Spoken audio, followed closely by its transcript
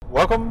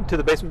Welcome to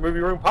the Basement Movie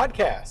Room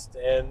podcast,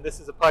 and this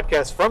is a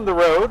podcast from the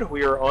road.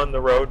 We are on the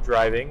road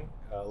driving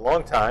a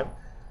long time,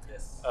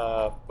 Yes.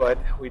 But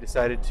we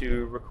decided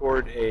to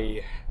record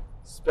a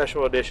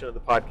special edition of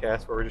the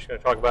podcast where we're just going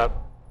to talk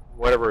about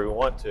whatever we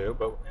want to,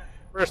 but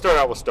we're going to start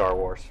out with Star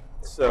Wars.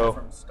 So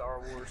from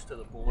Star Wars to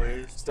the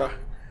boys.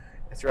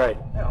 That's right.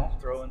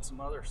 Throw in some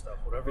other stuff,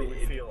 whatever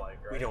we feel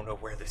like, right? We don't know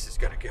where this is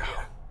going to go.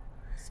 Yeah.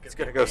 It's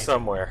going to go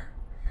somewhere.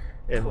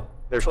 And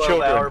there's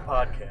 12-hour children.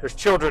 podcast. There's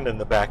children in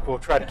the back. We'll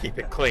try to keep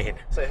it clean.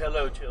 Say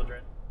hello,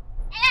 children.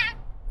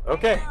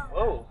 Okay.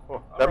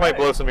 Whoa. That might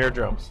blow some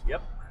eardrums.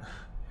 Yep.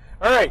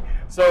 All right.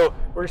 So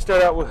we're going to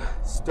start out with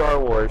Star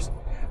Wars.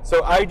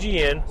 So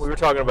IGN, we were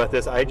talking about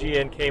this.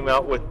 IGN came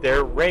out with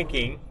their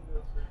ranking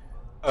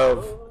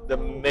of the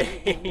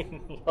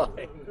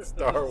mainline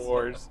Star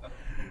Wars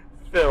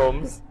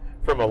films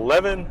from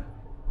 11.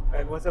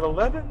 Was it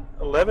 11?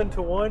 11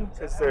 to 1?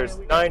 Because there's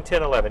 9,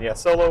 10, 11. Yeah,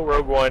 Solo,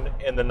 Rogue One,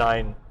 and the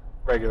 9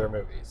 regular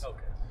movies.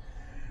 Okay.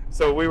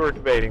 So we were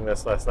debating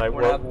this last night.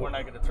 We're not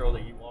going to throw the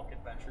Ewok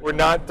Adventures We're in.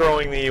 not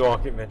throwing the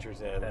Ewok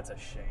Adventures in. That's a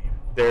shame.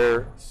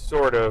 They're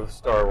sort of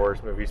Star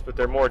Wars movies, but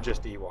they're more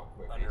just Ewok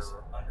movies.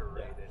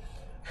 Underrated.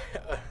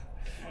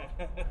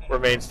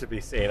 Remains to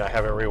be seen. I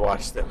haven't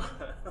rewatched them.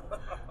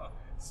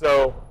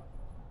 So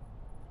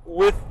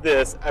with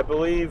this, I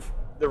believe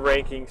the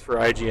rankings for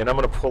IGN, I'm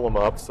going to pull them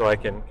up so I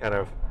can kind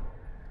of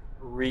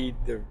read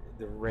the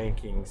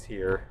rankings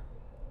here.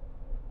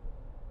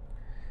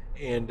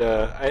 And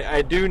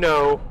I do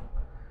know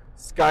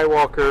Rise of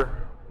Skywalker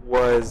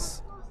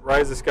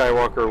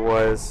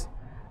was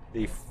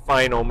the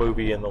final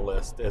movie in the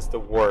list as the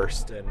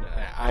worst, and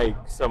I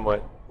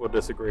somewhat will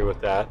disagree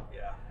with that.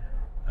 Yeah.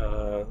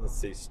 Let's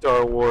see,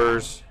 Star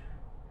Wars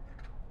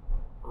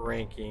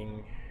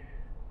ranking.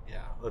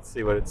 Yeah, let's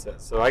see what it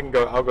says. So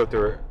I'll go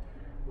through it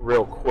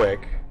real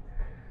quick.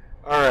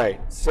 All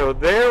right, so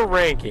their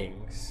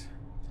rankings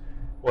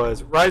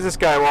was Rise of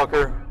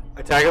Skywalker,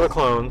 Attack of the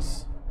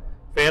Clones,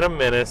 Phantom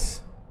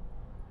Menace,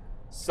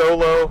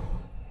 Solo,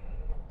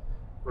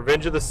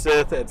 Revenge of the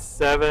Sith at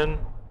 7,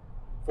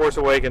 Force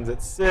Awakens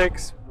at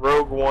 6,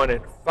 Rogue One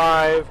at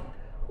 5,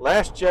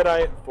 Last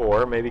Jedi at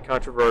 4, maybe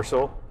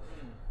controversial,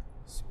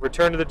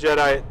 Return of the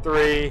Jedi at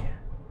 3,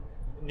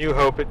 New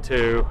Hope at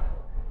 2,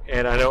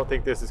 and I don't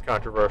think this is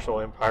controversial,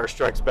 Empire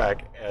Strikes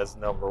Back as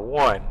number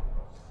 1.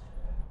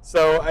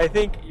 So I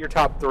think your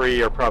top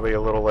 3 are probably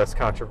a little less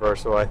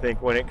controversial. I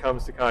think when it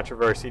comes to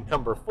controversy,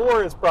 number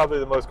 4 is probably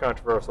the most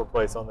controversial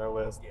place on their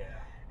list. Yeah.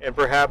 And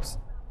perhaps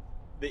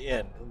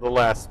the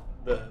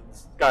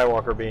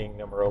Skywalker being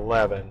number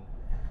 11.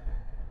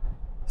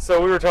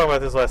 So we were talking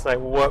about this last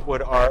night. What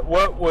would our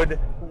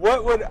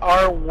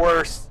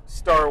worst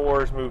Star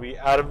Wars movie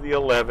out of the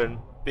 11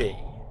 be?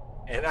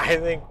 And I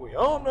think we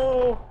all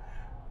know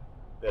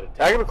that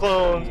Attack of the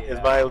Clones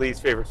is my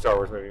least favorite Star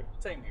Wars movie.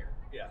 Same here.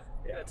 Yeah.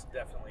 That's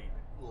definitely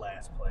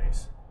last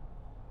place.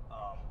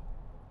 I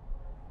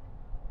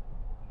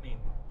mean,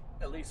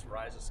 at least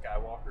Rise of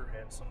Skywalker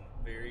had some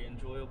very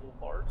enjoyable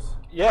parts.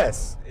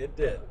 Yes, it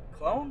did.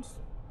 Clones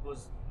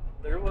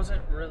there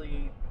wasn't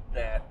really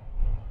that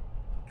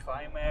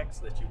climax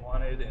that you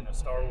wanted in a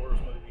Star Wars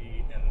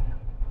movie, and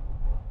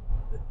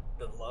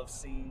the love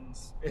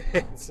scenes.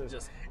 It's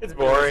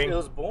boring. It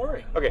was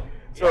boring. Okay,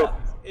 so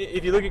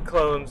if you look at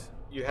Clones,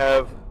 you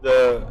have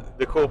the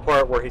cool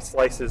part where he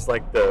slices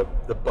like the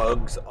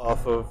bugs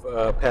off of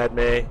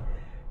Padme.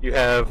 You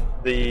have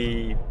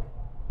the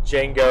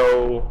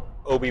Jango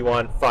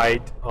Obi-Wan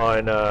fight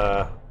on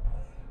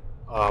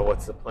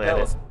what's the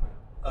planet?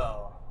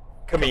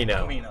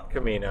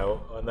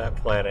 Camino on that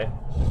planet,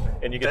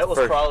 and you get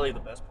probably the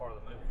best part of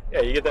the movie.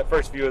 Yeah, you get that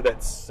first view of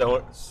that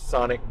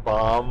sonic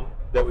bomb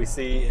that we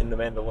see in The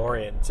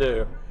Mandalorian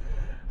too.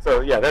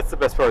 So yeah, that's the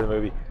best part of the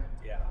movie.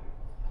 Yeah.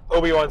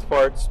 Obi-Wan's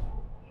parts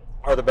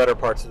are the better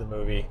parts of the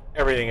movie.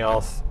 Everything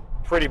else,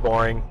 pretty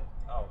boring.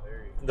 Oh,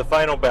 very. The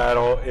final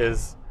battle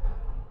is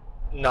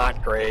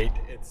not great.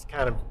 It's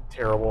kind of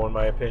terrible in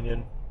my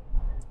opinion.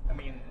 I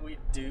mean, we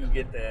do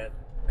get that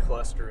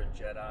cluster of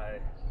Jedi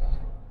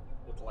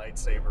with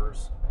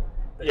lightsabers.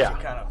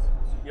 That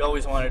you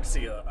always wanted to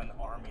see an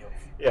army of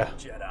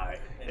Jedi.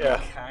 And you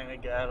kind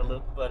of got a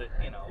little, but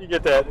You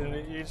get that, and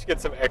you just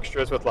get some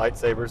extras with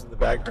lightsabers in the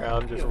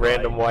background. Just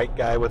random white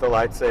guy with a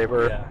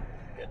lightsaber. Yeah.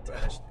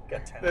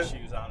 Got tennis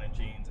shoes on and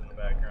jeans in the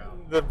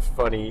background.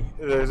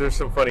 There's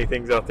some funny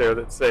things out there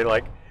that say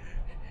like,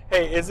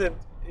 hey, isn't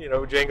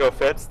Jango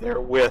Fett's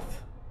there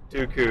with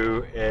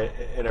Dooku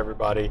and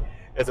everybody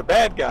as a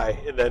bad guy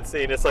in that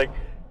scene? It's like,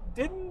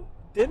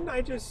 didn't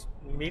I just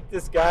meet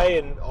this guy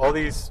and all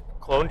these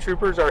clone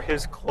troopers are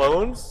his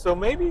clones? So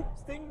maybe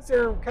things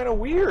are kind of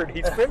weird.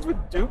 He's friends with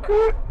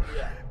Dooku?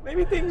 Yeah.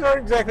 Maybe things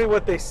aren't exactly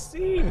what they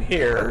seem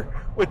here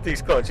with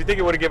these clones. You think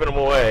it would have given them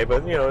away,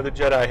 but the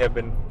Jedi have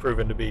been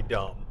proven to be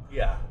dumb.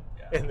 Yeah.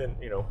 And then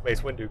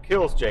Mace Windu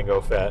kills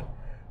Jango Fett,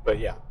 but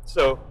yeah.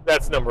 So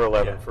that's number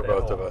 11 for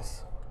both of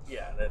us.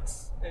 Yeah,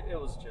 it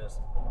was just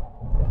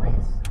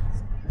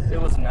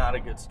It was not a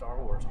good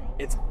Star Wars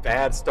movie. It's a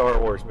bad Star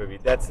Wars movie.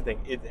 That's the thing.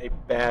 It's a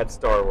bad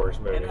Star Wars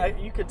movie. And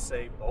you could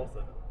say both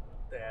of them,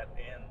 that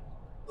and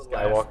the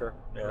Skywalker.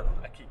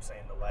 I keep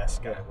saying the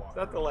last Skywalker. Yeah, it's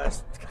not the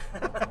last.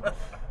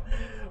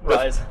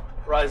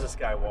 Rise of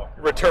Skywalker.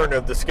 Return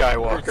of the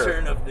Skywalker.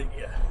 Return of the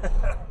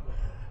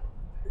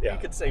Yeah. You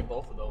could say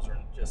both of those are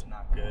just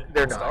not good.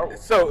 They're Star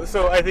not. Wars.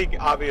 So I think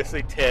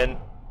obviously 10.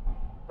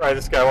 Rise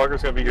of Skywalker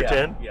is going to be your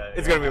 10. Yeah,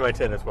 it's going to be my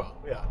 10 as well.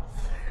 Yeah.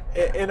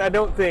 And I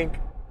don't think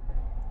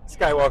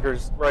Rise of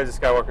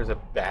Skywalker is a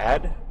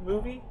bad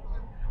movie.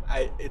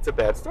 It's a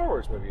bad Star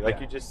Wars movie,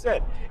 like you just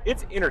said.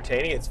 It's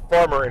entertaining. It's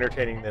far more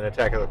entertaining than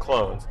Attack of the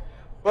Clones.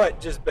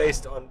 But just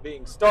based on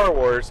being Star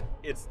Wars,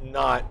 it's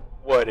not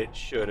what it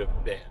should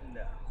have been.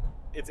 No.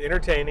 It's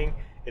entertaining.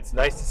 It's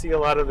nice to see a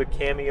lot of the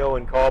cameo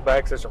and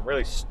callbacks. There's some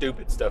really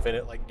stupid stuff in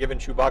it, like giving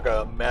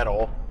Chewbacca a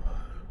medal.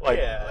 Who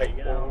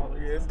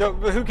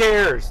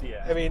cares?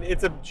 Yeah. I mean,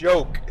 it's a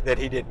joke that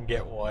he didn't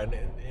get one,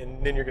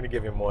 and then you're going to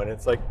give him one.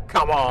 It's like,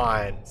 come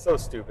on, so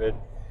stupid.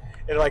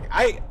 And like,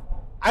 I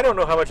don't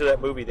know how much of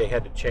that movie they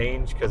had to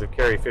change because of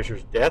Carrie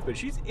Fisher's death, but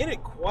she's in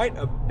it quite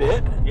a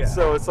bit. Yeah.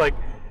 So it's like,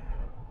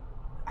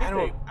 I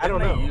don't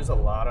know. They use a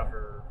lot of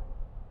her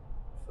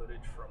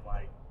footage from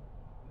like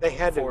they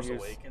had Force to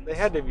use Awakens. they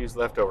had to use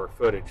leftover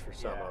footage for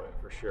some of it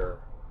for sure.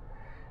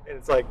 And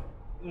it's like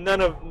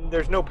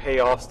there's no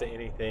payoffs to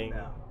anything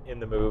in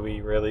the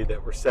movie really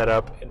that were set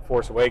up in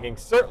Force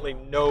Awakens. Certainly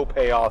no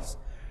payoffs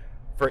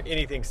for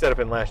anything set up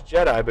in Last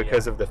Jedi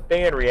because of the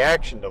fan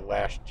reaction to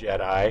Last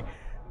Jedi.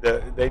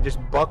 They just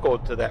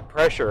buckled to that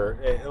pressure,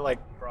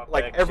 Brought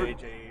back J.J.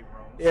 Abrams.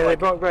 Yeah, they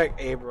brought back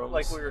Abrams.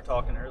 Like we were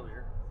talking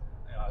earlier,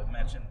 I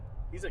mentioned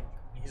he's a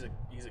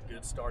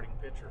good starting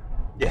pitcher.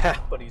 Yeah,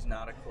 but he's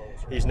not a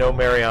closer. He's no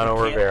Mariano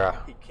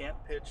Rivera. He can't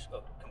pitch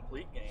a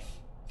complete game.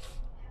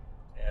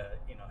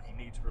 He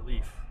needs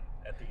relief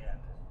at the end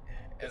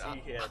because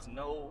he has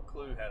no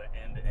clue how to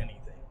end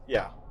anything.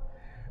 Yeah,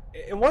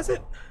 and was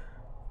it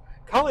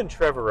Colin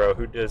Trevorrow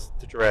who does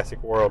the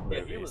Jurassic World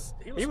movies?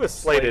 He was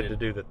slated to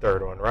do the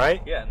third one,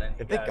 right? Yeah, and then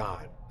thank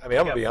God. I mean,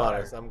 I'm gonna be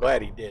honest. I'm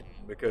glad he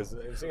didn't because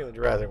seeing the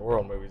Jurassic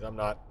World movies, I'm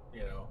not,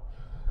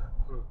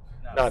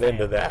 not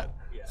into that.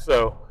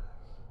 Yeah.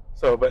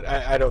 But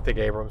I don't think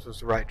Abrams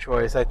was the right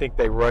choice. I think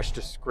they rushed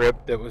a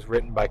script that was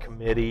written by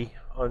committee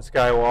on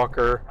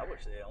Skywalker. I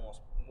wish they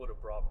almost would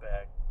have brought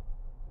back,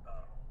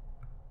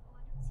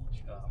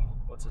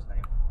 what's his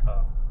name?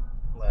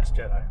 Last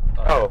Jedi.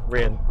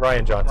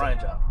 Ryan Johnson. Ryan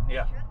Johnson.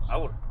 Yeah, I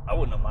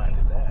wouldn't have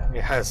minded that.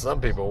 Yeah, some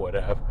people would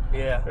have.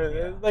 Yeah.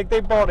 Like they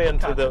bought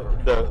into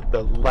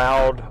the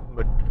loud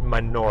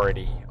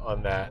minority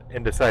on that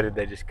and decided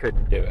they just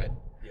couldn't do it.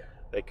 Yeah.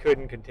 They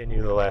couldn't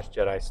continue the Last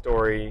Jedi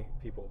story.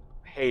 People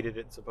hated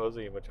it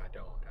supposedly, which I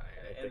don't.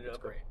 I think it's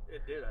great.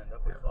 It did end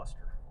up a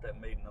cluster that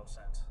made no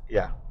sense.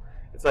 Yeah.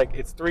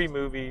 It's 3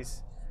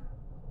 movies.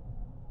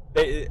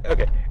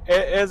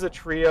 As a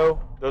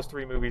trio, those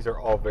 3 movies are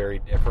all very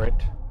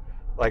different.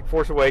 Like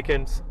Force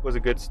Awakens was a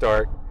good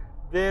start.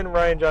 Then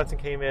Ryan Johnson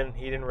came in.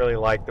 He didn't really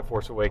like The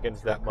Force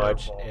Awakens that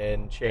much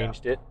and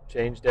changed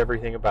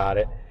everything about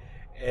it.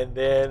 And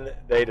then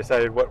they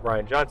decided what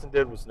Ryan Johnson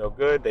did was no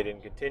good. They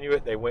didn't continue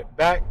it. They went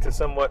back to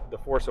somewhat The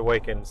Force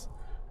Awakens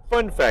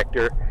fun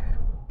factor,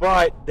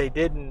 but they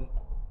didn't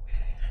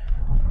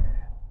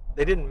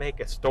make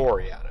a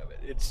story out of it.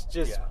 It's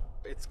just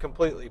it's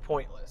completely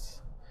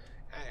pointless.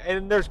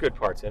 And there's good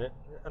parts in it.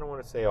 I don't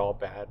want to say all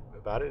bad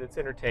about it. It's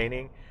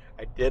entertaining.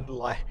 I did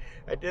like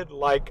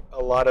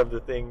a lot of the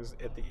things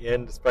at the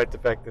end, despite the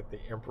fact that the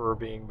Emperor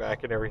being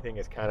back and everything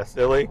is kind of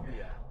silly.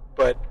 Yeah.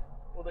 But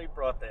they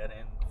brought that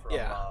in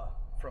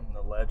from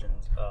the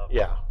Legends.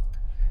 Yeah.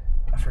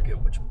 I forget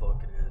which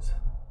book it is.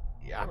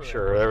 Yeah, I'm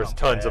sure there was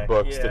tons of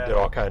books that did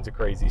all kinds of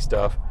crazy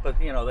stuff. But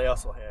they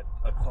also had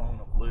a clone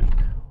of Luke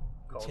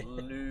called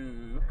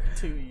Luke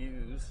to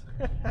use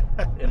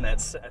in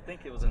that. I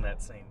think it was in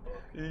that same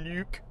book.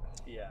 Luke.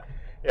 Yeah.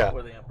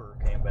 Where the Emperor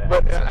came back.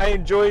 But I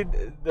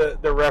enjoyed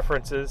the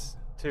references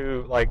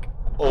to like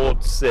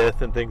old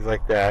Sith and things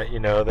like that.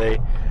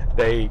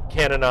 They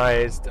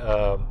canonized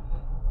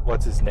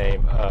what's his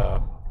name?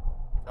 The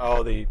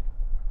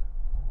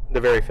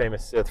very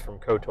famous Sith from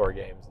KOTOR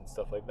games and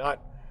stuff like that.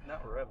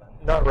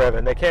 Not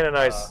Revan. They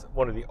canonized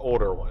one of the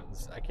older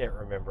ones. I can't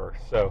remember.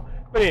 So,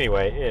 but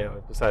anyway,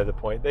 beside the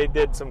point. They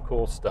did some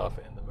cool stuff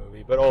in the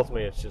movie, but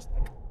ultimately, it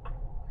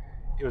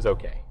was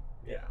okay.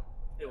 Yeah,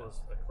 it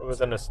was. It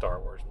wasn't a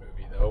Star Wars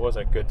movie, though. It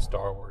wasn't a good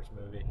Star Wars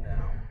movie.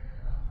 No.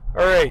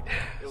 All right.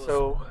 It was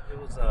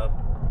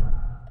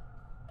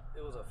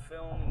a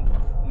film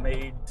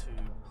made to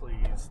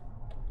please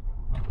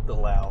the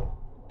loud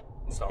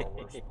Star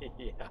Wars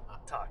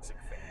toxic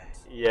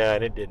fans. Yeah,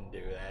 and it didn't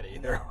do that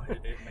either. No,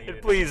 it made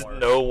it pleased worse.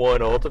 no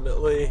one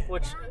ultimately.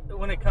 Which,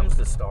 when it comes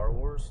to Star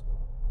Wars,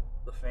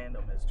 the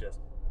fandom is just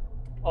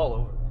all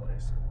over the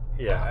place.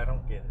 Yeah, I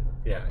don't get it.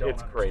 Yeah,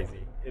 it's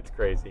crazy. It's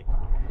crazy.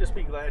 Just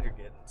be glad you're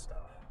getting stuff.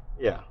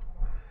 Yeah.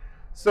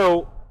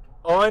 So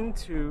on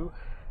to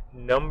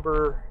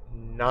number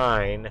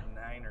 9.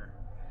 Niner.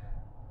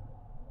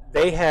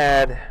 They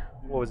had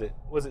what was it?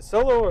 Was it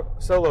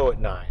Solo at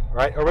 9,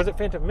 right? Or was it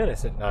Phantom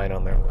Menace at 9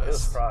 on their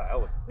list? I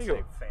would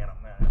say Phantom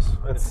Menace.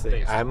 Let's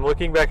see. I'm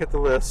looking back at the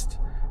list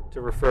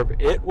to refer.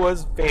 It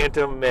was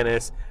Phantom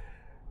Menace.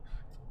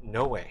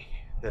 No way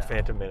that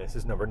Phantom Menace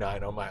is number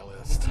 9 on my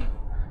list.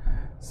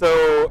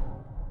 So,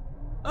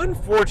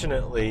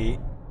 unfortunately,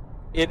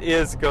 it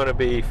is going to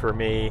be for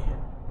me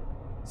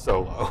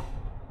Solo.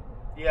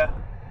 Yeah.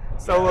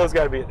 Solo's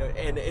got to be,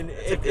 and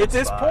at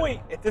this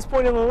point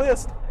in the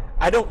list,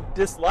 I don't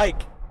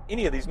dislike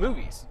any of these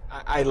movies.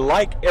 I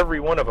like every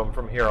one of them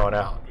from here on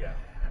out. Yeah.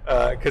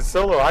 Because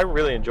Solo, I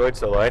really enjoyed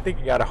Solo. I think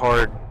it got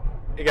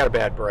a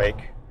bad break.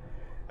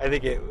 I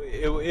think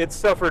it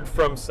suffered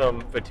from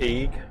some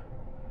fatigue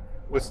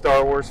with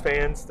Star Wars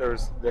fans.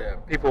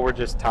 People were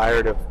just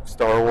tired of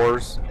Star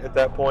Wars at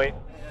that point.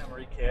 Yeah, I'm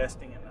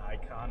recasting an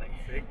iconic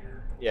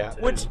figure. Yeah,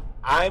 which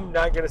I'm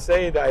not going to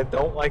say that I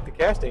don't like the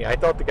casting. I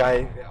thought the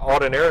guy,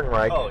 Alden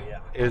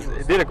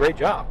Ehrenreich, did a great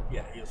job.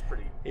 Yeah,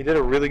 he did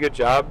a really good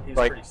job. He's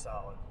pretty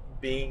solid.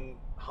 Being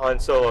Han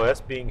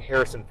Solo-esque, being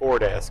Harrison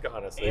Ford-esque,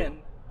 honestly. And,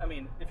 I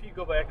mean, if you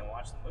go back and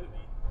watch the movie,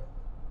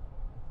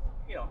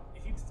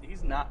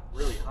 he's not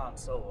really Han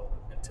Solo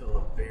until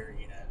the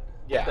very end.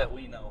 Yeah. That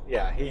we know.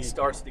 Yeah. He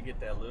starts to get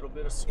that little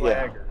bit of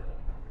swagger.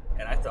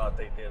 Yeah. And I thought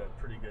they did a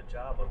pretty good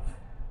job of,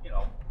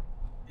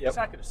 he's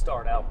not going to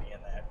start out being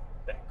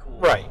that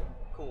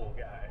cool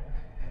guy.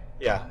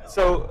 Yeah. He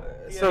so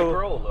had to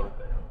grow a little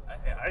bit.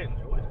 I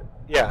enjoyed it.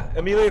 Yeah.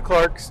 Emilia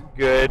Clarke's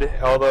good,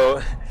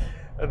 although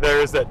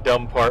there's that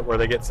dumb part where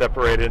they get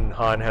separated and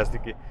Han has to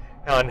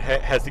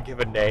give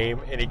a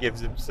name, and he gives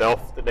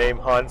himself the name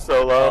Han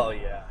Solo. Oh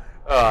yeah.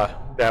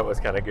 That was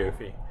kind of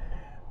goofy.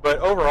 But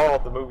overall,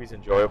 the movie's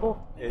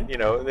enjoyable.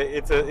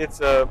 It's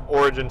a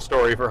origin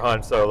story for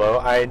Han Solo.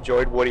 I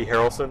enjoyed Woody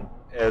Harrelson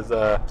as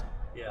I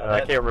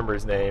can't remember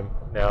his name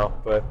now,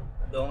 but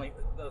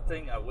the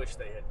thing I wish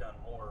they had done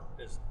more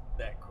is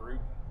that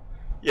group.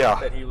 Yeah.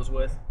 That he was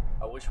with.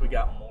 I wish we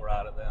got more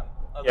out of them,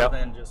 other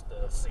than just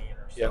a scene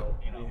or so.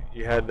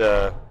 You had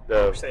I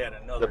wish they had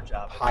another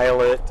job.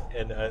 Pilot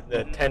and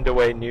the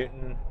Tendaway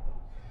Newton.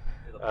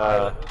 The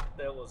pilot,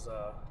 that was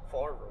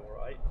Favreau,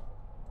 right?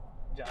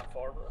 John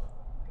Favreau.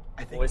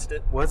 I think voiced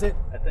it. Was it?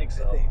 I think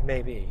so.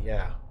 Maybe,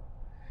 yeah.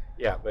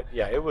 Yeah, but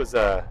yeah, it was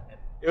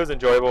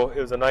enjoyable. It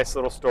was a nice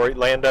little story.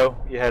 Lando,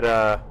 you had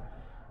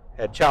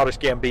Childish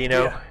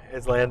Gambino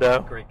as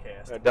Lando. Great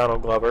cast.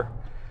 Donald Glover.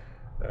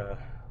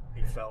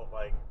 He felt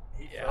like.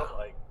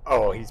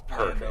 Oh, he's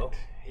perfect. Lando.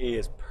 He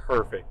is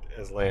perfect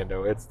as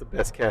Lando. It's the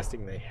best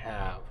casting they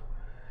have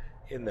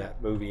in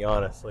that movie,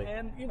 honestly.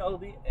 And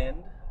the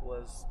end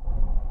was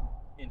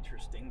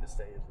interesting to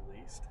say the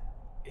least.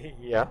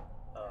 Yeah.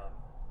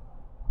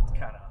 It's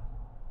kind of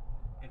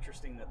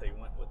interesting that they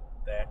went with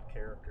that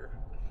character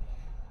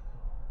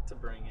to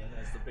bring in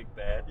as the big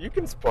bad. You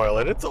can spoil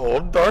it. It's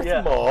old Darth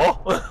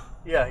Maul.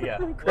 Yeah.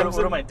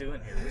 What am I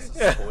doing here? This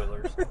is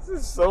spoilers. This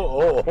is so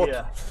old.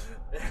 Yeah.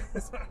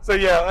 So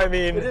yeah, I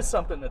mean, it is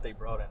something that they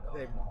brought in.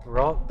 They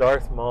brought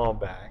Darth Maul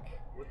back.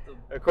 With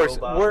the of course,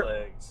 robot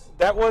legs.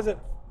 That wasn't.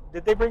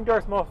 Did they bring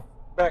Darth Maul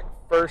back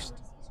first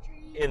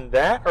in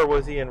that, or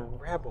was he in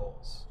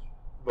Rebels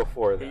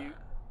before that?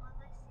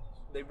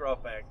 They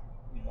brought back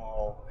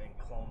Maul in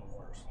Clone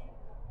Wars.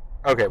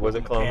 Okay, was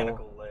it Clone Wars?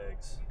 Mechanical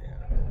legs.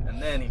 Yeah.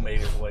 And then he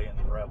made his way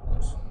into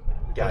Rebels.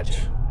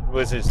 Gotcha.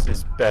 Was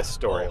his best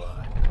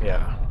storyline.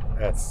 Yeah,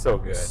 that's so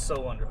good.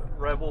 So under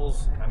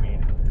Rebels, I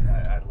mean,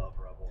 I love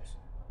Rebels.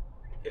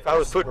 If I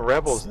was putting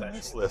Rebels in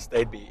this list,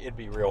 it'd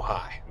be real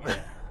high. Yeah.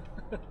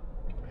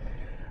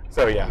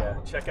 So yeah.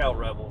 Check out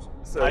Rebels.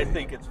 So, I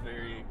think it's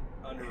very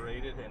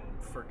underrated and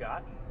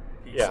forgotten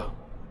piece of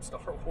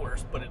Star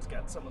Wars, but it's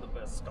got some of the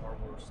best Star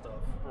Wars stuff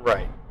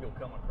you'll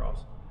come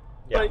across.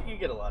 Yeah. But you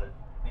get a lot of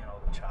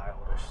the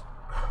childish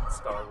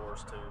Star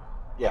Wars too.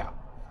 Yeah.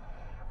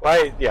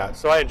 Well,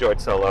 so I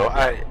enjoyed Solo.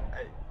 I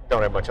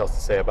don't have much else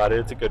to say about it.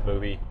 It's a good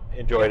movie.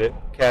 Enjoyed it.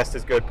 Cast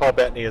is good. Paul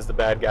Bettany is the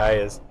bad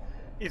guy.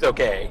 He's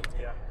okay.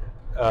 Yeah.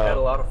 Had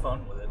a lot of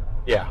fun with it.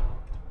 Yeah.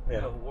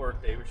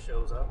 Warwick Davis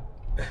shows up.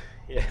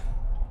 Yeah.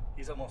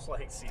 He's almost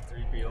like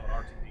C-3PO and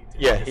R2-D2.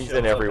 Yeah, he's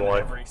in everyone.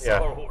 In every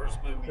Star Wars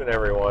movie. He's in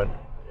everyone.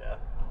 Yeah.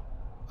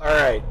 All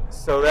right,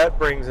 so that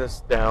brings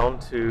us down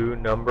to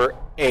number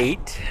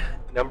 8.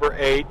 Number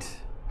 8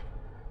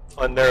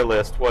 on their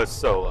list was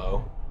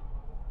Solo.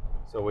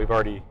 So we've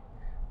already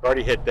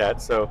hit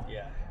that. So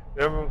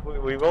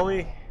we've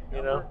only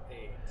number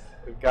 8.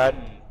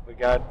 we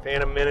got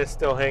Phantom Menace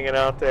still hanging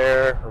out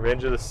there,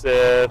 Revenge of the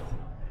Sith,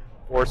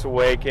 Force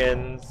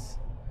Awakens,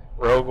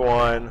 Rogue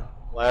One,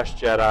 Last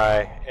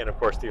Jedi, and of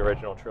course the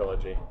original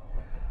trilogy.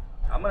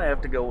 I'm gonna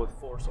have to go with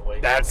Force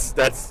Awakens.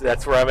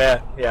 That's where I'm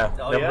at. Yeah.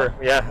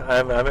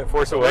 I'm at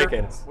Force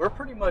Awakens. We're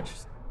pretty much.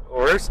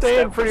 We're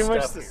staying pretty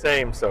much the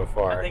same so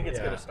far. I think it's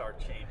gonna start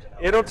changing.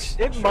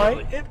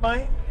 It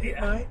might.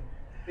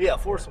 Yeah,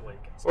 Force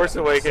Awakens. Force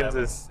Awakens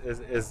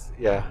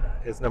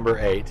is number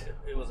 8.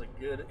 It was a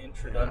good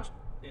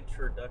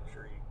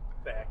introductory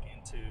back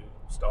into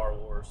Star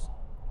Wars,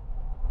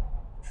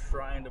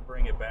 trying to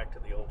bring it back to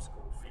the old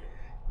school feel.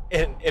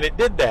 And it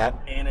did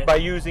that by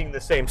using the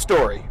same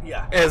story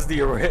as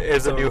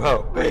A New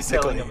Hope.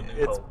 Basically,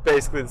 it's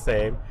basically the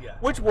same,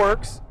 which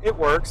works. It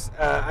works.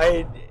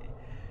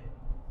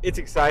 It's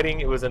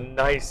exciting. It was a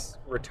nice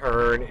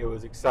return. It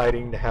was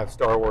exciting to have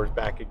Star Wars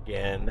back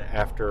again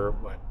after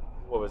what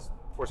was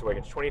Force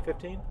Awakens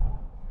 2015?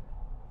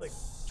 Like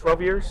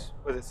 12 years?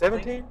 Was it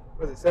 17?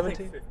 Was it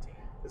 17? 15.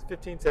 Was it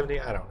 15, 17?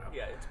 I don't know.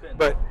 Yeah, it's been.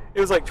 But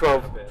it was like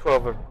 12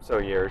 or so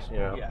years,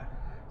 Yeah.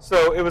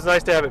 So it was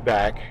nice to have it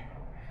back.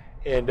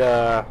 And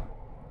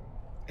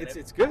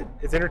it's good.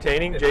 It's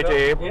entertaining.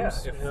 J.J.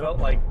 Abrams. Yeah, it felt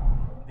like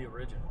the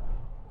original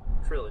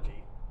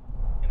trilogy,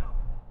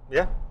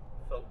 Yeah.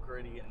 Felt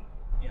gritty and,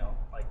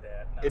 like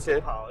that. Not it so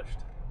did. Polished.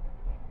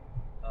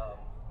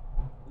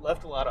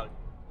 Left a lot of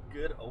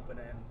good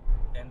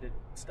open-ended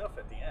stuff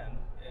at the end,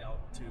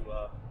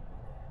 to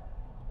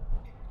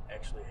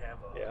actually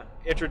have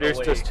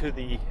introduced us to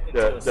the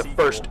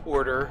First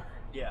Order.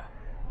 Yeah.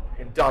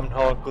 And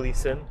Domhnall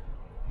Gleeson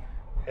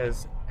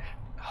as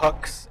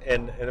Hux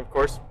and of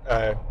course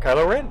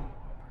Kylo Ren.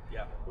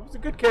 Yeah. He was a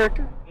good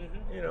character.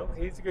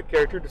 Mm-hmm. He's a good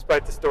character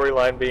despite the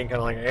storyline being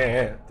kind of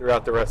like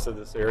throughout the rest of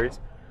the series.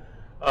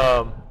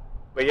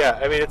 But yeah,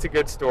 I mean, it's a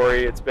good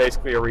story. It's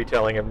basically a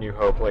retelling of New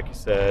Hope, like you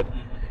said.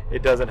 Mm-hmm.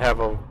 It doesn't have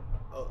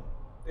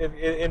it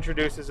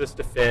introduces us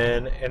to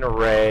Finn and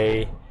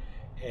Rey,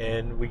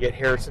 and we get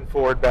Harrison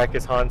Ford back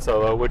as Han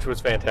Solo, which was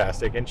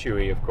fantastic, and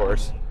Chewie, of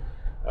course.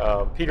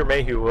 Peter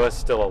Mayhew was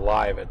still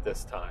alive at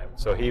this time,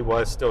 so he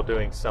was still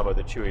doing some of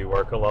the Chewie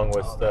work along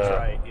with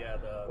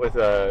with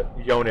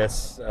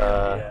Jonas,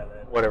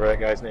 whatever that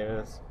guy's name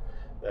is,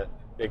 that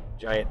big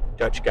giant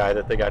Dutch guy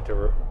that they got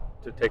to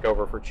take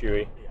over for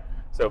Chewie. Yeah.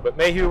 So, but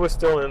Mayhew was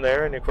still in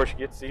there, and of course you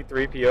get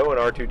C-3PO and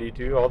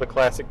R2-D2. All the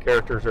classic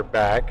characters are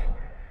back,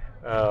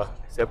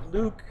 except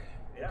Luke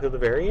until the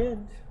very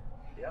end.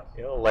 Yeah.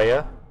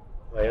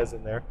 Leia's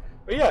in there.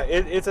 But yeah,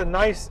 it's a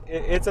nice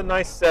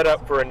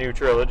setup for a new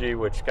trilogy,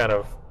 which kind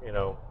of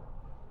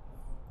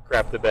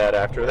crapped the bed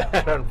after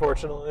that,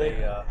 unfortunately.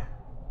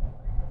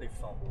 They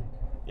fumbled.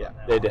 Yeah,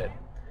 they did.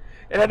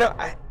 And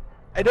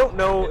I don't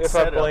know if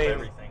I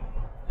blame.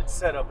 It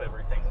set up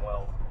everything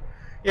well.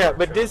 Yeah,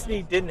 but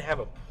Disney didn't have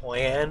a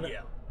plan.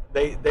 Yeah.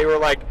 They were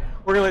like,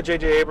 we're gonna let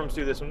J.J. Abrams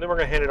do this, and then we're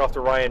gonna hand it off to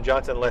Rian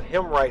Johnson and let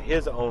him write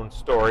his own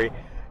story.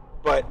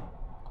 But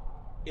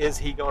is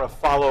he going to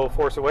follow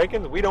Force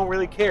Awakens? We don't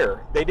really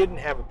care. They didn't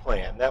have a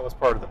plan. That was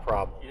part of the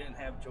problem. You didn't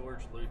have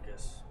George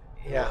Lucas.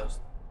 Yeah. Was,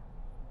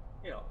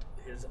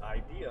 his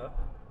idea,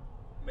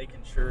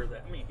 making sure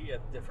that, he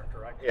had different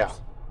directors. Yeah.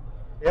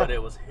 But it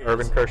was his.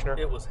 Irvin Kershner.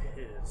 It was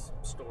his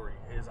story,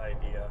 his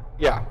idea.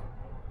 Yeah.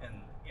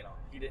 And,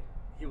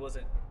 he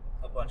wasn't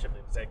a bunch of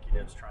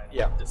executives trying to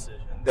make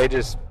decisions. They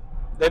just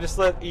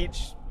let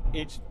each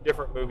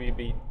different movie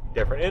be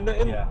different.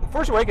 And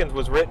Force Awakens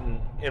was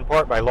written in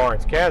part by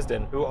Lawrence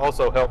Kasdan, who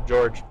also helped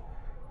George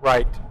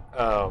write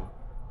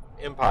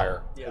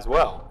Empire as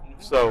well.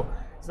 Mm-hmm. So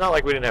it's not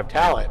like we didn't have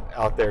talent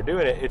out there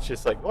doing it. It's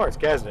just like Lawrence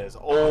Kasdan is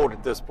old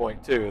at this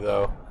point too,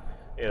 though.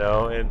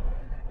 And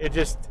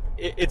it's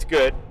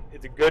good.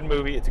 It's a good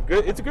movie. It's a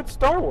good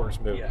Star Wars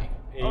movie. Yeah.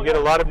 And you get a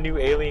lot of new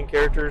alien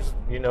characters,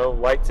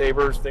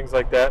 lightsabers, things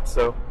like that.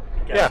 So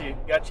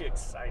got you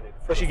excited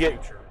for the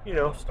future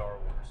of Star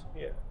Wars.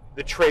 Yeah.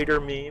 The traitor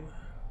meme.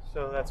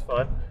 So that's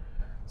fun.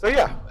 So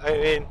yeah, I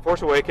mean,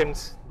 Force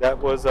Awakens, that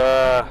was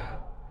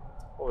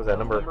what was that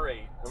number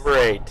 8. Number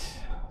 8.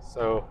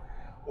 So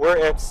we're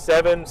at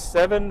 7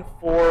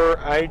 for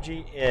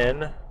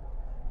IGN.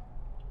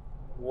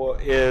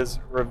 What is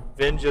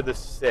Revenge of the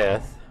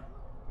Sith?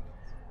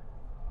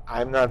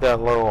 I'm not that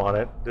low on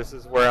it. This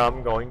is where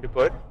I'm going to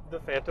put The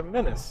Phantom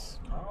Menace.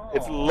 Oh.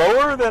 It's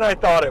lower than I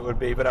thought it would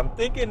be, but I'm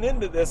thinking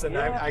into this, and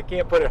I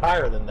can't put it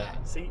higher than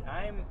that. See,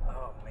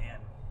 oh man.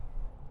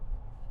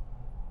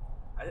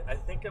 I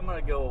think I'm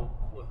going to go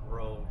with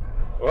Rogue.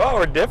 Well,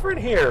 we're different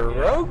here.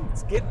 Yeah.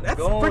 Rogue's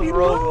that's pretty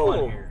low. Rogue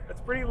One here.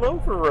 That's pretty low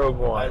for Rogue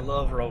One. I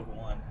love Rogue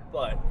One,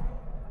 but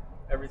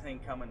everything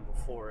coming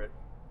before it,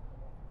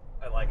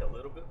 I like a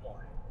little bit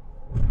more.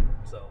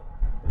 So,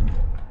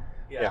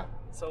 yeah.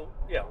 So,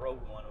 Rogue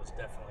One was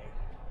definitely...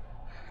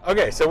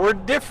 Okay, so we're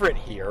different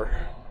here.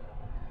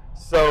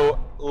 So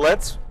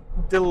let's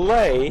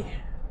delay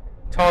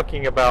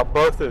talking about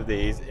both of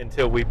these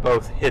until we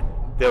both hit,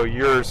 though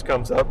yours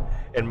comes up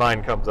and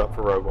mine comes up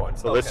for Rogue One.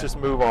 So let's just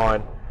move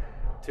on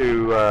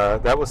to,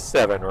 that was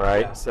 7,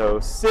 right? Yeah. So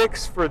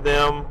 6 for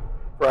them,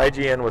 for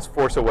IGN, was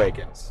Force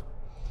Awakens.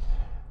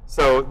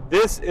 So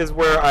this is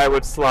where I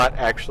would slot,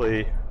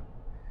 actually,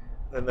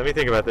 and let me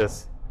think about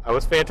this. I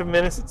was Phantom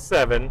Menace at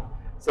 7,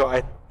 so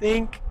I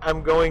think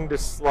I'm going to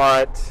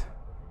slot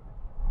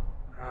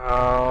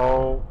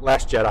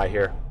Last Jedi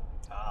here.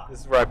 This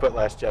is where I put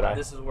Last Jedi.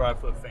 This is where I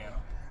put Phantom.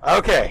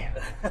 Okay,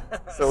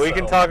 so we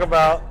can talk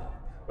about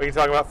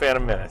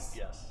Phantom Menace.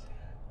 Yes.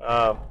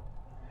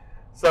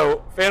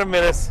 So Phantom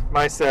Menace,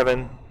 my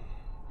 7,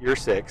 your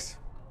 6.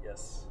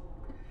 Yes.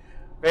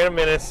 Phantom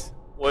Menace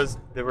was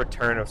the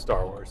return of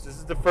Star Wars. This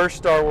is the first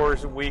Star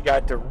Wars we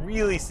got to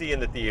really see in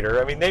the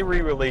theater. I mean, they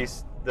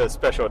re-released the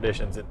special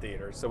editions in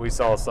theaters. So we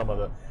saw some of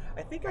the.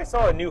 I think I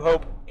saw A New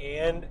Hope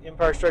and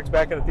Empire Strikes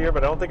Back in the theater,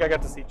 but I don't think I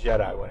got to see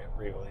Jedi when it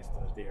re-released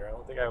in the theater. I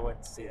don't think I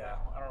went to see that.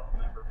 I don't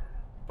remember.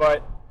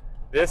 But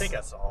this. I think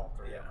I saw all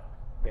three.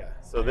 Yeah.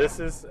 So this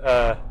is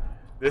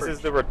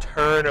the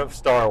return of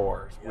Star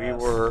Wars.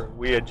 Yes.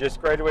 We had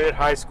just graduated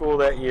high school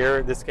that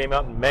year. This came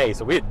out in May,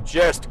 so we had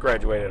just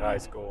graduated high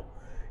school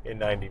in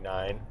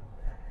 '99.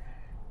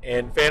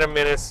 And Phantom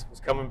Menace was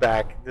coming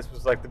back. This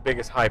was like the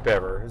biggest hype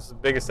ever. This is the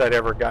biggest I'd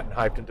ever gotten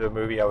hyped into a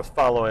movie. I was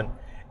following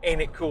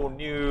Ain't It Cool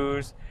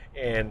News,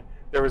 and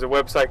there was a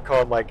website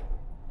called like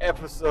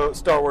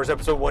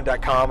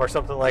StarWarsEpisode1.com or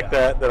something like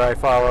that I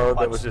followed.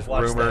 That was just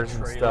rumors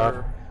and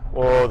stuff.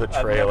 Oh, the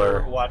trailer!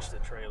 I've never watched the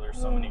trailer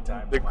so many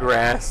times. The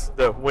grass,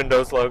 the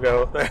Windows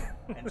logo,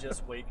 and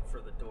just waiting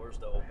for the doors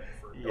to open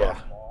for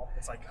Darth Maul.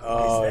 It's like, who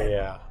is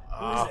that?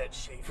 Who is that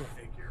Schaefer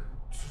figure?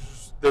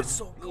 The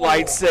so cool.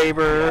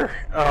 Lightsaber.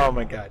 Yeah. Oh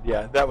my God!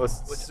 Yeah, that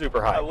was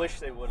super hype. I wish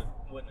they wouldn't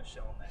have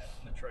shown that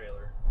in the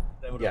trailer.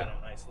 That would have been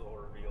a nice little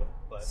reveal.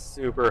 But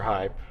super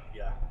hype.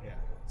 Yeah.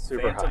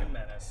 Super hype. Phantom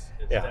Menace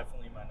is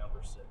definitely my number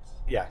 6.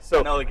 Yeah.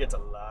 So I know it gets a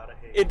lot of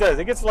hate. It does.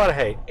 It gets a lot of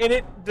hate, and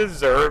it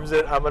deserves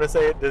it. I'm gonna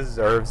say it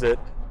deserves it,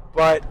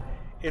 but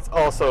it's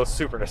also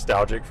super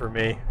nostalgic for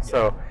me. Yeah.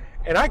 So,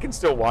 and I can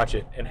still watch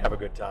it and have a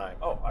good time.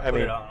 Oh, I put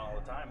it on all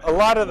the time. A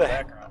lot of the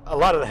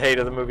hate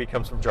of the movie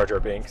comes from Jar Jar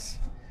Binks.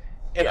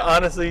 And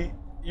honestly,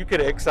 you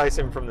could excise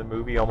him from the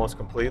movie almost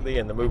completely,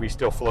 and the movie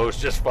still flows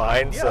just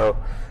fine. Yeah.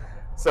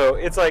 So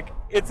it's like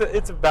it's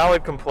a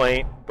valid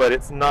complaint, but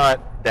it's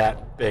not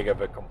that big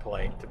of a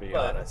complaint, to be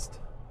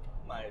honest.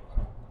 My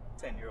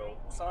 10-year-old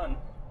son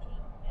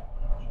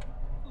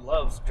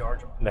loves Jar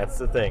Jar. And that's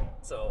the thing.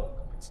 So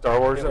Star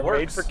Wars are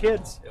made for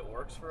kids. It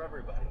works for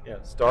everybody.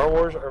 Yeah, Star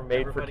Wars are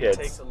made for kids.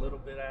 Everybody takes a little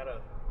bit out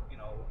of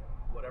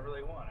whatever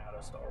they want out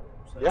of Star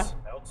Wars. That's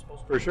how it's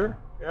supposed to be. For sure.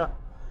 Yeah.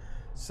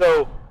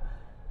 So.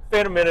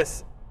 Phantom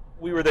Menace,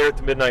 we were there at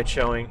the midnight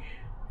showing.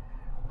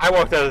 I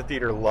walked out of the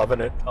theater loving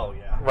it. Oh,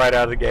 yeah. Right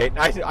out of the gate.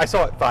 I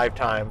saw it 5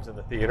 times in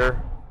the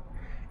theater.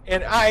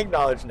 And I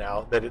acknowledge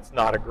now that it's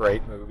not a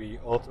great movie,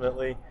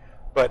 ultimately.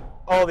 But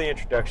all the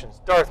introductions,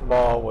 Darth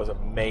Maul was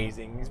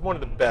amazing. He's one of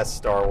the best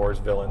Star Wars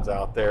villains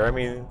out there. I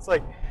mean, it's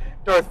like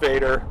Darth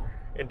Vader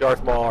and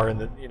Darth Maul are in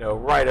the,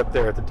 right up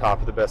there at the top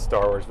of the best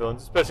Star Wars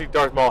villains. Especially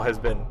Darth Maul has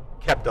been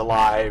kept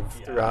alive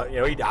throughout.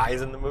 He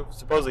dies in the movie,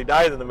 supposedly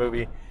dies in the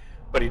movie.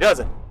 But he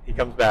doesn't. He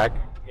comes back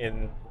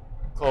in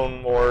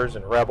Clone Wars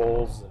and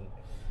Rebels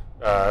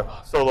and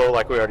Solo,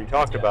 like we already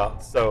talked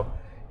about. So,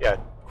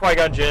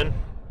 Qui-Gon Jinn,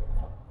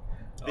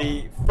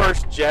 the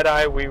first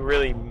Jedi we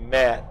really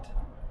met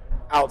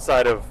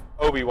outside of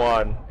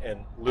Obi-Wan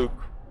and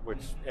Luke,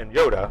 and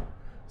Yoda.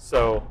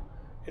 So,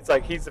 it's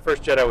like he's the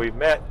first Jedi we've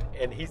met,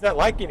 and he's not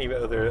like any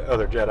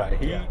other Jedi.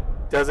 He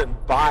doesn't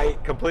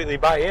completely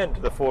buy into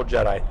the full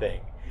Jedi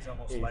thing. He's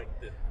almost like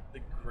the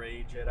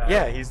gray Jedi.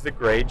 Yeah, he's the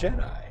gray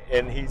Jedi.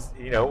 And he's,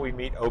 we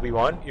meet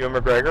Obi-Wan, Ewan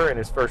McGregor, in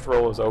his first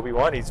role as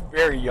Obi-Wan. He's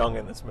very young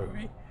in this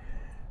movie.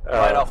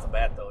 Right off the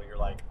bat, though, you're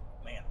like,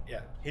 man. Yeah,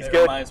 he's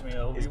good. Reminds me of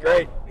Obi-Wan. He's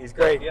great. He's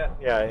great.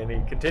 Yeah, and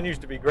he continues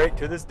to be great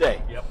to this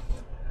day. Yep.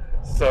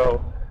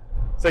 So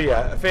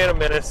Phantom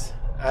Menace.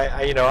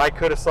 I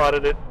could have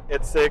slotted it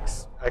at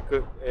 6. I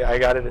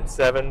got it at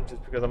 7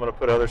 just because I'm going to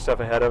put other stuff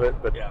ahead of it.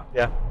 But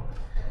yeah.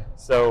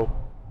 So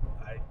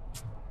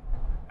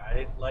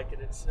I like it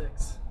at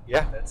 6.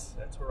 Yeah. That's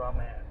where I'm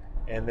at.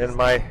 And then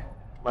my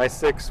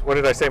 6, what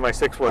did I say my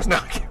 6 was now?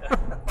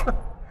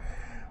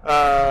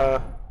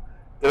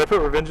 Did I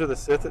put Revenge of the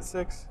Sith at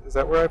 6? Is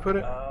that where I put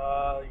it?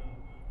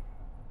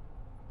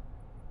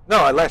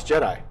 No, Last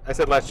Jedi. I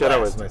said Last Jedi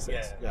was my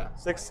 6. Yeah.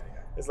 6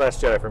 is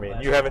Last Jedi for me,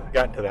 and you haven't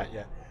gotten to that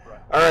yet. Right.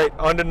 All right,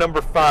 on to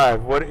number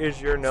 5. What is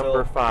your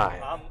number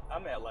 5?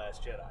 I'm at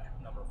Last Jedi,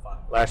 number 5.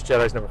 Last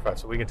Jedi's number 5,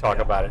 so we can talk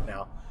about it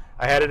now.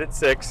 I had it at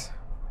 6.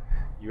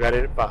 You had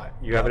it at 5.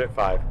 You have it at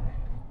 5.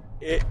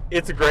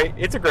 It's a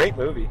great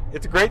movie.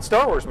 It's a great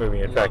Star Wars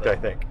movie, in fact, I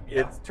think. Yeah.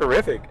 It's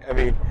terrific. I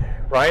mean,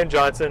 Rian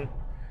Johnson,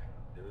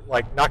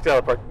 knocked it out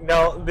of the park.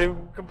 Now, the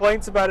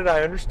complaints about it,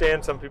 I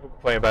understand some people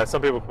complain about it.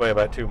 Some people complain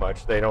about it too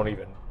much. They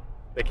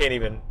can't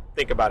even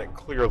think about it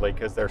clearly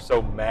because they're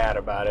so mad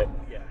about it.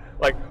 Yeah.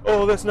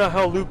 That's not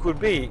how Luke would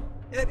be.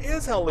 It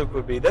is how Luke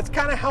would be. That's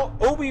kind of how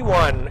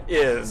Obi-Wan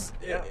is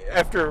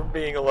after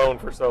being alone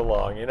for so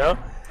long, Yeah,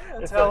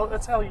 that's how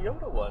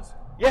Yoda was.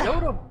 Yeah.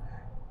 Yoda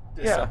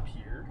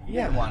disappeared. He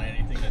didn't want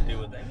anything to do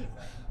with anything.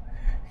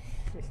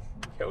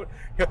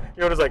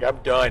 Yoda's like, I'm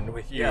done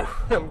with you.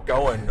 I'm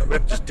going. I'm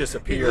going to just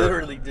disappear. He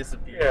literally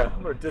disappeared. Yeah,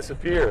 I'm going to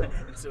disappear.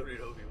 And so did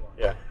Obi-Wan.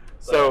 Yeah.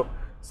 So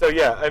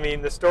I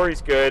mean, the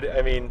story's good.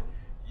 I mean,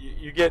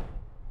 you get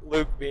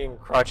Luke being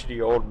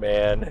crotchety old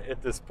man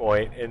at this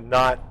point, and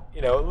not,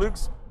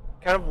 Luke's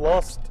kind of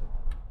lost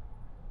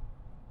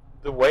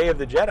the way of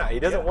the Jedi. He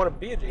doesn't want to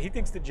be a Jedi. He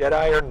thinks the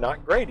Jedi are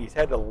not great. He's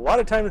had a lot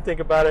of time to think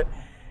about it.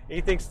 He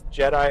thinks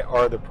Jedi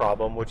are the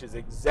problem, which is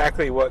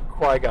exactly what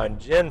Qui-Gon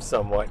Jinn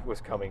somewhat was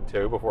coming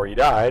to before he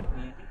died.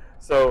 Mm-hmm.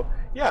 So,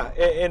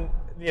 and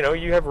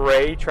you have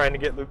Rey trying to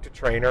get Luke to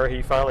train her.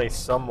 He finally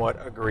somewhat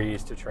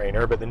agrees to train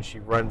her, but then she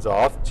runs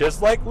off,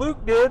 just like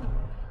Luke did.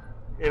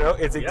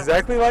 It's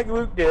exactly like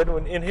Luke did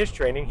when in his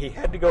training. He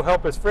had to go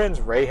help his friends.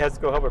 Rey has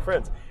to go help her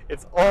friends.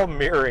 It's all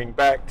mirroring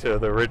back to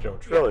the original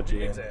trilogy.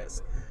 Yeah,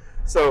 exactly.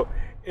 So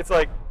it's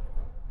like,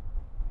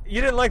 you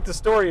didn't like the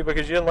story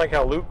because you didn't like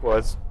how Luke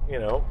was,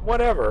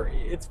 whatever.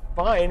 It's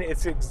fine.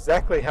 It's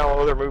exactly how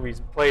other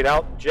movies played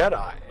out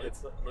Jedi.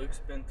 Luke's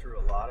been through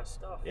a lot of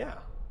stuff. Yeah.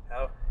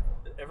 How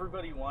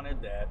everybody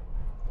wanted that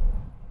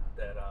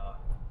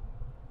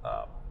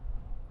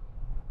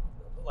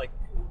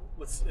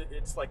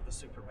it's like the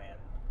Superman.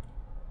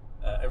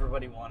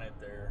 Everybody wanted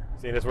their...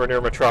 Seeing as we're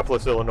near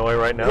Metropolis, Illinois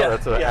right now,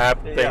 that's an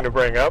apt thing to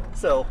bring up.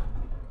 So,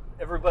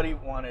 everybody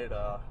wanted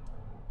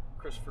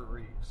Christopher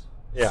Reeves,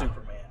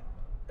 Superman.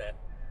 That,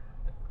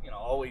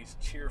 always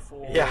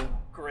cheerful,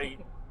 great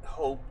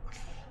hope.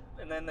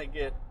 And then they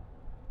get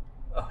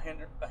a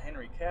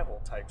Henry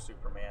Cavill type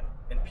Superman,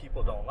 and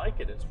people don't like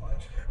it as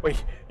much.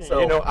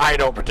 Well, I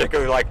don't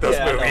particularly like those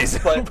movies.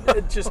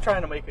 But just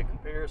trying to make a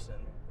comparison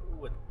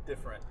with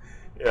different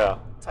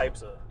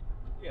types of,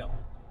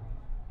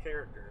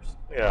 characters.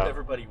 Yeah.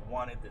 Everybody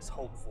wanted this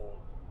hopeful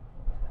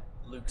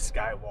Luke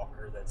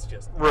Skywalker that's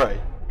just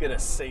gonna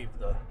save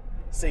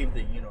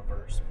the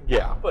universe.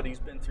 Yeah. But he's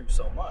been through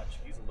so much.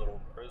 He's a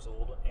little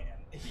grizzled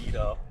and beat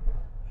up,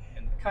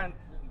 and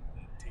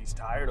he's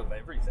tired of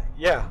everything.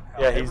 Yeah.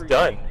 He's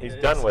done. He's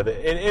done with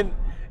it. And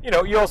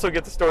you also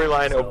get the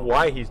storyline of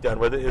why he's done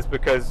with it is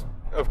because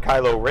of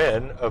Kylo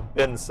Ren, of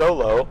Ben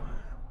Solo.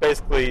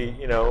 Basically,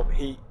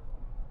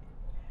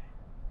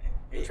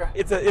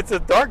 it's a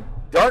dark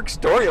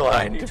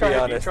storyline, to be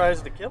honest. He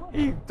tries to kill him?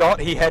 He thought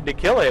he had to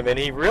kill him, and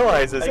he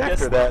realizes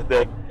after that...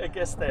 I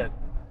guess that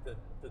the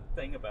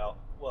thing about,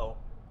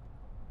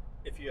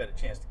 if you had a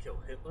chance to kill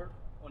Hitler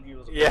when he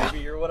was a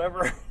baby or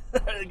whatever,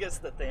 I guess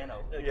that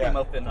Thanos came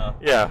up in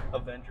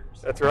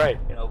Avengers. That's right.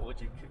 Would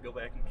you go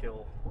back and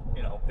kill,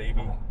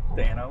 baby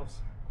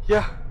Thanos?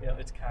 Yeah.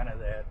 It's kind of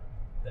that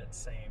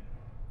same...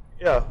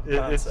 Yeah,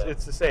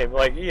 it's the same.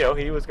 Like,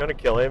 he was going to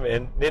kill him,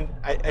 and then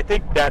I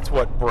think that's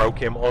what broke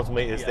him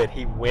ultimately is that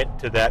he went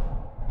to that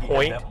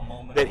point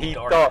that he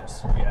thought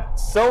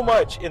so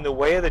much in the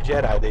way of the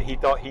Jedi that he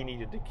thought he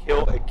needed to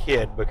kill a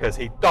kid because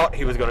he thought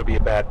he was going to be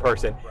a bad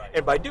person. Right.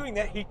 And by doing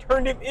that, he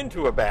turned him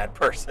into a bad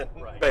person,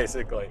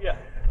 basically. Yeah.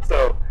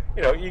 So,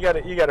 you got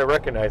to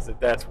recognize that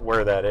that's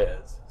where that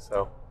is.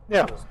 So,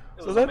 yeah.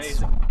 It was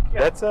amazing.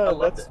 Yeah, that's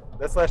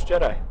Last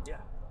Jedi. Yeah.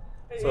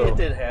 It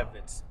did have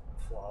its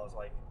flaws,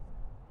 like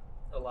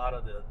a lot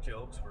of the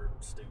jokes were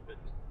stupid.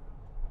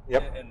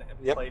 Yep. And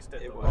placed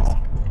at the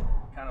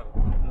kind of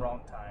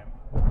wrong time.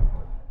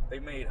 They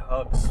made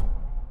Hux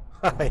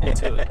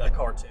into a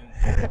cartoon.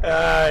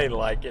 I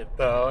like it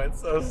though.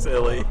 It's so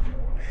silly.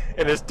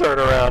 And his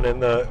turnaround in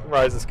the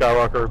Rise of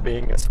Skywalker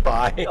being a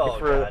spy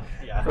for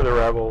the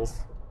rebels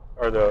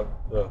or the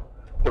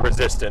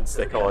resistance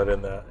they call it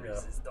in that.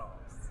 Resistance.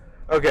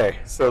 Okay,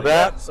 so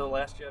So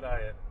Last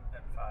Jedi at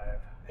 5.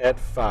 At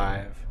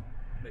 5.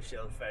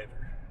 Michelle's favorite.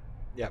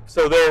 Yep.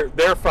 So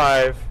their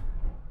 5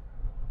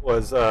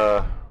 was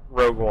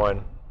Rogue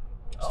One,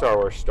 Star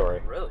Wars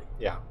story. Really?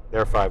 Yeah,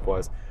 their 5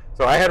 was.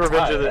 So I had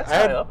Revenge of the. That's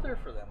high up there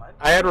for them.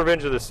 I had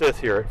Revenge of the Sith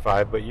here at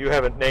 5, but you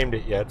haven't named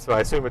it yet, so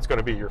I assume it's going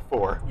to be your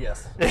 4.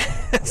 Yes.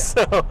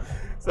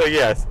 So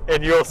yes,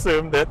 and you'll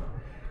assume that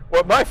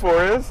what my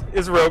 4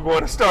 is Rogue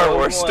One, a Star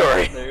Wars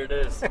story. There it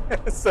is.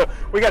 So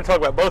we got to talk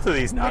about both of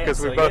these now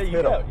because we both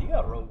hit them. You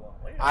got Rogue One.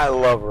 Later. I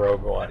love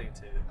Rogue One. I do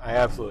too. I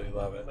absolutely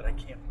love it. But I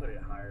can't put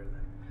it higher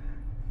than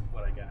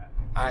what I got.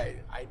 I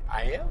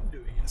am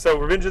doing it. So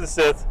Revenge of the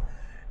Sith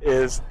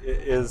is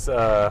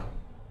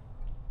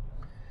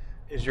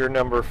your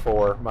number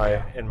 4,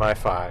 in my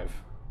 5,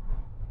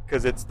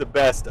 because it's the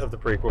best of the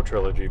prequel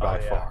trilogy by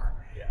far.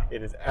 Yeah.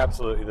 It is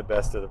absolutely the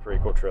best of the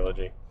prequel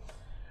trilogy.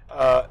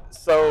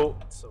 So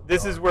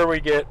this is where we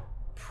get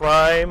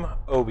prime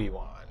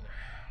Obi-Wan.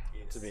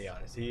 Yes. To be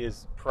honest, he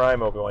is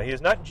prime Obi-Wan. He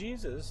is not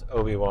Jesus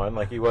Obi-Wan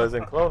like he was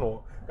in Clone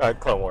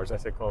Wars. I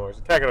said Clone Wars.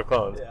 Attack of the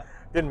Clones. Yeah.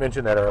 Didn't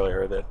mention that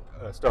earlier. That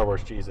Star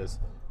Wars Jesus.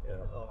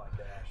 Oh my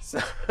gosh. So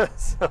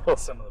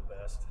some of the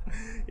best.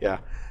 Yeah.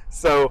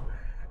 So.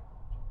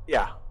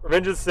 Yeah,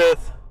 Revenge of the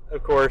Sith,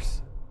 of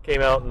course,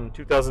 came out in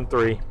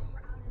 2003.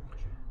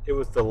 It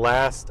was the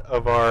last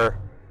of our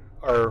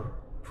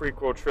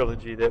prequel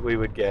trilogy that we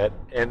would get,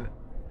 and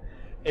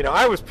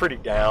I was pretty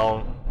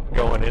down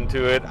going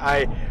into it.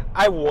 I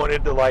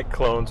wanted to like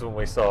Clones when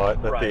we saw it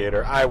in the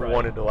theater. I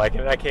wanted to like it,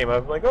 and I came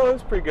up like, oh, it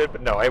was pretty good,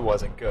 but no, it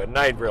wasn't good, and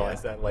I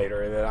realized that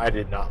later, and I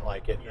did not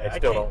like it. Yeah, I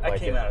still don't like it. I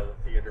came out of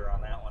the theater on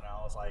that one,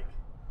 I was like,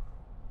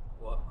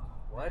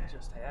 what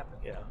just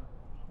happened? Yeah.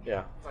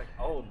 Yeah. It's like,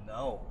 oh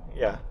no.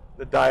 Yeah,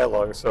 the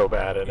dialogue is so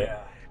bad in it.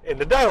 And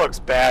the dialogue's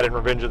bad in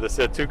Revenge of the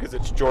Sith too because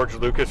it's George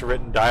Lucas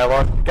written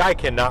dialogue. The guy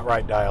cannot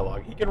write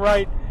dialogue. He can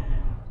write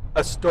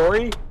a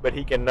story, but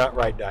he cannot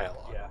write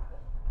dialogue. Yeah.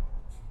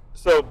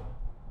 So,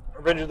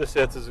 Revenge of the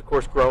Sith is of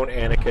course grown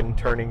Anakin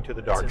turning to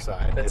the dark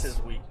side. That's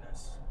his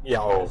weakness.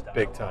 Yeah,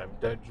 big time.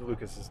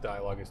 Lucas's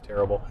dialogue is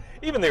terrible.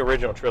 Even the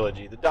original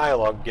trilogy, the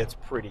dialogue gets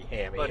pretty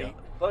hammy.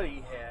 But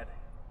he had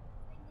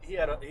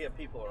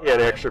people. He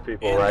had extra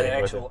people writing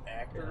the with it. actual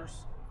actors,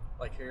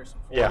 like Harrison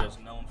Ford, is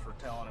known for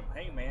telling him,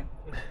 "Hey, man,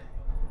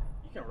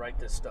 you can write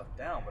this stuff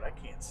down, but I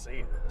can't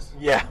say this."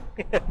 Yeah,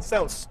 it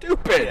sounds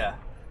stupid. Yeah,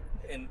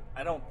 and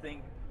I don't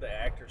think the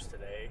actors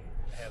today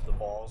have the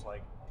balls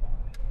like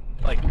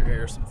your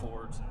Harrison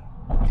Fords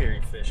and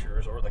Carrie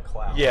Fishers or the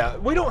Clown. Yeah,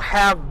 we don't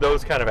have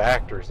those kind of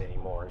actors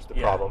anymore is the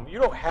problem. You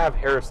don't have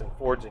Harrison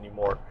Fords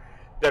anymore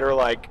that are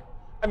like,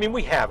 I mean,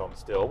 we have them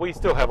still. We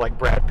still have like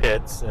Brad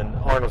Pitts and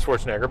Arnold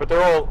Schwarzenegger, but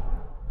they're all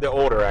the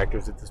older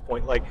actors at this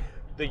point. Like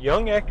the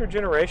young actor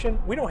generation,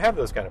 we don't have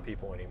those kind of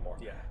people anymore.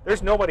 Yeah.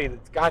 There's nobody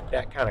that's got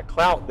that kind of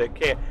clout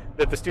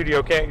that the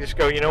studio can't just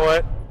go, you know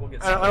what?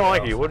 I don't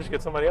like you. We'll just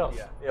get somebody else.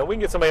 Yeah. You know, we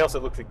can get somebody else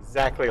that looks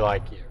exactly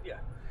like you. Yeah.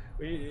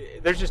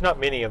 There's just not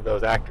many of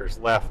those actors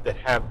left that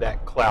have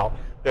that clout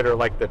that are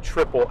like the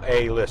triple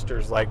A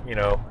listers, like, you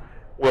know,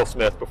 Will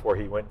Smith before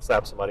he went and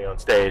slapped somebody on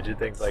stage and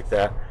things like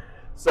that.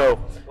 So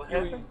what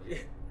happened?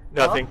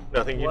 Nothing. Huh?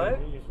 Nothing.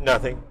 What?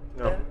 Nothing.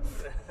 No.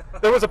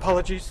 There was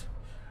apologies.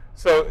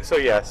 So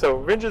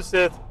Revenge of the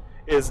Sith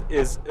is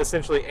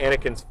essentially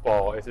Anakin's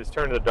fall. It's his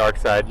turn to the dark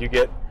side. You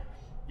get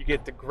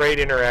the great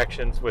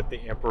interactions with the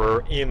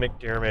Emperor. Ian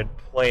McDiarmid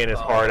playing his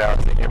heart out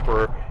as the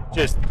Emperor,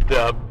 just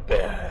the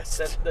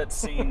best. That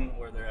scene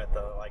where they're at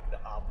the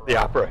opera. The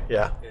opera,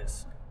 yeah.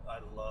 I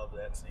love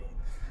that scene.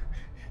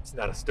 It's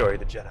not a story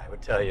the Jedi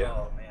would tell you.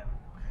 Oh man,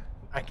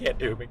 I can't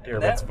do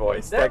McDiarmid's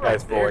voice. That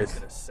guy's voice.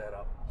 Could have set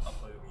up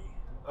a movie.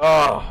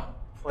 Oh,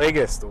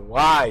 Plagueis the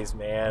Wise,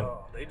 man.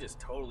 Oh, they just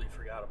totally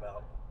forgot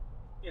about.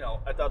 You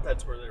know, I thought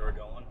that's where they were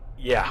going.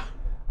 Yeah.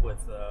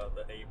 With the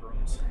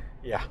Abrams.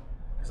 Yeah.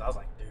 Because I was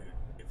like, dude,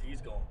 if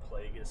he's going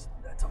Plagueis,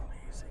 that's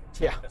amazing.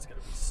 Yeah. That's going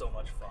to be so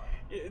much fun.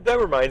 That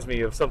reminds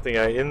me of something,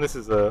 and this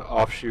is an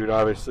offshoot,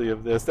 obviously,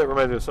 of this. That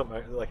reminds me of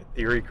something like a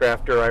theory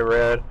crafter I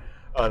read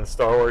on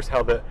Star Wars,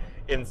 how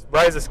in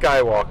Rise of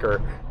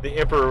Skywalker, the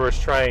Emperor was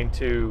trying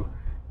to,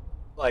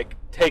 like,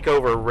 take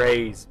over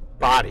Rey's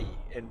body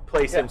and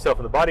place himself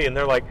in the body, and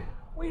they're like,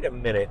 wait a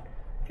minute,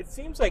 it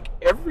seems like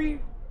every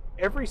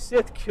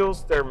Sith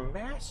kills their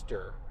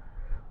master.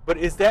 But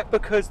is that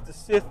because the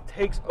Sith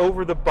takes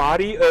over the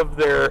body of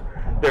their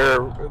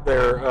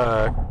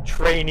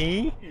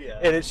trainee? Yeah.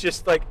 And it's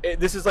just like,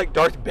 this is like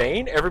Darth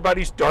Bane?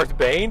 Everybody's Darth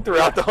Bane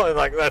throughout the whole,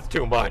 like, that's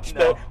too much.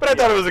 No. But I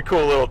thought it was a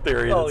cool little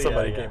theory that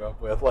somebody came up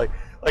with.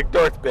 Like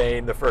Darth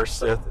Bane, the first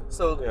Sith.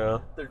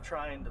 So they're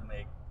trying to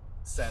make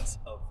sense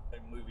of a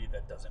movie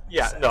that doesn't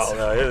make sense.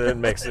 No, it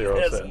makes zero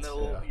sense.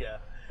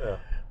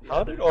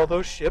 How did all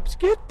those ships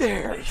get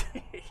there?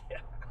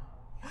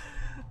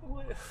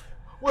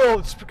 Well,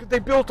 it's because they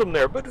built them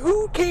there, but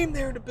who came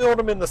there to build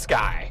them in the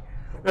sky?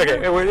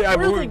 Okay, where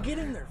are they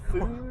getting their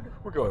food?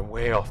 We're going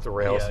way off the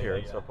rails here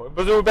at some point.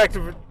 But we're back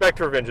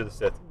to Revenge of the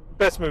Sith.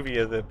 Best movie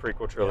of the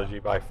prequel trilogy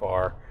by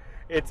far.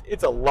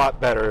 It's a lot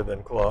better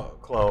than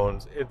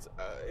Clones.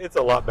 It's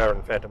a lot better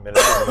than Phantom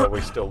Menace, even though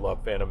we still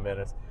love Phantom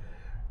Menace.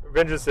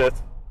 Revenge of the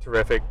Sith,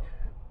 terrific.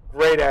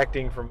 Great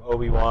acting from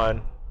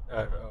Obi-Wan,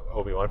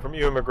 from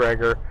Ewan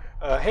McGregor.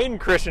 Hayden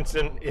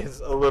Christensen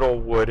is a little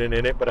wooden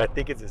in it, but I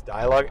think it's his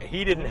dialogue.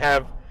 He didn't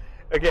have,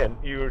 again,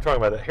 you were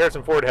talking about that.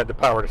 Harrison Ford had the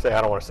power to say,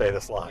 I don't want to say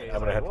this line. I'm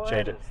going to have to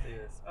change it.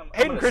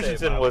 Hayden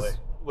Christensen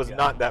was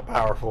not that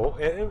powerful.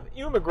 And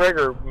Ewan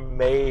McGregor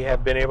may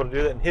have been able to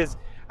do that. And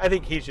I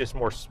think he's just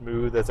more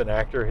smooth as an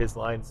actor. His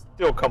lines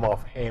still come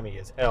off hammy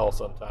as hell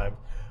sometimes,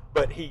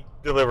 but he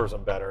delivers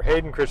them better.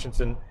 Hayden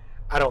Christensen,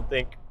 I don't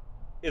think,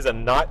 he's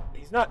not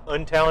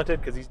untalented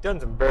because he's done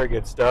some very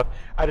good stuff.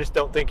 I just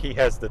don't think he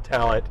has the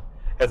talent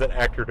as an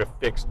actor to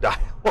fix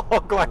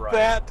dialogue like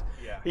that.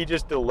 Yeah. He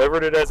just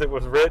delivered it as it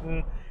was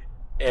written,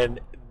 and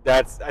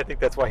I think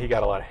that's why he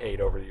got a lot of hate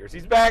over the years.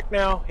 He's back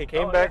now. He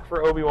came back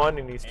for Obi-Wan,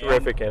 and he's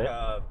terrific in it.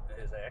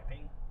 His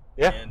acting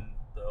in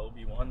the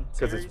Obi-Wan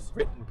series, because it's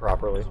written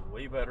properly. It's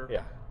way better.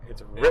 Yeah,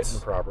 it's written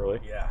properly.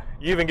 Yeah.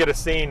 You even get a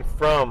scene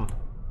from,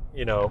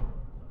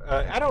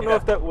 I don't know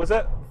if that was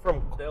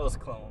from. That was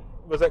Clone.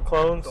 Was that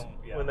Clones?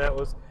 Yeah. When that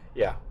was?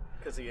 Yeah.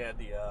 Because he had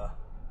the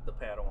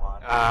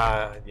Padawan.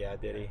 Yeah,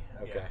 did he?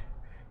 Okay.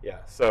 Yeah.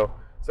 So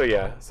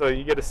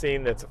you get a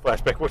scene that's a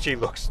flashback, which he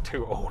looks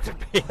too old to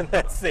be in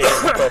that scene.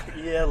 But,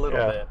 yeah, a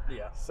little bit.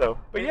 Yeah. So,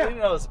 but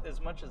as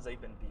much as they've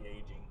been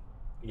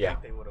de-aging,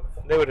 they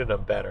would have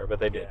done better, but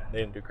they did. They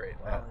didn't do great.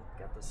 Well,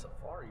 they got the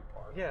Safari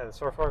Park. Yeah, the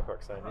Safari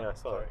Park sign. Yeah, I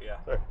saw it. Yeah.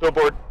 Sorry.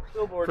 Billboard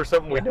for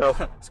something we know.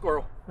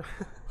 Squirrel.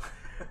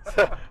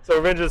 so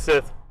Revenge of the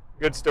Sith,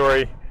 good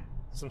story.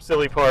 Some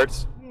silly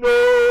parts. No.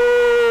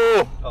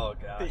 Oh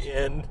gosh. The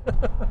end.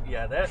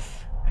 Yeah,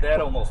 that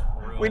almost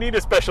ruined. We need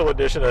a special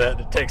edition of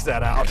that takes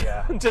that out.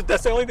 Yeah.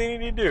 That's the only thing you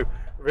need to do.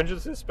 Revenge of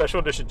the Sith special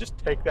edition. Just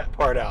take that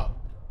part out.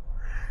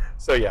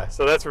 So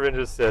that's Revenge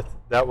of the Sith.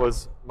 That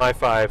was my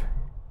 5.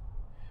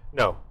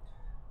 No.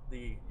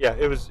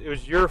 It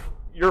was your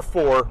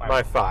 4,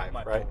 my 5,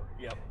 right? 4,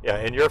 yep. Yeah,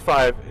 and your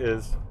 5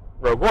 is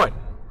Rogue One.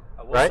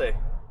 I will say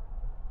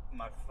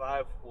my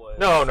 5 was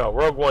No,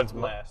 Rogue One's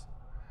last.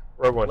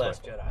 Rogue One's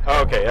Last Jedi.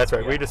 Oh, okay, that's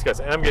right. Yeah. We discussed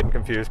it. And I'm getting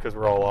confused because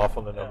we're all off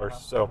on the numbers.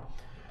 So,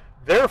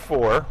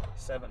 therefore,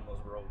 7 was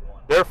Rogue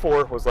One.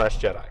 Therefore was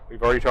Last Jedi.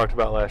 We've already talked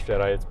about Last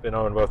Jedi. It's been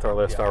on both our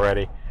lists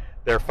already.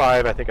 Their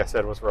 5, I think I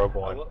said, was Rogue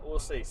One. We'll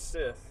say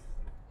Sith,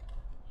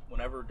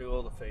 whenever Duel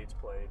of the Fates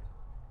played,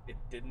 it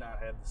did not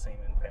have the same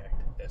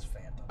impact as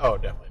Phantom. Oh,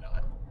 definitely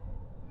not.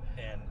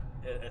 And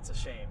it's a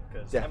shame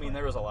because, I mean,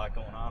 there was a lot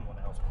going on when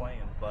I was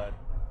playing, but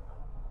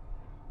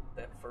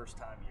that first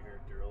time you heard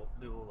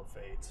Duel of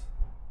Fates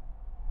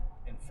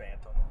in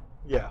Phantom,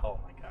 oh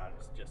my God,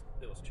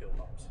 it was chill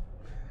bumps.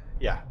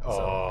 Yeah.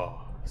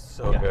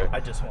 So good. I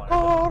just wanted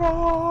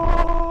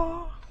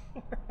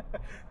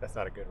That's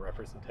not a good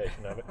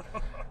representation of it.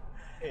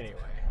 Anyway.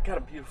 Got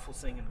a beautiful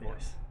singing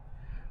voice.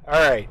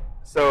 All right.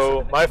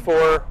 So my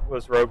 4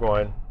 was Rogue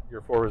One.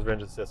 Your 4 was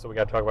Revenge of the Sith. So we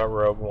got to talk about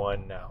Rogue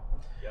One now.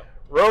 Yep.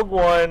 Rogue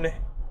One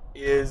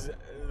is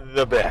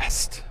the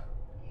best,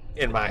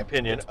 in my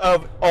opinion,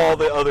 of all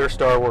the other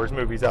Star Wars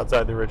movies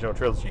outside the original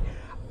trilogy.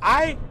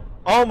 I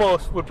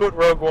almost would put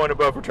Rogue One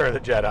above Return of the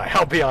Jedi.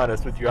 I'll be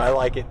honest with you. I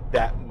like it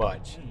that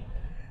much.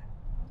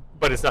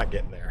 But it's not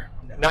getting there.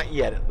 No. Not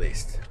yet, at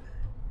least.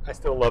 I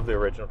still love the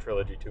original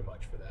trilogy too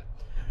much for that.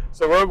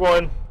 So Rogue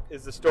One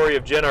is the story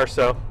of Jyn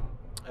Erso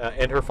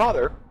and her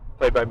father,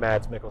 played by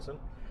Mads Mikkelsen.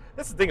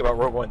 That's the thing about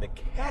Rogue One. The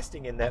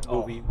casting in that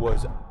movie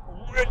was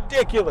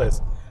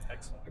ridiculous.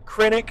 Excellent.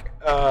 Krennic,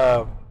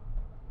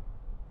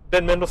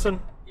 Ben Mendelsohn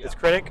is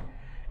Krennic.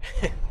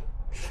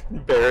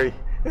 Barry,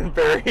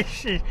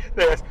 they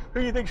asked, who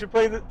do you think should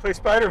play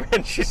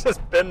Spider-Man? She says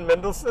Ben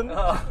Mendelsohn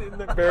in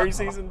the Barry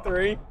season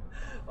 3.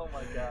 Oh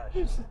my gosh.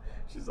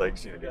 She's like,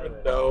 she didn't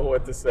even know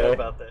what to say.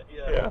 About that,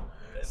 yeah.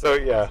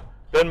 So,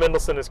 Ben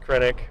Mendelsohn is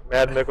Krennic,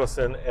 Mads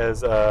Mikkelsen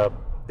as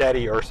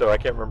Daddy Urso, I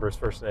can't remember his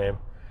first name,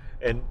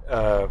 and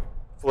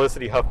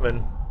Felicity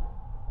Huffman.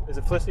 Is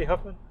it Felicity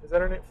Huffman? Is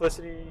that her name?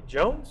 Felicity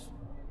Jones?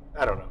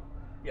 I don't know.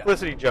 Yeah.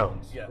 Felicity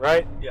Jones,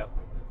 right? Yeah.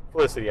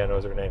 Felicity, I know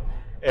is her name,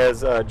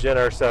 as Jyn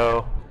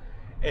Erso.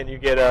 And you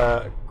get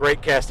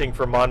great casting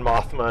for Mon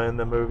Mothma in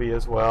the movie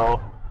as well.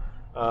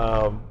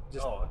 They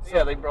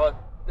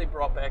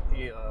brought back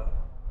the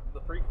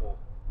prequel.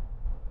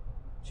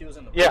 She was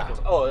in the prequels. Yeah.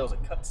 Oh, it was a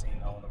cutscene in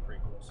the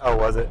prequels. Oh,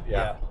 was it?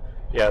 Yeah.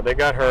 Yeah, they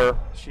got her.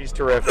 She's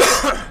terrific.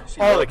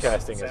 All the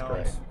casting is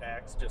great.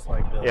 Acts just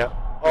like the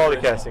all the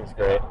casting is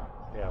great.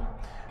 Yeah.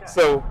 God,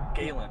 so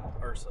Galen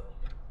Urso.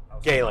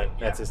 Galen,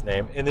 that's his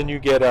name. And then you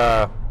get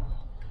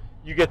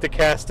the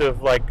cast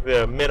of like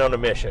the Men on a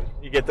Mission.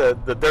 You get the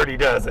Dirty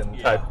Dozen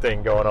type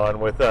thing going on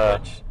with.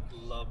 Which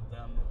love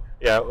them.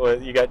 Yeah,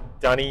 well, you got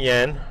Donnie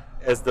Yen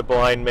as the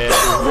blind man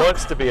who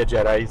wants to be a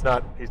Jedi.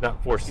 He's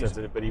not force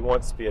sensitive, but he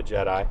wants to be a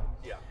Jedi.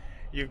 Yeah.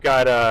 You've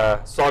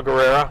got Saw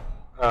Gerrera,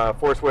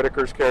 Forrest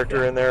Whitaker's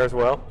character in there as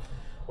well,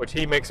 which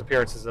he makes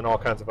appearances in all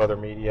kinds of other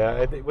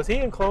media. Was he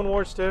in Clone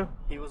Wars too?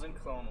 He was in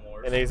Clone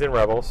Wars. And he's in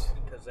Rebels.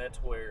 Because that's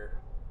where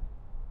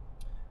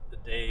the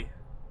day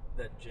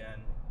that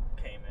Jen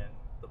came in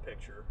the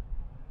picture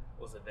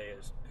was the day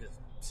his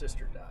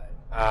sister died.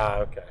 Ah,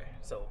 okay.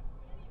 So,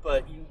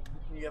 but you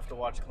have to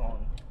watch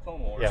Clone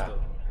Wars to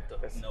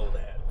know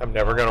that. I'm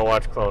never going to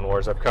watch Clone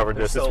Wars. I've covered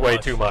this. It's way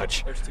too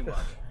much. There's too much.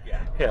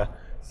 Yeah. Yeah.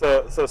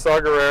 So Saw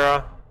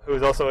Gerrera,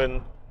 who's also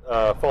in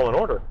Fallen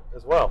Order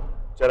as well.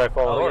 Jedi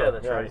Fallen Order. Yeah,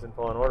 that's right. He's in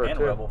Fallen Order and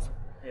too. Rebels.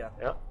 Yeah.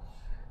 Yeah.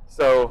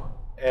 So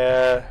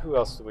who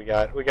else do we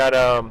got? We got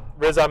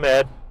Riz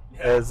Ahmed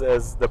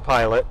as the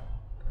pilot.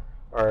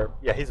 Or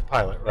he's a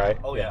pilot, right?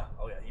 Oh yeah.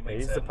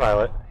 He's the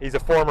pilot. He's a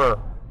former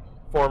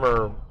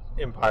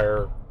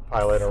Empire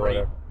pilot or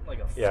whatever. Like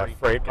a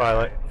freight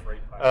pilot.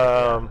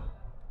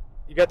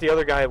 You got the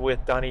other guy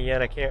with Donnie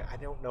Yen. I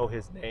don't know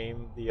his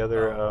name. The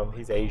other,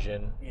 he's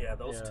Asian. Yeah,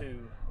 those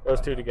two.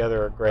 Those two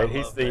together are great.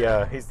 He's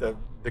the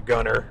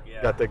gunner.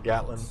 Yeah. Got the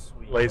Gatling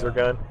laser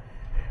gun.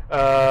 If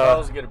I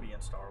was gonna be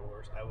in Star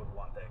Wars, I would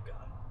want that gun.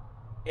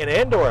 And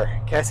Andor,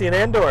 Cassian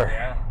Andor,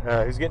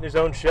 yeah. Who's getting his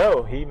own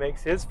show. He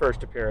makes his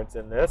first appearance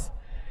in this,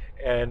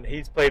 and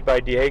he's played by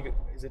Diego.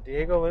 Is it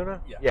Diego Luna?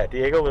 Yeah,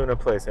 Diego Luna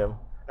plays him.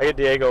 I get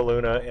Diego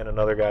Luna and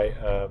another guy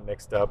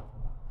mixed up.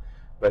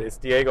 But it's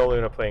Diego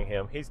Luna playing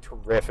him. He's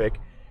terrific.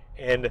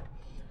 And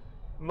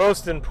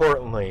most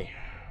importantly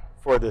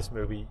for this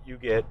movie, you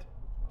get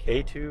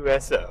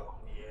K2SO,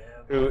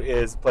 who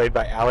is played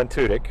by Alan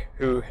Tudyk,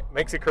 who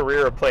makes a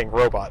career of playing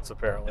robots,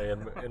 apparently,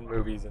 in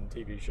movies and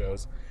TV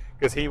shows.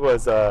 Because he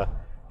was the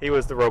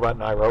robot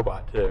in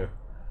iRobot, too.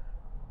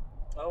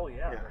 Oh,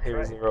 yeah. He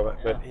was the robot.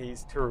 Yeah. But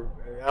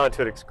Alan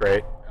Tudyk's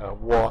great.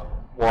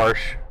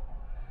 Warsh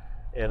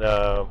in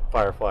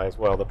Firefly as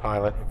well, the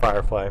pilot in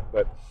Firefly.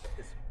 But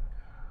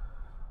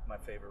my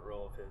favorite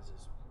role of his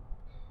is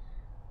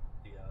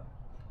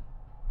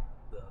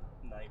the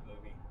Night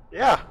movie.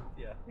 Yeah.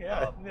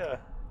 Yeah.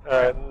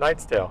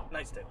 Knight's Tale.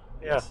 Knight's Tale.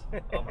 Yeah. Yes.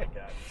 Oh my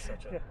God,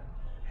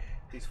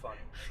 he's funny.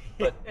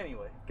 But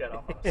anyway, get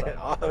off on a side.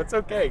 It's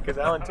okay because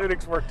Alan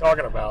Tudyk's worth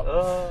talking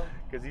about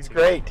because he's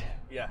great.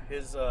 Yeah,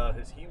 his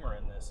humor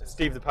in this is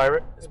Steve the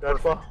Pirate. Is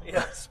perfect.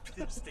 Yeah,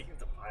 Steve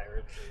the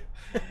Pirate.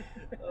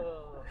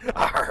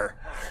 Arr.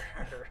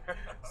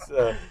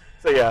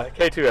 So yeah,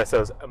 K2SO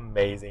is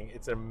amazing.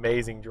 It's an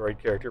amazing droid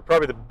character.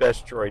 Probably the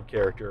best droid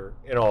character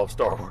in all of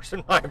Star Wars,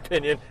 in my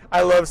opinion.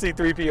 I love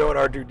C-3PO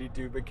and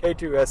R2-D2, but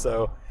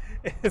K2SO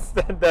is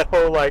that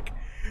whole like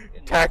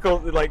tackle,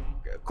 like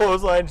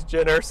clotheslines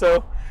Jyn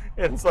Erso,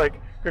 and it's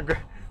like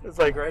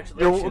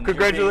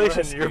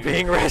congratulations, you're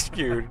being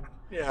rescued.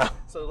 Yeah.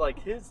 So like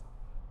his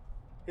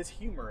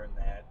humor in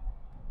that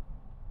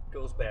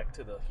goes back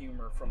to the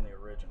humor from the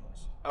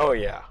originals. Oh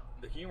yeah.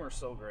 The humor's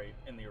so great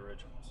in the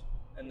originals,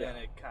 and then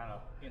it kind of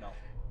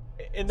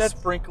and that's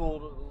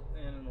sprinkled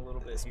in a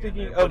little bit.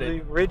 Speaking of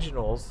the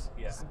originals,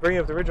 bringing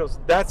up the originals,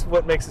 that's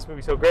what makes this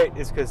movie so great,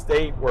 is because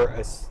they were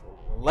a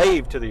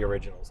slave to the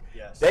originals.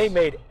 Yes. They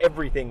made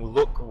everything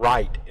look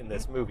right in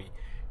this movie.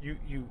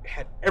 You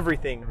had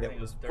everything that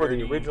was for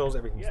the originals.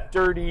 Everything's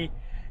dirty.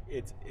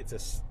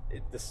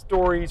 The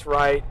story's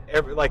right.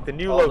 Like the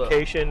new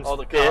locations. All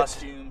the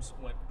costumes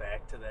went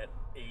back to that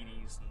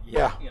 80s. And,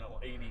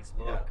 80s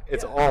look. Yeah.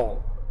 It's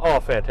all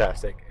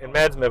fantastic. And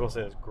Mads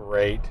Mikkelsen is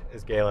great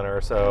as Galen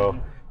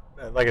Erso.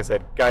 Like I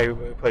said, guy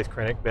who plays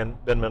Krennic, Ben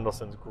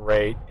Mendelsohn's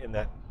great in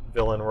that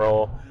villain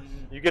role.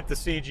 You get the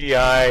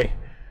CGI.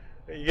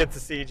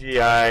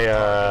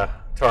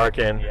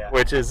 Tarkin,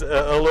 which is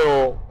a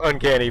little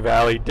Uncanny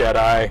Valley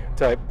Deadeye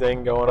type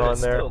thing going on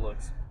there.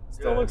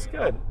 Still looks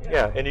good.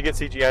 Yeah, and you get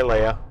CGI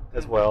Leia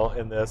as well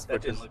in this,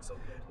 which is look so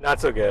good.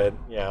 Not so good.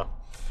 Yeah,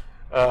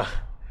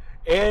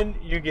 and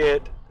you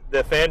get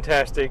the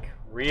fantastic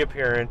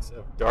reappearance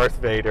of Darth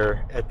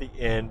Vader at the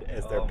end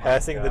as they're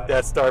passing the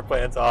Death Star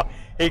plans off.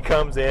 He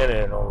comes in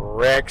and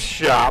wrecks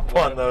shop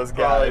on those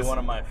guys. Probably one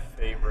of my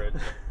favorite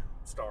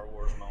Star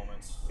Wars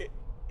moments.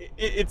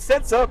 It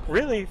sets up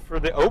really for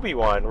the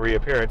Obi-Wan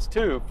reappearance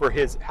too, for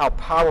how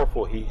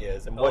powerful he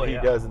is and what he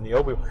does in the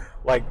Obi-Wan.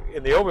 Like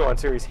in the Obi-Wan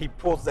series, he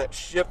pulls that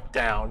ship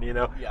down,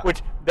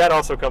 which that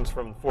also comes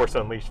from Force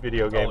Unleashed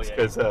video games,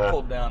 because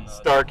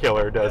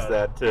Starkiller does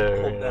that too.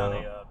 Pulled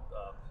down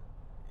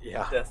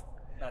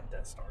not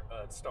Death Star,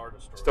 Star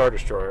Destroyer. Star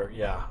Destroyer,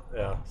 yeah.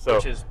 So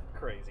which is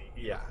crazy.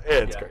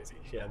 It's crazy.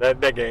 Yeah,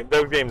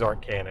 those games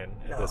aren't canon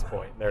at this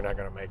point. They're not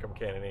going to make them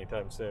canon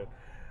anytime soon.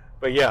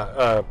 But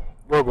yeah.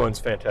 Rogue One's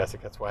fantastic.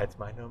 That's why it's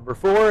my number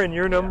 4 and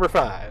your number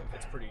 5. It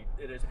is pretty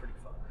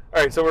fun.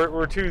 All right, so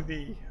we're to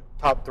the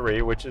top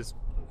 3, which is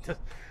the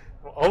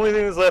only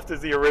thing that's left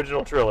is the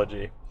original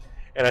trilogy,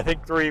 and I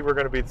think 3 we're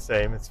going to be the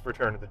same. It's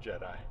Return of the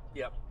Jedi.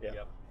 Yep.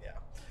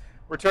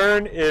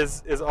 Return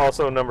is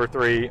also number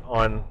 3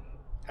 on.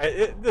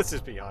 Let's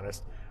just be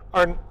honest.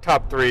 Our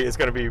top 3 is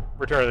going to be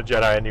Return of the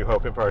Jedi, A New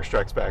Hope, Empire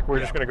Strikes Back. We're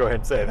just going to go ahead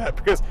and say that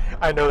because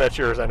I know that's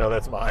yours. I know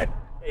that's mine.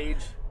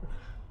 Age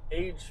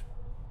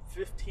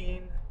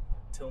 15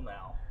 till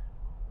now,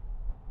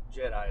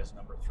 Jedi is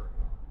number 3.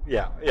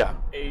 Yeah.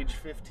 Age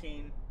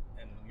 15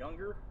 and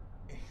younger,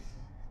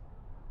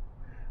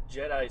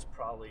 Jedi is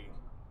probably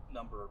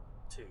number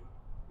 2.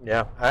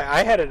 Yeah,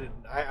 I had it.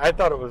 I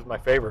thought it was my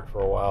favorite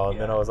for a while,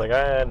 and then I was like,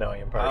 no,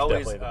 Empire's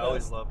definitely the best. I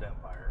always loved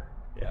Empire.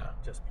 Yeah.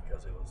 Just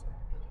because it was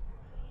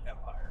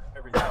Empire.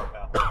 Everything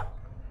about it.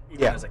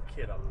 Even as a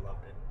kid, I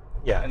loved it.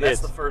 Yeah. And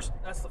that's the first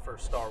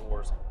Star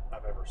Wars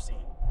I've ever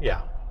seen.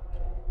 Yeah.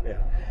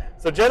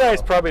 So Jedi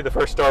is probably the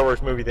first Star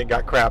Wars movie that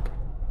got crap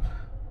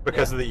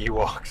because of the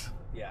Ewoks.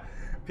 Yeah.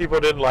 People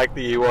didn't like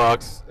the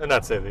Ewoks, and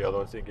not say the other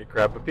ones didn't get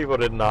crap, but people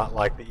did not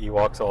like the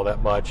Ewoks all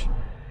that much.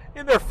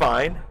 And they're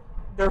fine.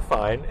 The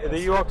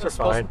Ewoks are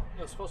fine.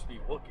 It was supposed to be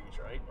Wookiees,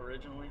 right,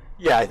 originally?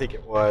 Yeah, I think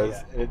it was.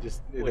 Yeah. And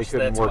they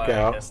couldn't work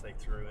out. I guess they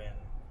threw in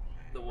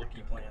the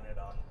Wookiee planet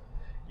on.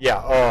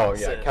 Yeah,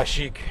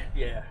 Kashyyyk.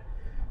 Yeah,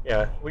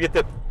 we get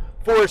the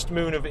forest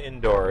moon of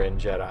Endor in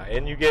Jedi,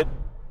 and you get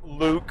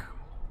Luke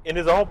in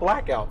his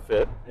all-black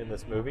outfit in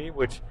this movie,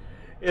 which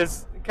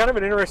is kind of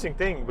an interesting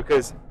thing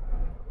because,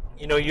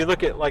 you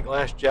look at like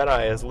Last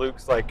Jedi as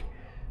Luke's like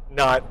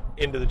not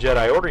into the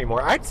Jedi Order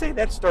anymore. I'd say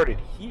that started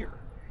here.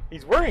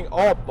 He's wearing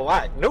all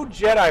black. No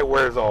Jedi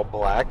wears all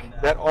black. No.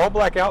 That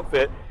all-black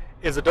outfit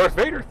is a Darth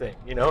Vader thing.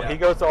 He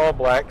goes to all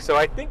black. So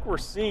I think we're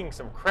seeing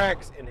some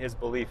cracks in his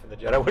belief in the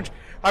Jedi, which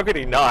how could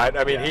he not?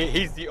 I mean,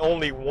 he's the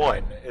only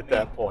one at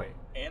that point.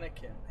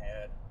 Anakin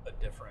had a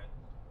different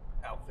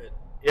outfit.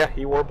 Yeah,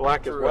 he wore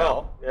black as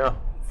well. Yeah.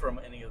 From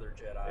any other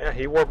Jedi. Yeah,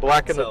 he wore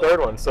black in the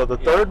third one. So the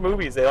third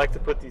movies, they like to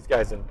put these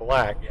guys in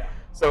black. Yeah.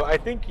 So I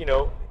think,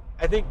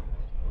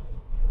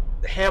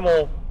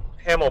 Hamill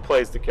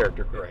plays the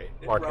character great.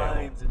 Mark Hamill. It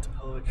rhymes, it's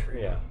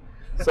poetry. Yeah.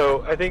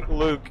 So I think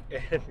Luke,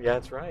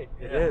 that's right,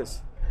 it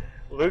is.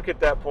 Luke at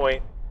that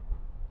point,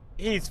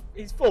 he's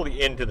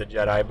fully into the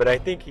Jedi, but I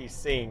think he's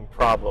seeing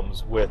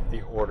problems with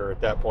the Order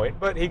at that point.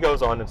 But he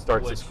goes on and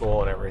starts his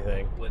school and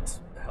everything. Which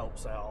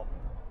helps out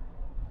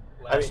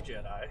Last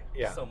Jedi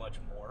so much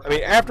more. I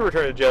mean, after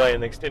Return of the Jedi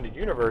in the extended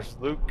universe,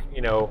 Luke,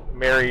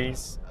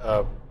 marries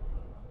a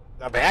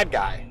bad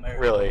guy,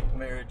 really.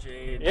 Mara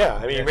Jade. Yeah,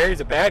 I mean, he marries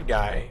a bad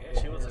guy.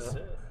 Yeah, she was a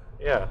Sith.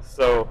 Yeah,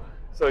 so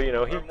he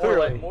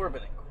clearly more of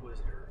an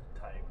Inquisitor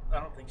type. I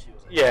don't think she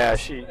was.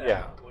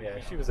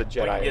 She was a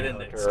Jedi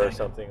hunter or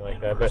something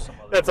like that. But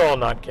that's all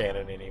not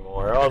canon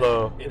anymore.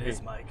 Although it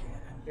is my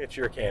canon. It's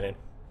your canon.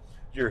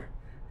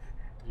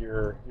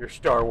 your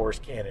Star Wars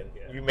canon.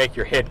 Yeah. You make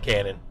your head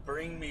canon.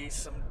 Bring me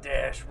some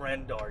Dash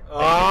Rendar.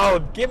 Oh,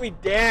 give me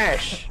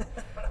Dash.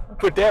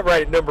 Put that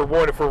right at number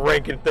 1 if we're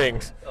ranking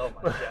things. Oh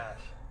my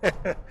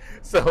gosh.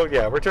 So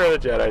yeah, Return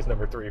of the Jedi is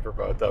number 3 for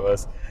both of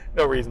us.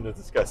 No reason to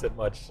discuss it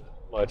much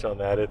on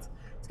that. It's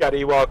got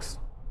Ewoks.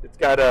 It's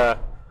got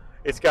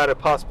a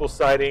possible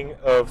sighting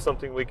of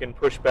something we can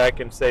push back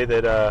and say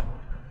that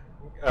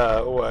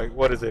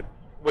what is it?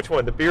 Which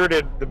one? The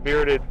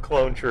bearded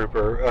clone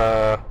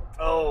trooper.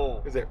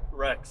 Is it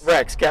Rex?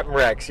 Rex, Captain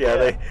Rex.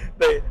 Yeah,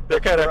 they're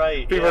kind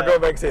of people are going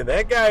back saying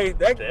that guy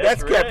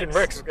that's Captain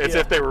Rex, as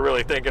if they were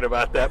really thinking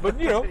about that. But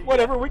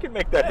whatever, we can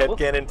make that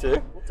headcanon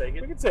too. We'll take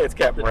it. We can say it's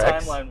Captain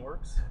Rex. The timeline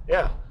works.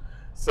 Yeah.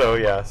 So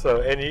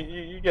and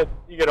you get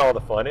all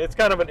the fun. It's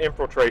kind of an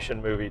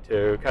infiltration movie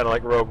too, kind of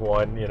like Rogue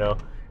One.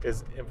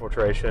 Is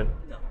infiltration.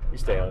 No. You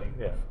stay on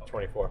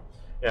 24.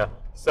 Yeah.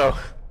 So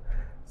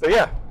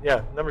yeah.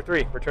 Number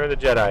 3, Return of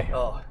the Jedi.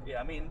 Oh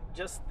yeah, I mean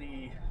just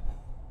the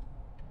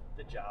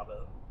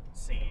Jabba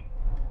scene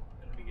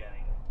in the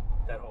beginning,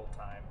 that whole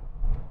time,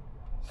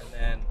 and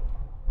then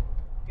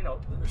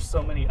there's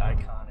so many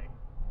iconic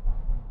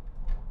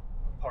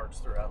parts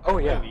throughout the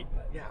movie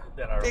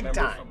that I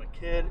remember from a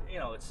kid.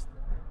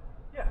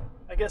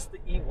 I guess the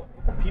Ewok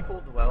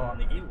people dwell on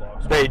the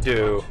Ewoks. They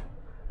do.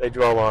 They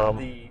dwell on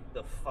them.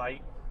 The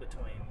fight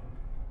between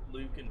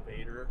Luke and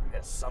Vader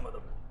has some of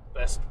the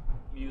best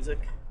music.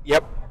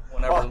 Yep.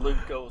 Whenever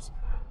Luke goes.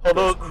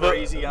 Although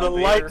crazy the on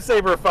Vader.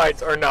 lightsaber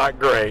fights are not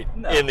great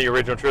in the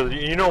original trilogy.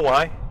 You know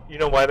why? You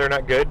know why they're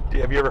not good?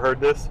 Have you ever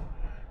heard this?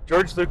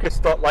 George Lucas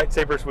thought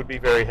lightsabers would be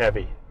very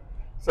heavy,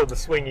 so the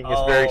swinging is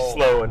very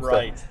slow and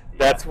stuff.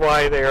 That's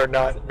why they are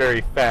not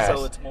very fast.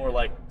 So it's more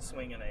like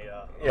swinging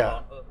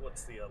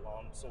what's the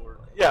long sword?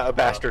 Yeah, a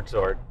bastard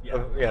sword.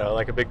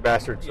 Like a big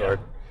bastard sword.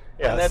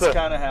 Yeah, and that's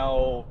kind of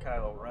how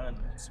Kylo Ren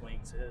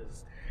swings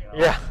his.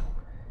 Yeah.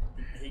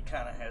 He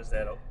kind of has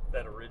that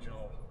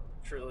original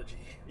trilogy.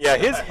 Yeah,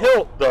 his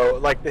hilt though,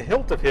 like the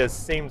hilt of his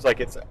seems like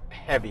it's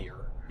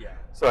heavier. Yeah.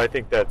 So I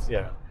think that's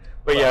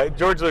But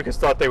George Lucas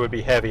thought they would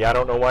be heavy. I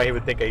don't know why he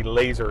would think a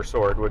laser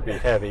sword would be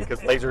heavy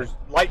because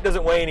light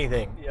doesn't weigh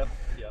anything. Yep.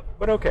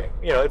 But okay,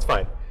 it's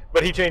fine.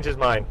 But he changed his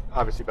mind,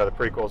 obviously, by the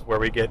prequels, where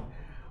we get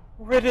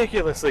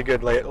ridiculously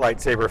good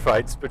lightsaber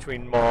fights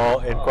between Maul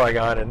and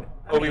Qui-Gon and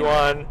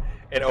Obi-Wan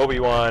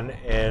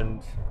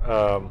and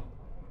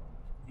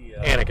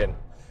Anakin.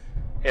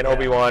 And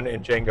Obi-Wan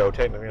and Jango,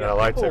 technically not a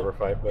lightsaber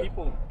fight. But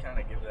people kind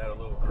of give that a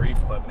little grief,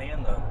 but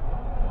man, the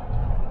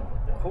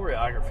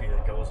choreography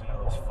that goes into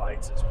those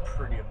fights is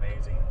pretty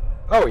amazing.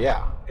 Oh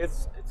yeah,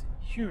 it's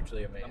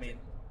hugely amazing. I mean,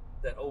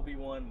 that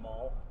Obi-Wan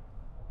Maul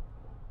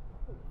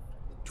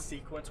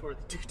sequence where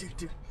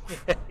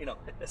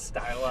as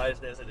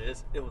stylized as it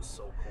is, it was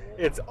so cool.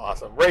 It's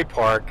awesome. Ray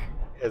Park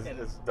as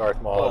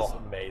Darth Maul is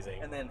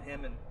amazing. And then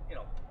him and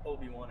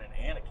Obi-Wan and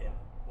Anakin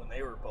when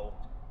they were both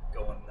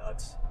going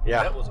nuts.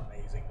 Yeah, that was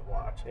amazing to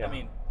watch. Yeah. I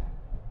mean,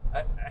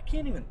 I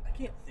can't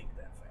think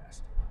that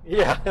fast.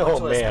 Yeah.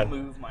 Much less to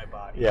move my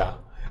body. Yeah.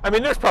 I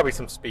mean, there's probably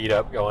some speed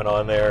up going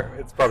on there.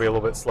 It's probably a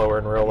little bit slower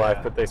in real life,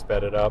 but they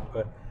sped it up.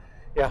 But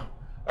yeah.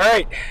 All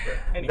right.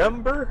 Anyway.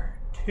 Number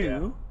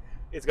 2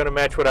 is going to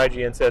match what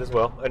IGN said as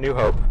well. A New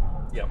Hope.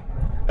 Yep.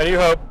 A New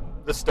Hope.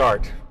 The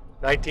start.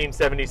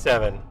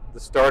 1977. The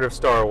start of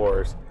Star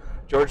Wars.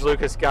 George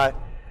Lucas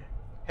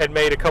had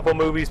made a couple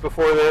movies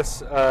before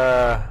this.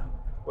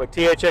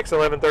 THX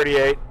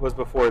 1138 was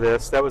before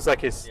this. That was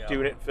like his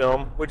student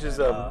film, which is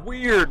a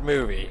weird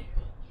movie.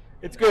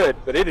 It's good,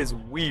 but it is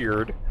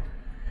weird.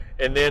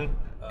 And then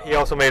he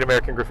also made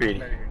American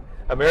Graffiti.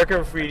 American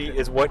Graffiti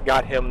is what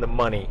got him the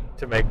money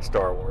to make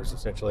Star Wars,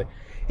 essentially.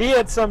 He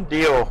had some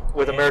deal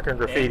with American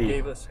Graffiti. And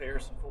gave us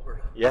Harrison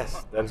Ford.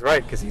 Yes, that's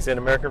right, because he's in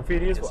American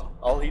Graffiti as well.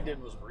 All he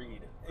did was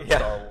read for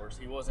Star Wars.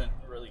 He wasn't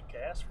really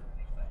cast for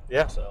anything.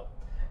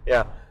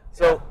 Yeah.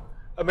 So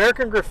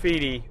American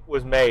Graffiti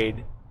was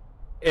made,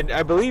 and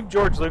I believe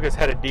George Lucas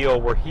had a deal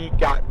where he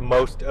got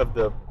most of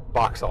the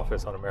box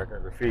office on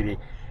American Graffiti,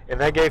 and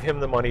that gave him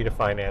the money to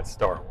finance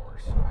Star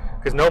Wars.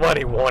 Because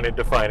nobody wanted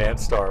to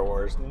finance Star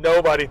Wars.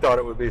 Nobody thought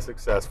it would be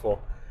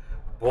successful.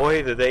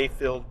 Boy, do they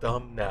feel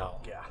dumb now.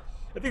 Yeah.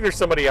 I think there's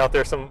somebody out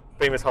there, some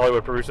famous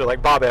Hollywood producer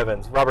like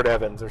Robert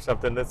Evans or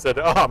something, that said,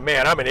 "Oh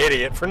man, I'm an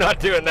idiot for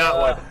not doing that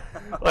one."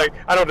 Like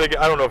I don't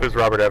know if it's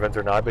Robert Evans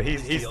or not, but he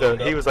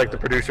was like the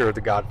producer of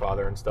The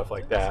Godfather and stuff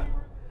like that.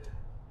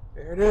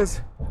 There it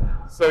is.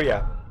 So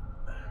yeah,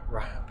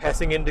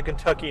 passing into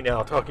Kentucky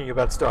now, talking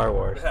about Star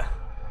Wars.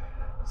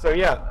 So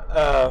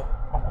yeah,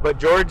 but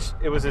George,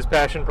 it was his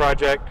passion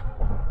project.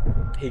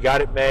 He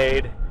got it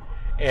made,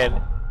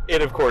 and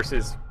it of course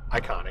is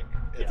iconic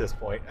at this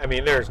point. I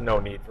mean, there's no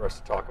need for us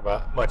to talk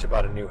much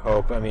about A New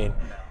Hope. I mean,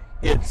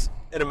 it's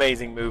an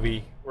amazing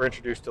movie. We're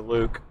introduced to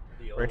Luke.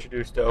 We're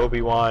introduced to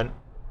Obi-Wan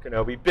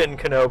Kenobi, Ben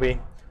Kenobi,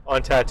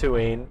 on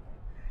Tatooine,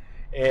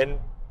 and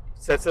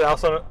sets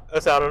us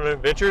out on an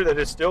adventure that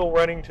is still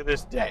running to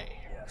this day.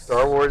 Yes.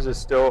 Star Wars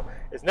it's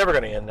never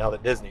going to end now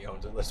that Disney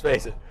owns it, let's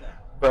face it.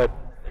 But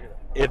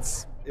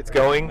it's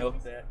going.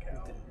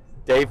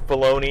 Dave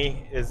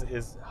Filoni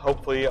is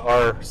hopefully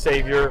our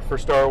savior for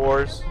Star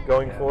Wars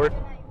going forward.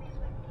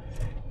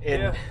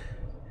 And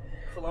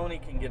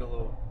Filoni can get a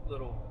little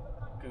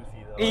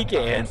goofy though. He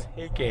can.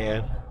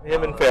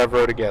 Him and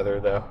Favreau together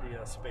though.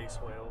 The space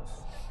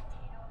whales.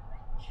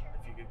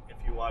 If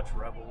you watch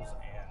Rebels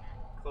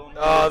and Clone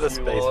Wars, the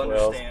space you will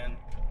whales. Understand.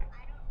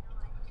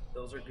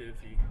 Those are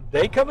goofy.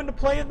 They come into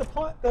play in the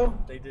plot though.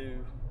 They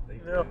do. They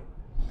do.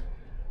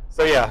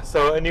 Yeah.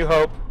 So A New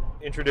Hope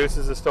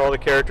introduces us to all the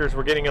characters.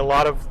 We're getting a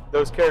lot of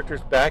those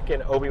characters back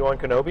in Obi-Wan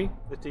Kenobi,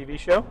 the TV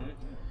show.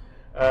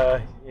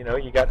 Mm-hmm.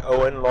 You got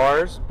Owen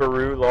Lars,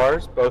 Beru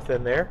Lars, both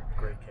in there.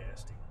 Great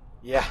casting.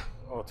 Yeah.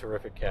 Oh,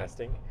 terrific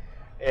casting.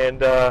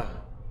 And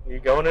you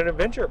go on an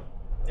adventure.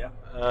 Yeah.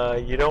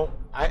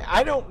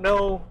 I don't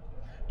know.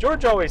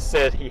 George always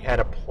said he had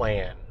a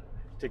plan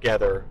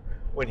together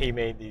when he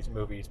made these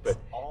movies, but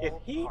if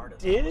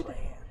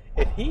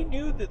he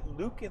knew that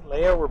Luke and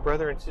Leia were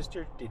brother and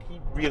sister, did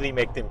he really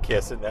make them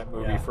kiss in that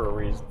movie for a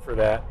reason for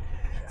that?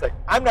 It's like,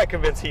 I'm not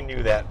convinced he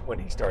knew that when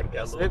he started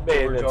this. It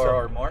made George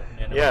R.R. Martin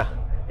in it.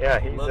 Yeah,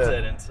 he loves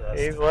that incest.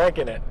 He's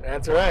liking it.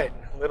 That's right.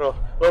 Little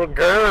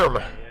germ.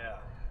 Yeah.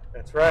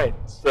 That's right.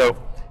 So,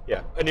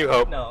 A New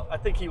Hope. No, I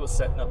think he was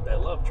setting up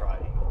that love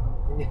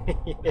triangle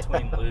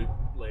between Luke,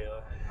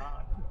 Leia, and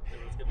Han. There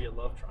was gonna be a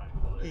love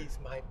triangle there. He's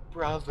my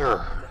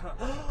brother.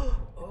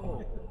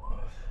 Oh.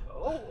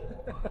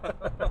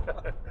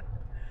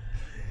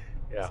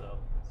 Yeah.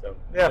 But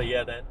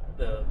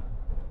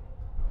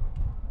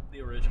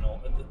the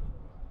original.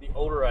 The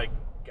older I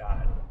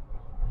got,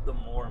 the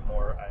more and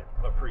more I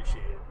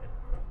appreciated it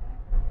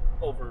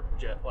over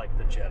the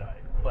Jedi.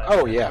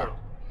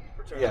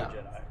 Return of the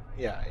Jedi.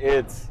 Yeah,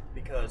 it's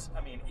because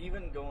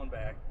even going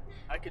back,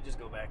 I could just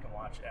go back and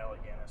watch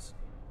Alec Guinness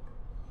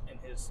in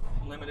his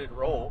limited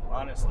role,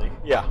 honestly.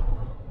 Yeah.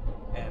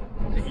 And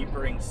he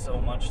brings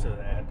so much to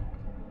that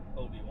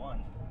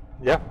Obi-Wan.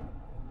 Yeah,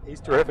 he's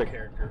terrific.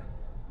 Character.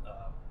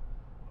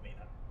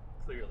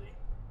 Clearly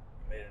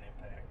made an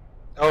impact.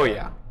 Oh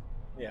yeah.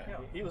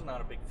 He was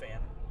not a big fan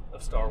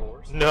of Star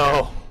Wars.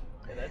 No.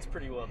 And that's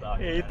pretty well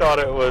documented. He thought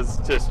it was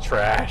just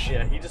trash.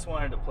 Yeah, he just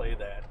wanted to play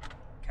that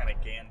kind of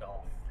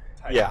Gandalf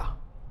type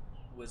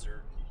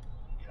wizard,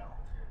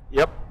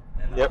 Yep.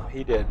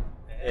 He did.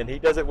 And he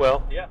does it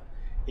well. Yeah.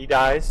 He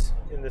dies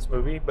in this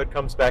movie, but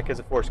comes back as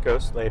a Force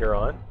ghost later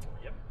on.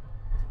 Yep.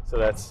 So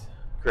that's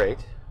great.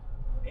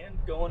 And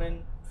going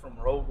in from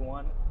Rogue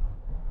One,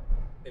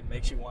 it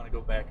makes you want to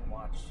go back and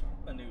watch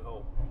A New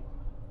Hope.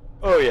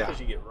 Oh yeah. Because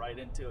you get right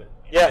into it.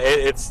 Yeah,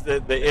 it's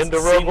the end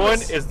of Rogue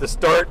One is the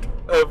start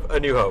of A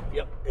New Hope.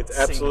 Yep. It's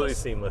absolutely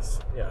seamless.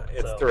 Yeah,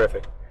 it's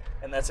terrific.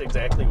 And that's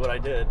exactly what I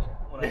did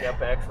when I got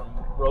back from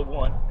Rogue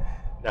One.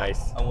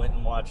 Nice. I went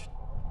and watched,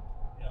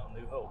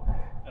 New Hope.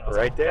 And I was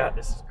right there. God,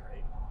 this is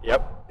great.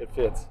 Yep, it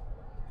fits.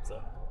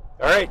 So.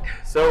 All right,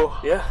 so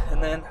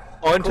and then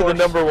on to the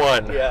number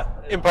one. Yeah.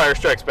 Empire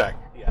Strikes Back.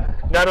 Yeah.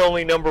 Not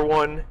only number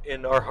one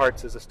in our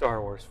hearts as a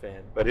Star Wars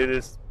fan, but it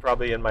is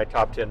probably in my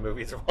top 10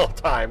 movies of all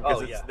time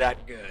because it's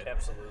that good.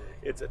 Absolutely.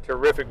 It's a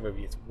terrific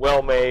movie. It's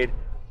well made.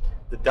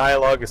 The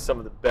dialogue is some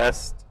of the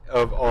best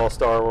of all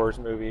Star Wars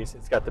movies.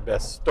 It's got the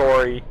best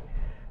story.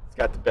 It's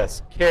got the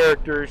best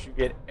characters. You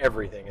get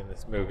everything in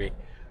this movie.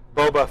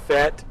 Boba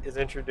Fett is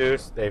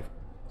introduced. They've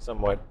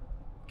somewhat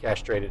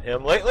castrated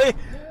him lately,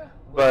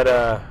 but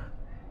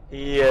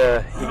he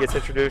gets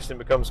introduced and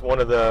becomes one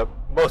of the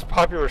most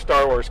popular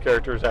Star Wars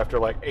characters after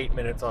like 8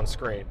 minutes on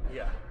screen.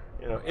 Yeah.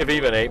 If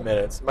even 8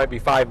 minutes, it might be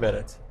 5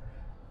 minutes.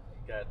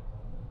 Got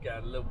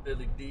a little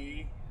Billy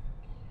D.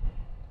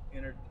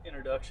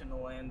 Introduction to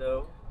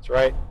Lando. That's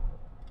right.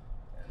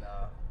 And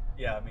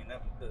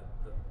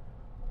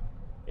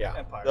the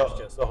Empire is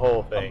just the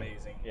whole thing.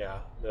 Amazing. Yeah.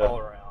 All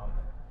around.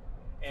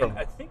 And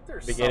I think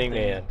there's beginning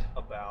something to end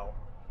about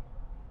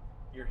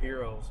your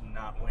heroes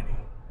not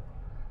winning.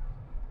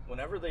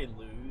 Whenever they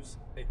lose,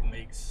 it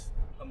makes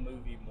a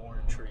movie more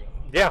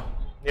intriguing. Yeah.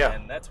 Yeah.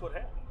 And that's what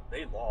happened.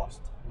 They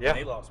lost. Yeah. And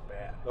they lost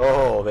bad.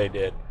 Oh, they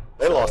did.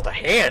 They lost a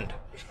hand.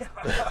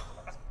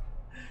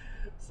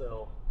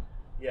 So,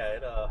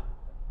 I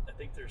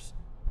think there's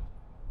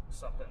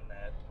something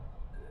that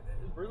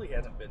it really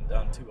hasn't been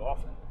done too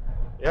often.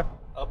 Yeah.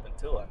 Up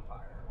until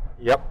Empire.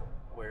 Yep.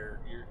 Where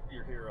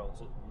your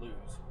heroes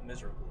lose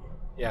miserably.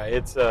 Yeah,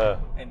 it's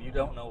and you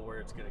don't know where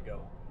it's going to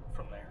go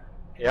from there.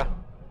 Yeah.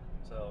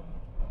 So,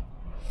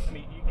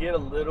 you get a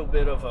little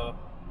bit of a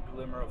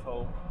glimmer of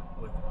hope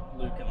with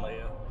Luke and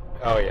Leia.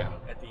 Oh yeah.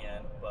 At the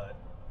end, but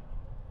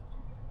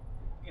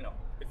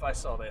if I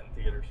saw that in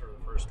theaters for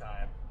the first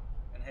time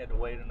and had to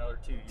wait another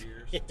 2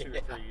 years, 2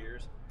 or 3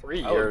 years,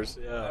 3 years,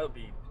 I would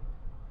be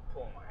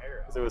pulling my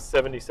hair out. It was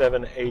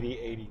 77, 80,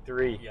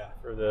 83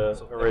 for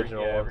the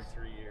original ones. Every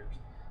 3 years.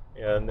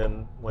 Yeah, and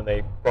then when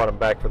they brought them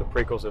back for the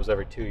prequels, it was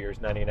every 2 years,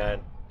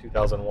 99,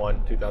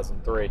 2001,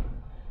 2003.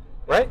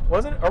 Right?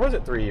 Wasn't it? Or was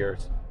it 3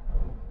 years?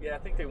 Yeah, I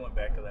think they went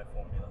back to that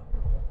formula.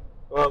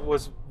 Well, it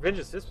was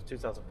Vengeance Sith was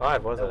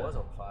 2005, wasn't it? It was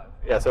 05.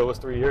 Yeah, so it was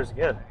 3 years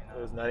again.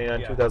 It was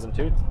 99,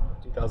 2002,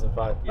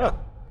 2005. Yeah. Huh.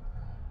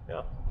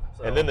 Yeah.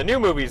 So, and then the new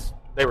movies,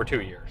 they were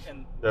 2 years.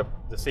 And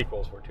The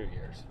sequels were 2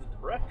 years. The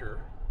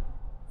director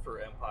for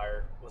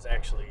Empire was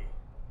actually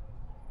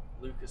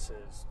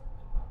Lucas's,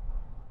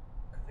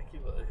 I think he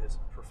was his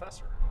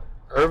professor.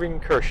 Irving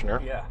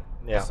Kershner.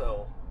 Yeah.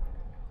 So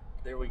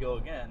there we go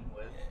again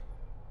with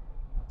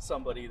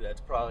somebody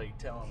that's probably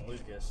telling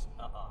Lucas,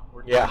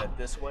 we're doing it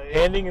this way.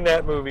 Handing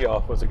that movie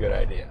off was a good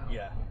idea.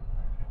 Yeah,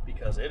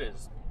 because it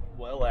is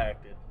well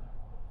acted,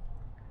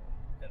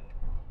 and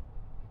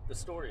the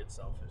story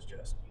itself is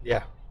just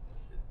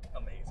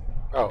amazing.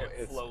 Oh,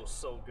 it flows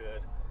so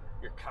good.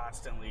 You're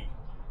constantly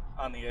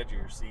on the edge of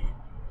your seat.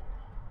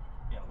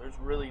 You know, there's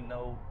really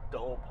no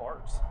dull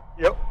parts.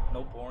 Yep.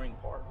 No boring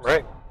parts.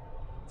 Right.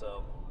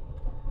 So,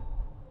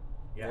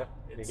 you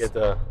it's get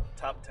the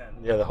top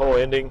 10. Yeah, the whole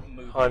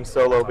ending. Han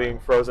Solo being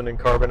frozen in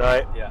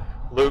carbonite. Yeah.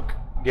 Luke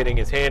getting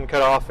his hand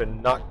cut off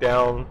and knocked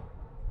down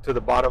to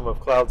the bottom of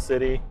Cloud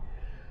City.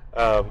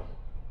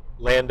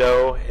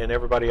 Lando and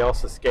everybody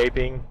else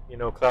escaping,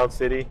 Cloud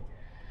City.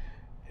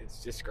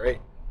 It's just great.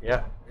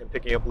 Yeah, and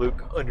picking up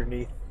Luke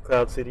underneath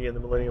Cloud City in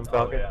the Millennium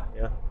Falcon.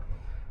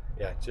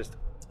 Yeah, just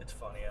it's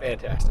funny.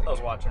 Fantastic. I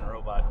was watching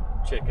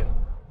Robot Chicken,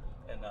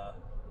 and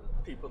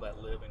people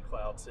that live in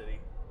Cloud City,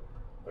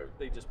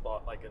 they just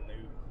bought like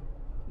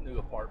a new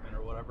apartment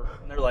or whatever,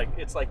 and they're like,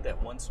 it's like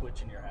that one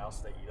switch in your house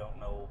that you don't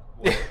know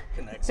what it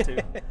connects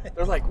to.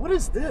 They're like, what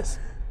is this?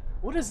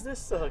 What is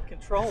this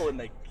control? And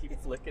they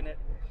keep flicking it,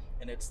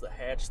 and it's the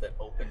hatch that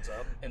opens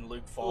up, and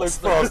Luke falls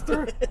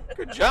through.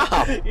 Good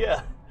job.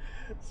 Yeah.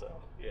 So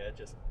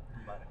just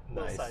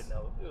nice. Side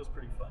note, it was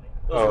pretty funny.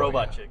 Those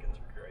Robot Chickens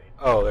were great.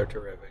 Oh, they're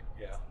terrific.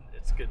 Yeah.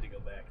 It's good to go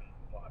back and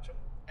watch them.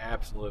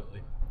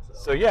 Absolutely.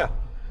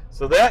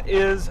 So that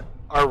is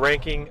our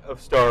ranking of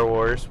Star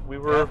Wars. We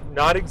were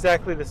not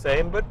exactly the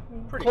same, but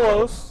pretty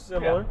close,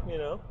 similar.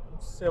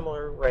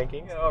 Similar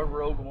rankings.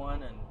 Rogue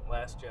One and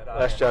Last Jedi.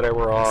 Last Jedi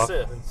were off,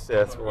 and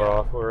Sith were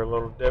off. We're a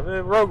little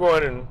different. Rogue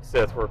One and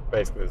Sith were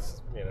basically,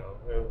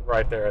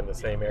 right there in the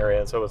same area,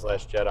 and so was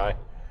Last Jedi.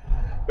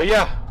 But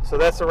so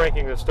that's the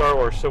ranking of Star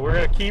Wars. So we're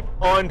going to keep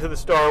on to the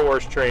Star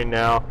Wars train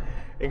now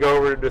and go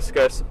over to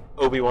discuss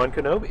Obi-Wan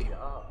Kenobi. Yeah.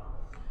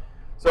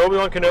 So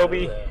Obi-Wan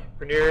Kenobi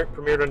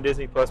premiered on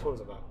Disney Plus. What was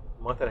it, about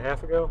a month and a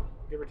half ago,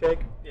 give or take?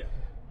 Yeah.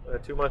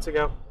 2 months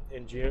ago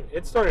in June.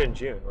 It started in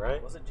June,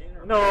 right? Was it June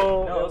or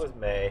No, it was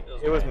May.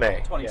 It was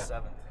May.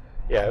 27th.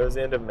 Yeah, it was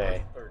the end of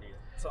May.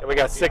 30th. And we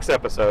got 6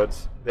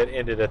 episodes that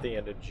ended at the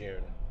end of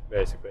June,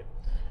 basically.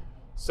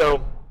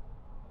 So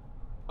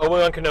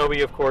Obi-Wan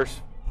Kenobi, of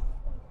course,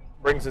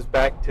 brings us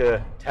back to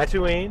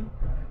Tatooine,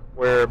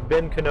 where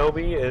Ben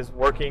Kenobi is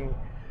working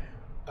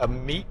a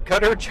meat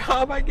cutter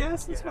job, I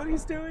guess, is what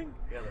he's doing.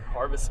 Yeah, they're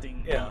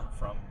harvesting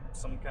from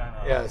some kind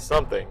of... Yeah,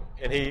 something.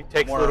 And he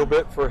takes a little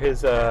bit for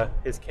his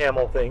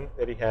camel thing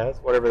that he has,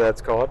 whatever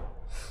that's called.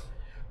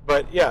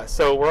 But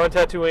so we're on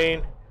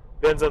Tatooine.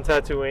 Ben's on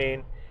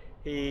Tatooine.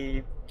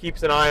 He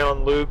keeps an eye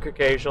on Luke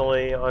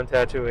occasionally on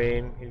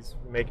Tatooine. He's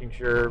making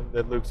sure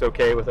that Luke's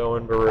okay with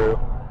Owen Beru.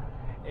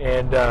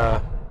 And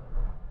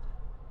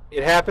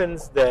it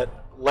happens that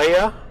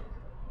Leia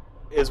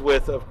is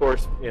with, of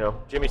course,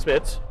 Jimmy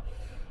Smits,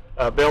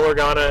 Bail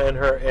Organa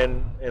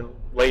and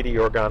Lady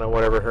Organa,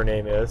 whatever her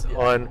name is,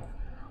 on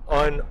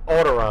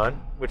Alderaan,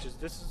 which is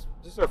this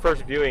is our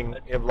first viewing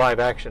in live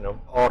action of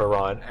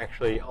Alderaan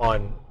actually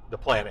on the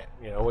planet.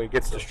 It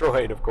gets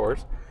destroyed, of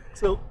course.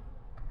 So,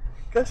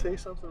 can I say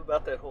something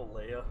about that whole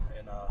Leia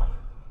and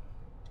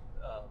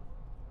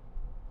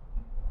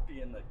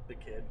being the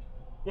kid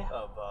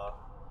of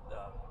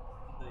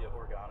the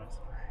Organas?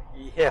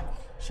 Yeah,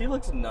 she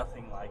looks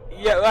nothing like that.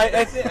 Yeah,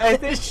 I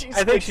think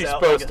she's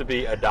supposed to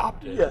be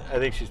adopted. Yeah. I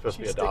think she's supposed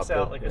to be adopted. She sticks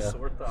out like a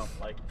sore thumb.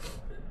 Like,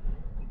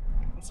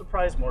 I'm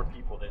surprised more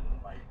people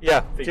didn't like.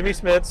 Yeah, Jimmy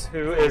Smits,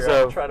 who is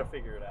try to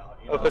figure it out.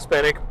 Of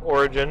Hispanic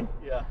origin.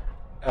 Yeah.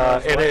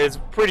 And is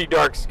pretty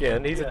dark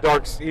skinned. He's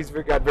he's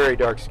got very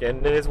dark skin,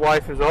 and his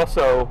wife is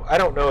also, I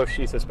don't know if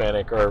she's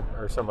Hispanic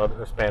or some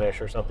other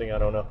Spanish or something. I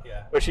don't know.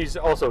 Yeah. But she's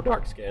also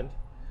dark skinned.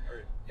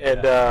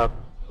 And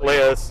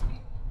Leia's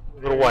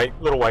little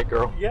white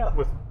girl. Yeah,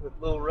 with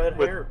little red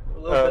hair, a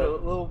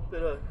little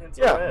bit of hints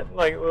of red. Yeah,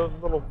 like a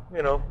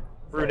little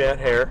brunette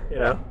hair.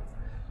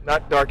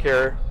 Not dark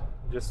hair,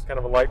 just kind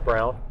of a light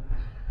brown.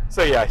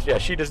 So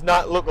she does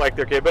not look like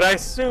their kid, but I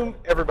assume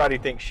everybody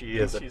thinks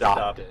she's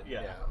adopted.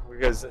 Yeah,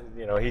 because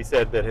he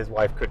said that his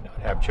wife could not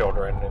have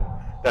children, and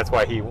that's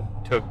why he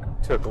took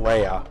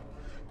Leia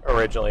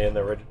originally in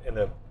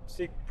the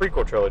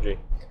prequel trilogy.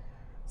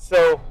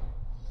 So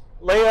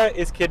Leia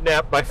is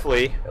kidnapped by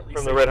Flea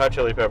from the Red Hot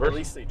Chili Peppers. At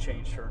least they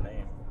changed her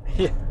name.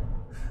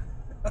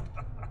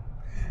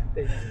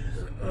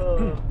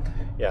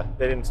 Yeah.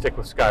 They didn't stick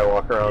with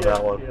Skywalker on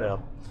that one.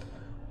 No.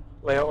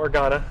 Leia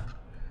Organa.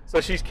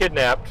 So she's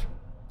kidnapped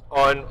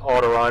on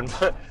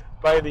Alderaan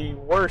by the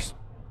worst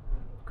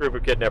group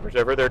of kidnappers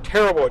ever. They're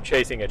terrible at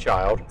chasing a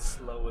child. It's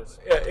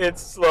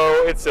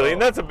slow. It's silly,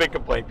 and that's a big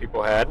complaint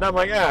people had. And I'm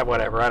like,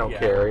 whatever. I don't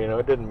care.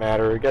 It didn't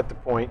matter. It got the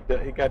point.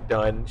 It got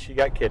done. She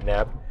got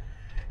kidnapped.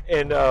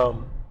 And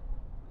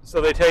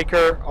so they take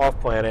her off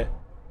planet,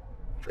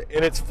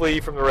 and it's Flea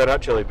from the Red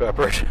Hot Chili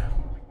Peppers.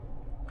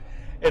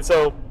 And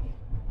so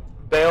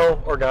Bail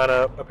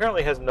Organa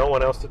apparently has no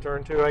one else to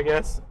turn to, I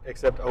guess,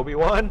 except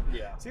Obi-Wan.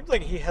 Yeah. Seems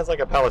like he has like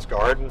a palace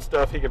guard and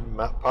stuff he could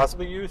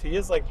possibly use. He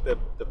is like the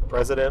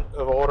president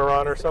of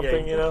Alderaan or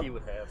something, you know? He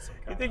would have some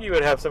you think he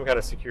would have some kind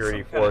of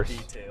security force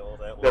kind of detail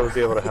that would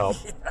be able to help.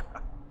 Yeah.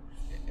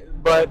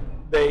 But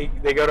they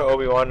go to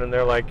Obi-Wan and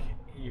they're like,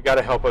 you got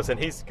to help us. And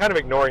he's kind of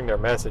ignoring their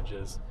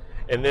messages.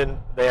 And then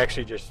they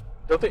actually just,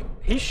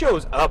 he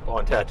shows up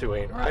on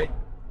Tatooine, right?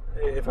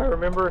 If I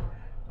remember.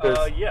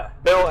 Yeah.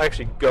 Bail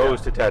actually goes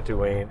to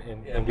Tatooine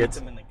and gets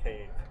him in the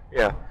cave.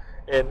 Yeah,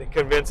 and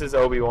convinces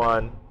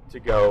Obi-Wan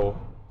to go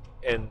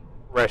and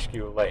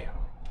rescue Leia.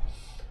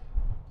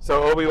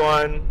 So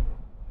Obi-Wan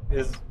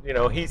is,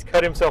 he's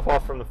cut himself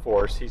off from the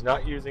Force. He's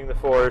not using the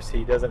Force.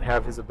 He doesn't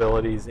have his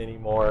abilities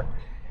anymore.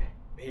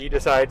 He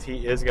decides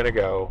he is going to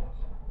go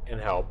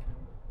and help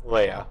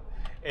Leia.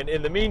 And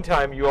in the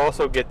meantime, you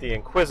also get the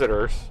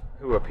Inquisitors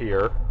who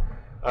appear,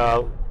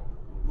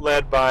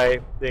 led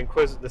by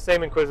the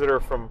same Inquisitor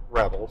from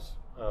Rebels,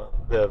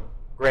 the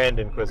Grand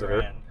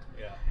Inquisitor.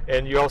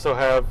 And you also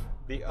have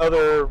the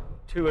other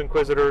two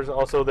Inquisitors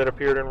also that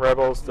appeared in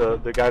Rebels,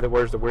 the guy that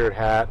wears the weird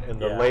hat and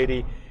the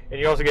lady. And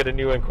you also get a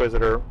new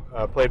Inquisitor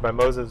played by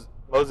Moses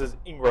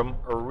Ingram,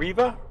 or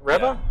Reva?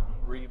 Reva,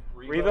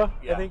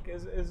 I think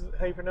is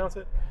how you pronounce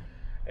it.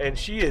 And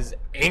she is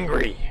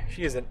angry.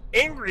 She is an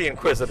angry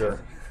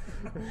Inquisitor.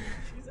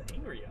 She's an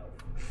angry elf.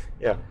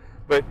 Yeah.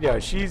 But yeah,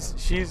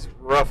 she's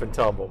rough and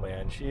tumble,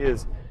 man.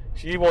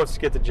 She wants to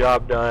get the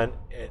job done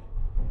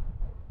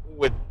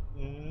with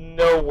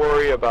no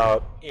worry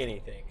about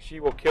anything. She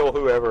will kill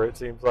whoever, it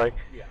seems like.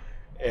 Yeah.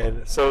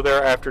 And so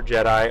they're after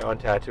Jedi on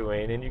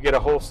Tatooine, and you get a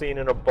whole scene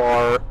in a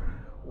bar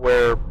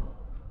where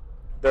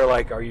they're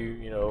like, "Are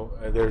you,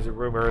 there's a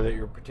rumor that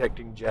you're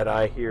protecting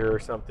Jedi here or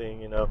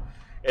something,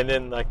 And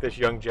then like this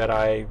young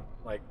Jedi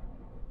like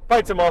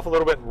fights him off a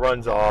little bit and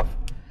runs off.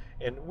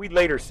 And we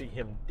later see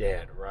him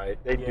dead, right?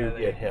 They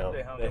get him.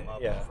 They hung him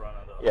up in front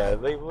of the. Yeah,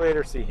 they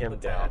later see him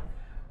dead.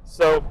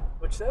 So,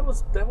 which that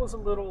was a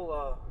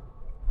little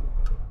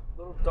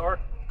dark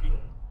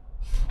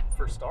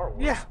for Star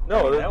Wars. Yeah,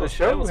 no, the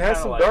show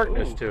has some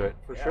darkness to it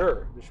for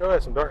sure. The show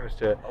has some darkness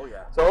to it. Oh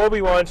yeah. So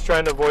Obi-Wan's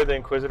trying to avoid the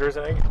Inquisitors,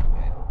 and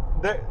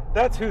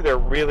that's who they're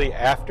really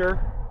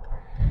after.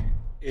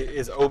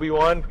 Is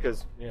Obi-Wan,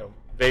 because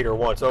Vader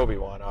wants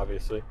Obi-Wan,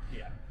 obviously.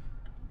 Yeah.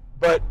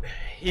 But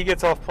he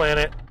gets off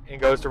planet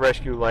and goes to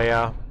rescue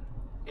Leia,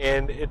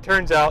 and it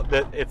turns out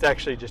that it's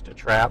actually just a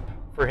trap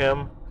for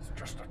him.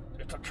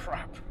 It's a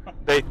trap.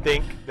 They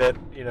think that,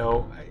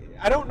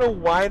 I don't know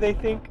why they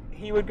think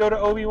he would go to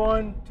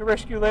Obi-Wan to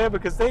rescue Leia,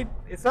 because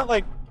it's not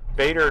like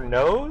Vader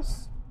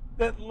knows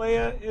that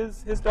Leia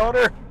is his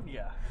daughter.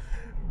 Yeah.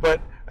 But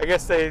I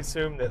guess they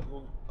assume that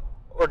Bail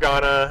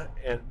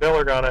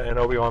Organa and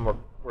Obi-Wan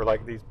were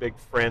like these big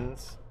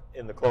friends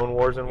in the Clone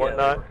Wars and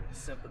whatnot.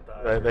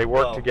 They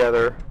worked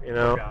together,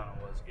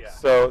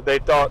 So they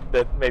thought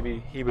that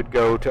maybe he would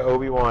go to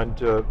Obi-Wan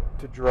to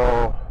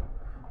draw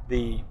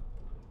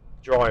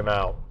him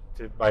out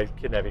by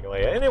kidnapping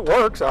Leia, and it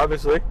works,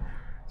 obviously.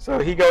 So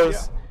he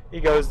goes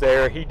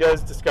there. He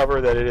does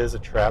discover that it is a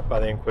trap by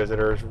the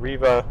Inquisitors.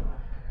 Reva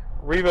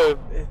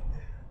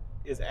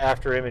is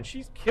after him, and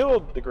she's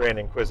killed the Grand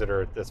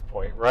Inquisitor at this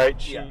point, right?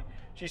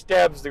 She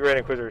stabs the Grand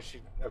Inquisitor.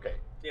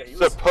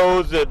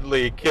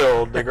 Supposedly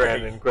killed the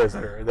Grand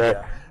Inquisitor.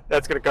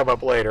 That's going to come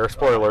up later.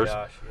 Spoilers. Oh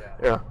my gosh,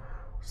 yeah.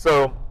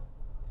 So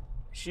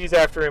she's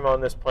after him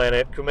on this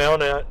planet. Kumail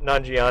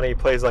Nanjiani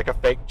plays like a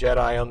fake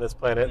Jedi on this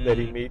planet that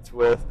he meets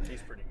with.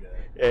 He's pretty good.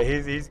 Yeah,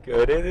 he's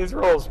good. His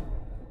role's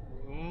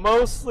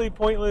mostly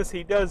pointless.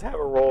 He does have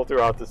a role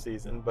throughout the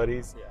season, but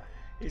he's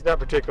not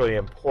particularly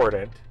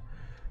important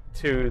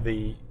to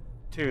the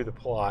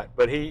plot.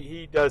 But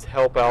he does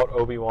help out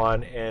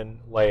Obi-Wan and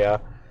Leia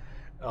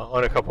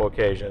on a couple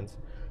occasions.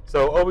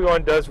 So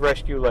Obi-Wan does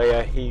rescue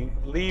Leia. He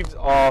leaves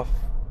off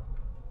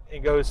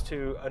and goes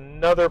to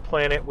another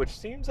planet, which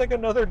seems like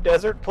another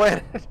desert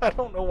planet. I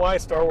don't know why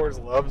Star Wars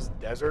loves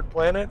desert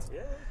planets.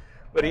 Yeah.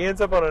 But he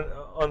ends up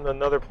on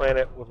another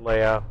planet with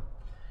Leia,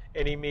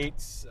 and he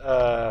meets.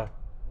 Or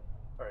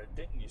it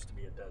didn't used to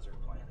be a desert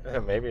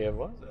planet. Maybe it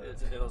was.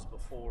 It was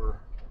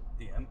before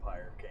the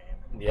Empire came.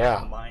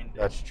 Yeah,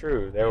 that's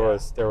true. There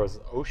was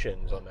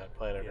oceans on that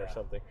planet or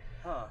something.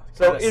 Huh.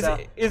 So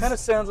kind of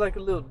sounds like a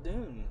little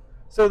Dune.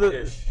 So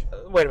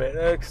wait a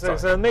minute, so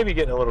I'm maybe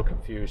getting a little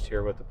confused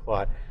here with the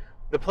plot.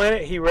 The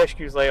planet he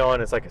rescues Leia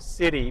on is like a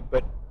city,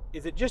 but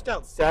is it just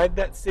outside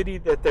that city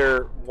that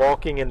they're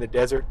walking in the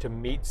desert to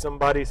meet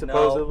somebody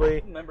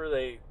supposedly? No, remember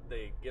they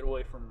get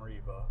away from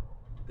Reva,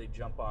 they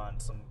jump on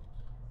some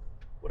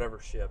whatever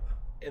ship,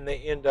 and they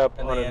end up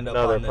on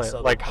another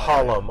planet, like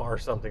Hallam or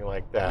something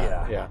like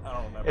that. Yeah. I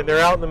don't remember. And they're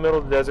out in the middle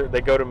of the desert.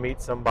 They go to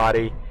meet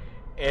somebody,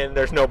 and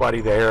there's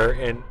nobody there.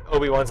 And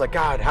Obi-Wan's like,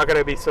 God, how could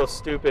I be so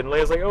stupid? And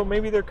Leia's like, oh,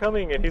 maybe they're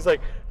coming. And he's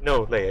like,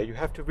 no, Leia, you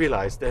have to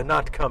realize they're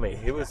not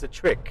coming. It was a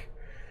trick.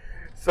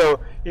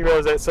 So he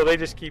knows that. So they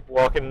just keep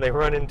walking, and they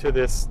run into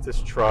this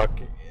truck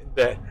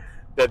that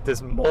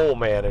this mole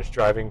man is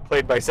driving,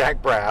 played by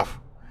Zach Braff.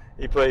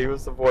 He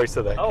was the voice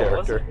of that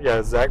character. Was he?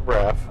 Yeah, Zach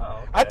Braff. Oh,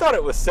 okay. I thought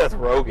it was Seth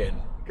Rogen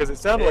because it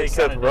sounded like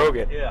Seth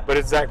Rogen, but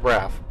it's Zach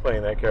Braff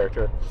playing that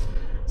character.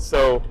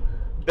 So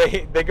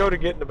they go to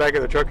get in the back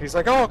of the truck. He's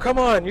like, "Oh, come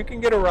on, you can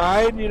get a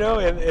ride,"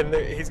 and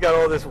he's got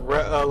all this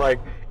like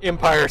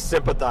Empire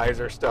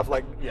sympathizer stuff.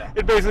 Like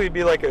it'd basically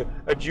be like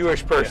a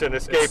Jewish person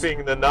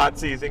escaping the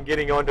Nazis and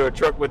getting onto a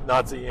truck with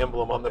Nazi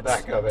emblem on the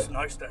back of it. It's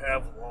nice to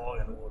have law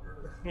and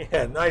order.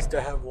 Yeah, nice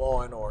to have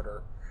law and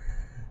order.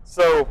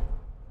 So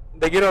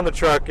they get on the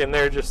truck and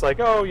they're just like,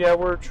 "Oh yeah,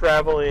 we're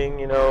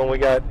traveling, and we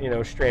got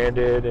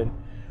stranded, and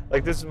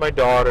like this is my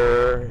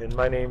daughter and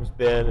my name's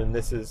Ben, and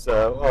this is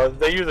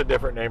they use a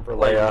different name for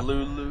Leia. Like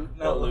Lulu,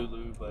 not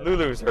Lulu, but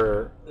Lulu's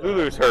her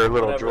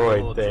little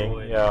droid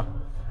thing, yeah.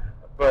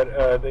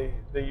 But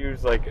they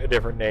use like a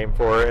different name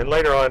for her, and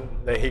later on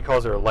he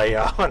calls her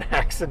Leia on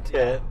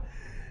accident,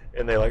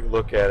 and they like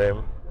look at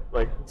him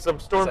like some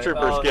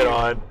stormtroopers get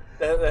on.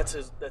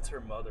 That's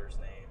her mother's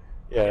name.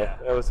 Yeah,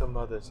 that was her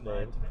mother's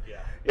name.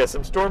 Yeah,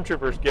 some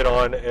stormtroopers get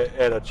on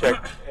at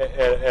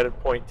a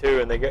point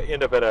too, and they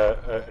end up at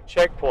a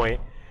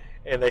checkpoint,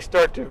 and they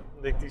start to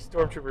these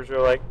stormtroopers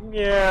are like,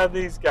 yeah,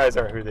 these guys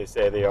aren't who they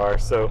say they are.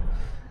 So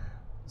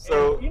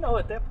and,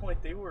 at that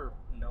point they were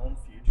known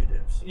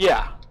fugitives.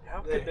 Yeah.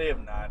 How could they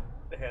have not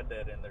had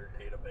that in their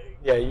database?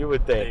 Yeah, you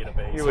would think.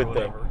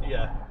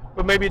 Yeah.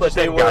 But maybe just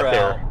they got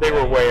there. They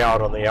were way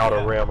out on the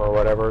outer rim or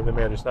whatever. They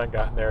may have just not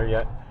gotten there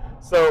yet.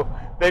 So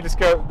they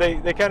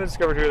kind of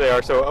discovered who they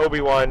are. So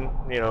Obi-Wan,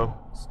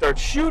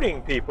 starts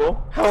shooting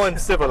people. How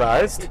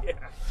uncivilized.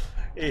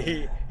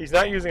 He's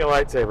not using a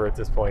lightsaber at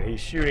this point. He's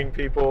shooting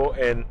people,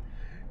 and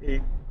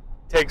he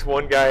takes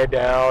one guy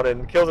down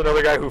and kills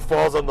another guy who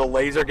falls on the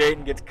laser gate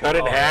and gets cut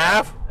in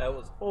half. That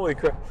was holy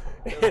crap.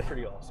 That was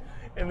pretty awesome.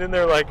 And then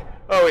they're like,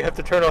 "Oh, we have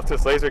to turn off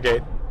this laser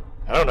gate."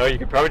 I don't know. You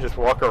could probably just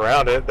walk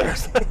around it.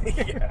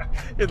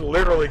 It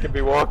literally can be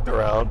walked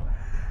around.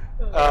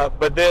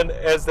 But then,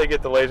 as they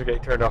get the laser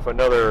gate turned off,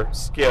 another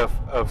skiff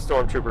of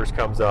stormtroopers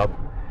comes up,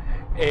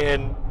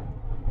 and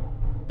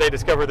they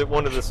discover that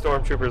one of the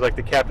stormtroopers, like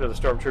the captain of the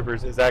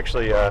stormtroopers, is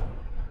actually a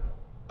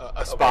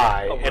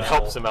spy and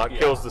helps them out,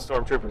 kills the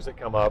stormtroopers that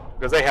come up,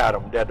 because they had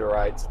them dead to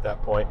rights at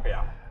that point.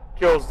 Yeah.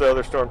 Kills the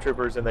other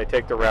stormtroopers, and they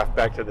take the raft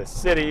back to the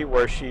city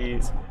where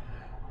she's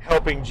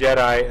helping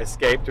Jedi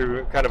escape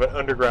through kind of an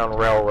underground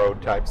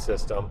railroad type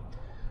system.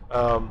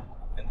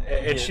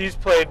 And she's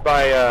played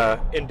by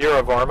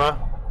Indira Varma,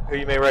 who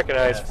you may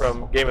recognize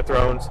from Game of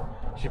Thrones.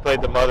 She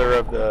played the mother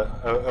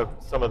of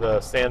some of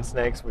the Sand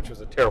Snakes, which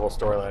was a terrible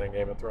storyline in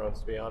Game of Thrones,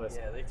 to be honest.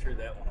 Yeah, they threw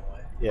that one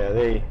away. Yeah,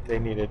 they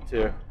needed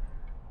to.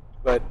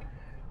 But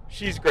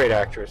she's a great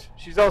actress.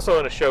 She's also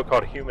in a show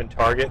called Human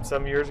Target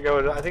some years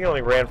ago. I think it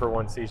only ran for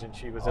one season.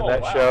 She was in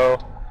that show,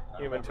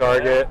 Human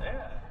Target.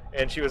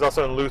 And she was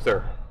also in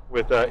Luther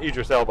with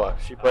Idris Elba.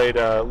 She played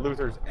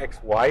Luther's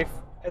ex-wife,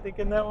 I think,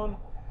 in that one.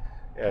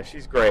 Yeah,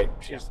 she's great.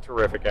 She's a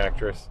terrific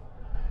actress.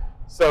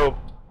 So,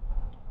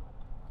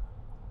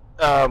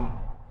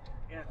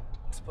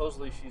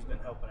 supposedly she's been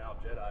helping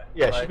out Jedi.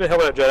 Yeah, she's been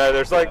helping out Jedi.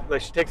 There's like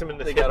she takes them in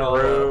this hidden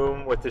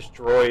room with this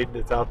droid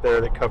that's out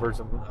there that covers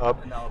them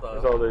up. And all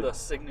the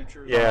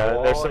signatures. Yeah, on the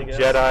wall, there's some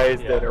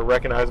Jedis that are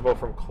recognizable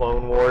from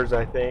Clone Wars,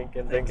 I think,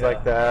 and things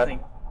like that. I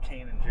think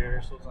Kanan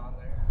Jarrus was on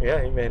there.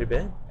 Yeah, he may have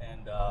been.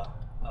 And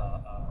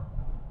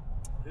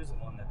who's the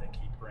one that they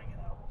keep bringing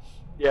up?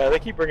 Yeah, they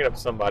keep bringing up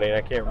somebody, and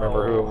I can't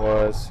remember who it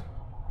was.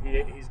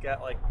 He's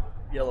got like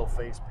yellow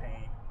face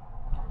paint.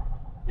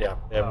 Yeah,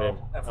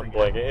 I'm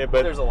blanking.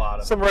 But there's a lot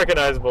of some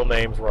recognizable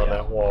names were on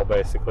that wall,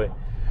 basically.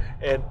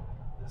 And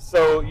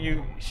so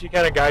she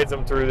kind of guides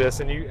them through this,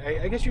 and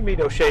I guess you meet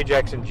O'Shea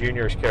Jackson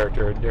Jr.'s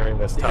character during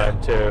this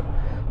time too.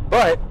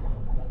 But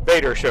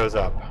Vader shows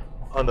up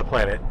on the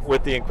planet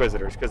with the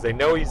Inquisitors because they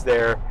know he's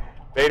there.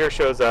 Vader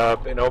shows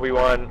up, and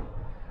Obi-Wan.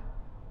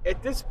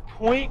 At this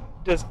point,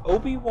 does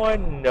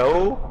Obi-Wan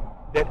know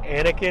that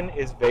Anakin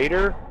is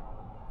Vader?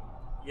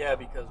 Yeah,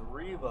 because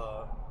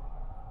Reva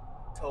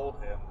told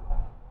him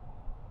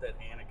that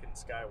Anakin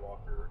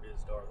Skywalker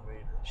is Darth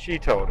Vader. She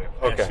told him.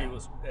 Okay.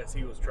 As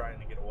he was trying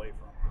to get away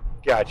from her.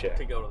 Gotcha.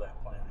 To go to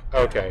that planet.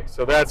 Okay,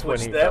 so that's when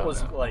he. That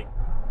was like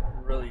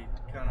really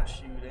kind of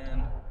shoot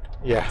in.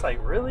 Yeah. It's like,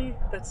 really?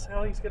 That's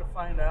how he's gonna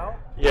find out?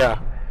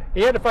 Yeah,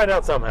 he had to find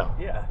out somehow.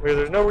 Yeah. Because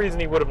there's no reason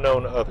he would have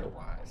known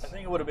otherwise. I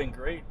think it would have been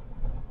great.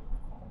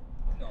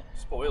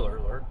 Spoiler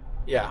alert.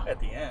 Yeah. At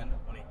the end,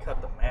 when he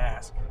cut the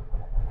mask,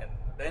 and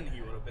then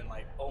he would have been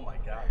like, "Oh my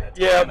God, that's."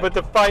 Yeah, but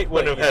the fight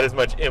wouldn't have had as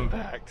much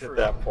impact at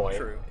that point.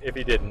 True. If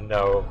he didn't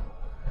know.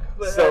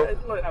 But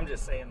I'm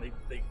just saying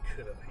they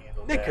could have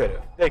handled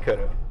that. They could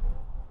have.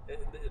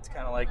 It's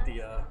kind of like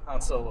the Han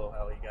Solo,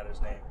 how he got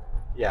his name.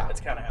 Yeah.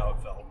 That's kind of how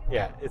it felt.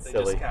 Yeah, it's they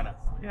silly. Just kind of.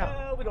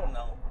 Yeah. We don't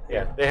know.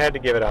 Yeah, they had to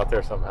give it out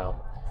there somehow.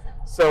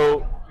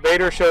 So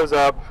Vader shows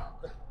up.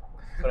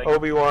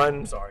 Obi-Wan.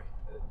 I'm sorry.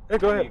 Hey,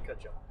 go ahead.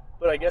 Cut you off.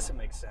 But I guess it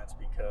makes sense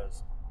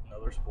because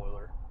another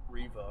spoiler: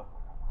 Reva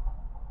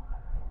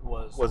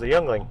was a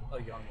youngling.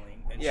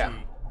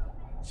 And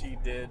she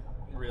did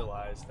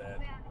realize that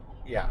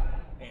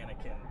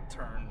Anakin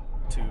turn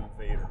to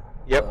Vader.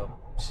 Yep.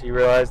 She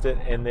realized it,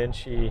 and then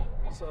she.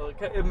 So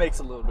it makes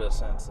a little bit of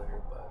sense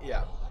there, but they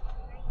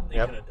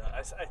Yep. could have done.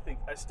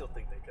 I still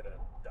think they could have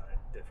done it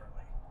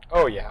differently.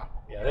 Oh yeah,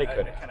 they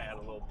could I kind of had a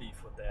little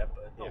beef with that,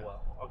 but oh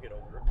well, I'll get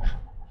over it.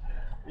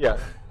 Yeah.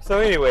 So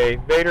anyway,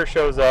 Vader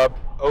shows up.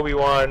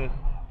 Obi-Wan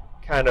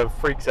kind of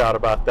freaks out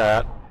about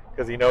that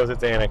because he knows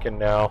it's Anakin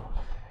now,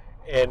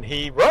 and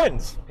he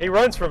runs. He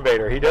runs from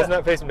Vader. He does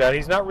not face him down.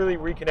 He's not really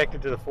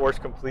reconnected to the Force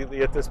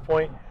completely at this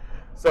point,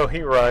 so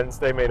he runs.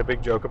 They made a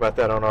big joke about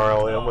that on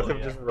RLM with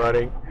him just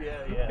running.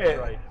 Yeah,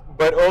 right.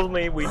 But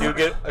ultimately, we do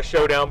get a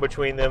showdown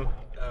between them.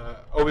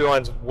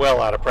 Obi-Wan's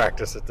well out of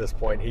practice at this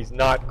point. He's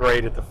not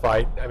great at the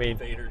fight. I mean,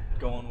 Vader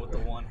going with the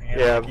one hand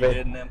like he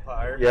did in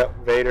Empire.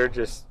 Yep, Vader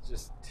just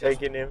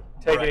taking him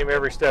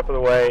every step of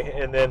the way,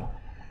 and then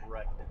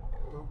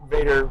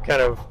Vader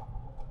kind of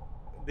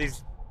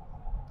these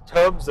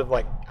tubs of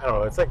I don't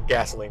know, it's like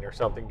gasoline or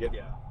something get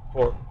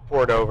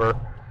poured over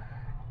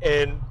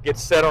and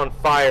gets set on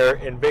fire,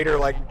 and Vader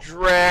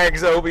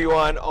drags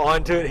Obi-Wan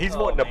onto it. He's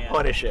wanting to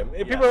punish him.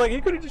 And people are like,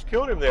 he could have just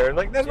killed him there,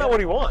 and that's not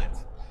what he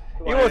wants.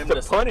 He wants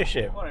to punish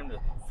him. Want him to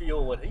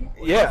feel what he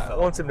felt.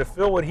 Wants him to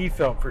feel what he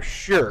felt for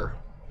sure.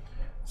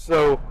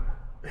 So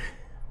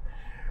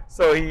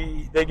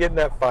they get in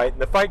that fight,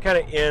 and the fight kind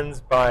of ends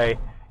by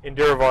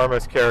Indira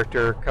Varma's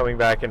character coming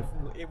back and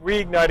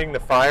reigniting the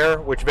fire,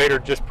 which Vader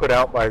just put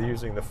out by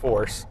using the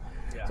Force.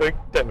 Yeah. So he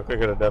technically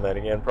could have done that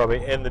again,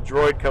 probably. And the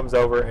droid comes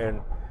over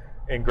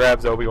and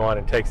grabs Obi-Wan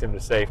and takes him to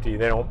safety.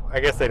 I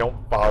guess they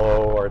don't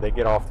follow, or they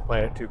get off the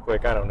planet too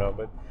quick. I don't know,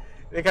 but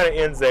it kind of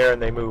ends there,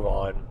 and they move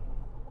on.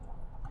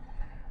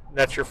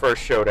 That's your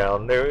first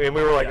showdown, and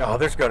we were like, "Oh,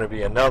 there's going to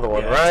be another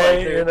one,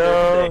 right?"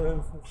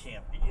 That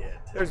can't be it.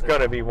 There's going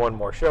to be one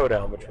more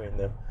showdown between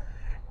them.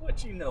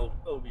 But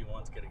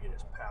Obi-Wan's going to get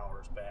his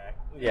powers back.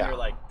 And you're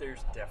like,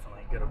 "There's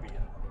definitely going to be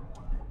another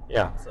one."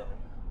 Yeah.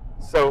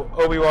 So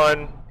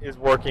Obi-Wan is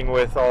working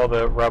with all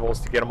the rebels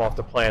to get them off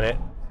the planet.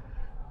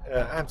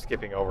 I'm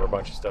skipping over a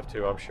bunch of stuff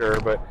too, I'm sure,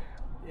 but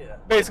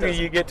basically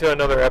you get to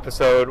another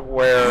episode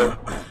where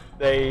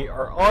they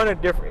are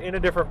in a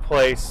different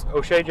place.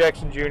 O'Shea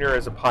Jackson Jr.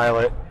 is a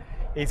pilot.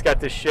 He's got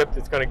this ship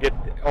that's going to get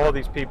all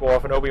these people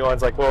off, and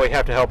Obi-Wan's like, well, we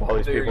have to help all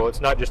these people.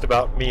 It's not just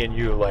about me and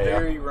you, Leia.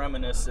 Very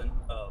reminiscent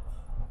of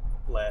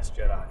Last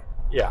Jedi.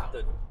 Yeah.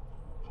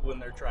 When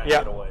they're trying to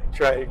get away.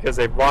 Because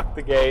they blocked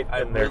the gate,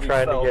 and they're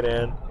trying to get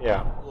in.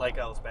 Yeah. Like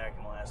I was back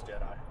in Last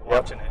Jedi,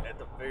 watching it at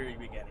the very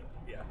beginning.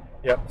 Yeah.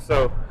 Yep.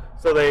 So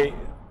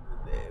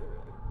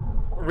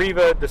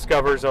Reva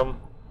discovers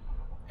them,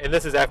 and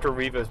this is after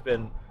Reva's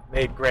been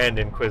made Grand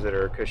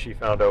Inquisitor because she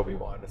found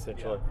Obi-Wan,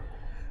 essentially.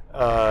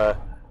 Yeah.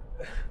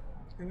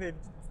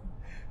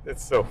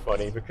 It's so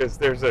funny because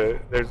there's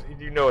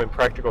in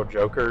Practical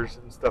Jokers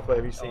and stuff.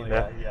 Have you seen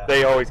that? Yeah.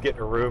 They always get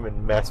in a room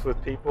and mess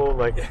with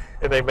people,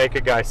 and they make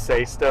a guy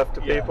say stuff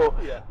to people.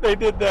 Yeah. They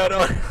did that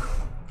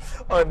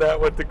on that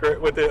with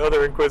the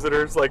other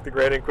Inquisitors, like the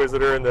Grand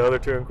Inquisitor and the other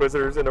two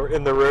Inquisitors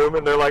in the room,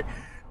 and they're like,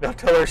 "Now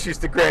tell her she's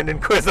the Grand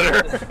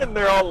Inquisitor," and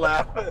they're all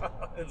laughing.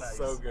 It's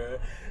so good.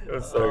 It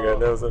was so good.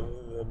 That was a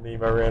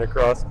meme I ran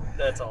across.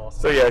 That's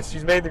awesome. So yeah,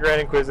 she's made the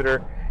Grand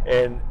Inquisitor,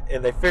 and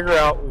they figure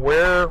out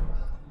where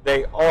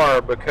they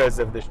are because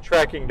of this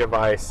tracking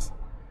device.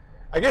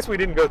 I guess we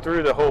didn't go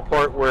through the whole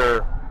part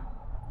where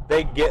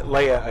they get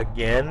Leia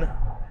again,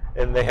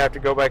 and they have to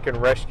go back and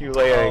rescue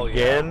Leia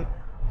again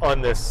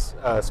on this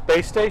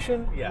space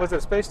station. Yeah. Was it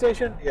a space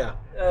station? Yeah.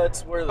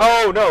 It's where the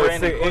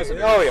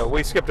Inquisitor.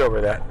 We skipped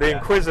over that. The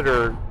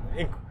Inquisitor,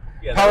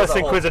 Palace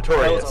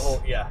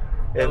Inquisitorius.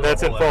 And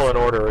that's in Fallen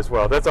Order as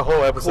well. That's a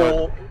whole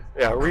episode.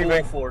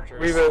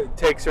 Reva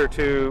takes her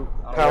to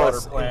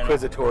Palace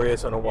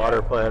Inquisitorius on a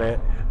water planet.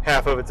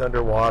 Half of it's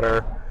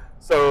underwater.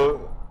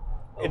 So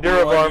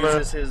Indira Varma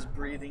uses his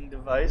breathing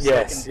device.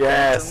 Yes.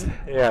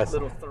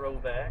 Little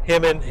throwback.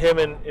 Him and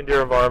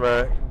Indira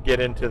Varma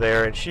get into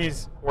there, and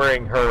she's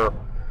wearing her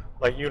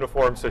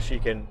uniform so she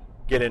can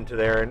get into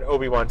there, and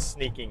Obi-Wan's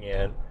sneaking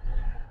in.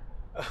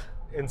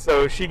 And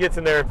so she gets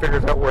in there and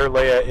figures out where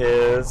Leia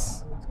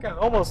is. It's kind of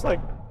almost like,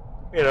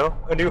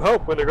 A New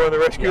Hope when they're going to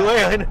rescue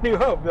Leia in A New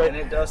Hope. And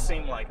it does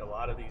seem like a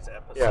lot of these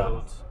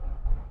episodes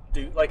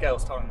do, like I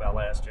was talking about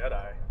Last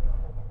Jedi,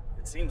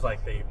 it seems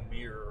like they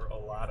mirror a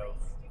lot of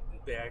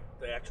the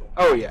actual movies.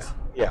 Oh,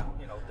 yeah.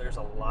 There's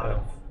a lot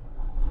of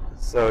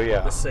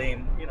the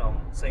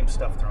same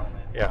stuff thrown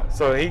in. Yeah.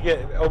 So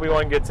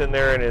Obi-Wan gets in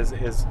there and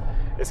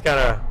it's kind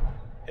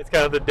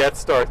of the Death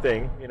Star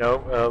thing,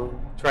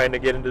 trying to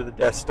get into the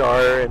Death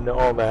Star and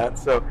all that.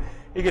 So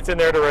he gets in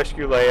there to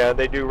rescue Leia.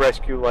 They do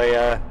rescue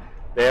Leia.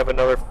 They have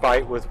another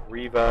fight with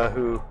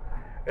Reva,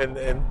 and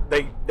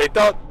they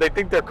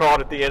think they're caught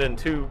at the end, and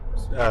two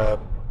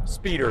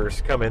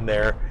speeders come in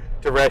there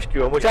to rescue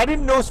them, which I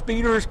didn't know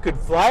speeders could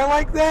fly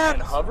like that.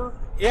 And hover?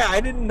 Yeah,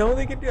 I didn't know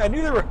they could do. I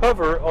knew they were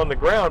hover on the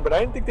ground, but I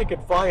didn't think they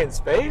could fly in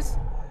space.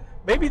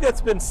 Maybe that's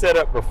been set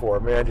up before.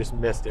 Maybe I just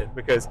missed it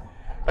because,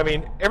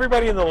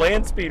 everybody in the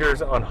land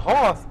speeders on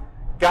Hoth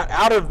got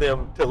out of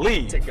them to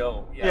leave. To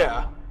go,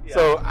 Yeah. Yeah.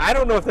 So I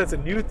don't know if that's a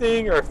new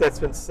thing or if that's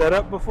been set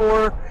up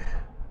before.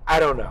 I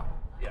don't know.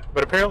 Yeah.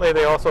 But apparently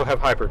they also have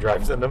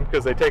hyperdrives in them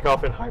because they take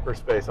off in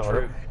hyperspace on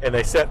True. them, and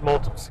they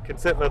can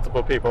set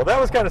multiple people. That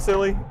was kind of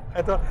silly,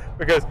 I thought,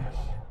 because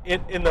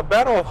in the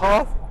Battle of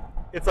Hoth,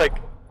 it's like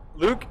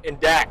Luke and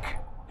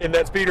Dak in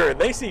that speeder, and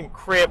they seem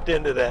cramped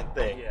into that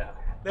thing. Yeah.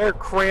 They're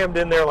crammed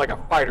in there like a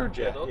fighter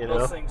jet.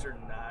 Those things are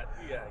not.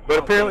 Yeah. But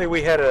apparently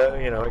we had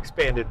a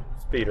expanded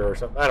speeder or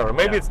something. I don't know.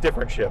 Maybe it's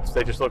different ships.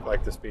 They just look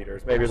like the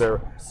speeders. Maybe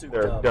they're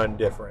done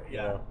different.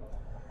 Yeah. You know?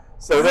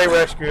 So they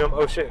rescue him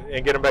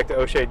and get him back to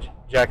O'Shea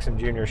Jackson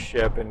Jr.'s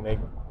ship, and they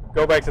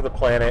go back to the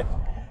planet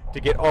to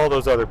get all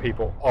those other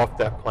people off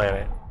that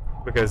planet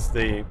because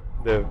the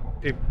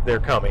people they're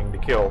coming to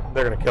kill.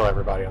 They're going to kill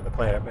everybody on the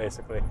planet,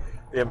 basically.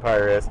 The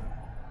Empire is.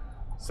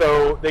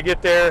 So they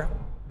get there.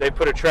 They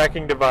put a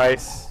tracking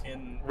device.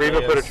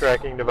 Reva put a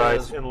tracking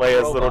device in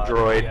Leia's little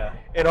droid,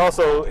 and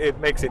also it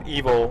makes it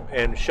evil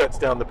and shuts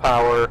down the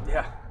power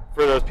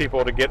for those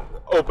people to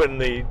open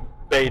the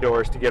bay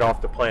doors to get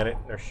off the planet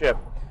in their ship.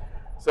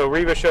 So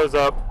Reva shows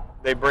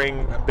up. They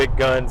bring big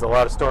guns, a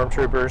lot of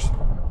stormtroopers,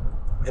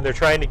 and they're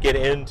trying to get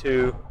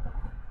into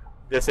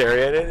this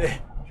area.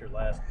 It's your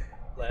last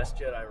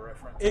Jedi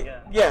reference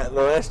again. Yeah,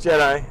 the Last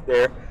Jedi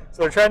there.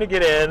 So they're trying to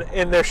get in,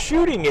 and they're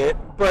shooting it,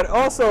 but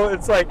also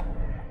it's like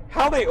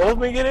how they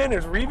ultimately get in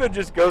is Reva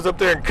just goes up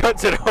there and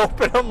cuts it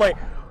open. I'm like,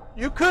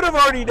 you could have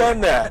already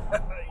done that.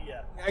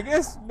 Yeah. I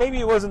guess maybe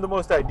it wasn't the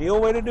most ideal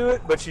way to do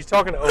it, but she's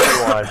talking to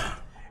Obi-Wan,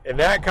 and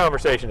that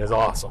conversation is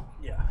awesome.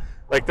 Yeah.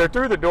 Like, they're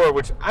through the door,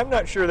 which I'm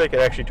not sure they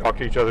could actually talk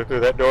to each other through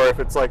that door if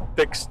it's like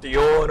thick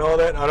steel and all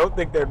that. I don't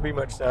think there'd be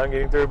much sound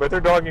getting through, but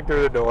they're talking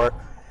through the door.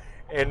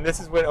 And this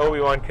is when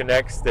Obi-Wan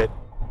connects that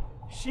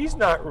she's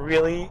not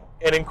really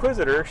an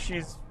Inquisitor.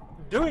 She's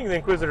doing the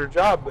Inquisitor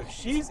job, but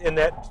she's in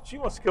that she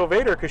wants to kill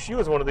Vader because she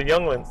was one of the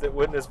younglings that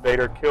witnessed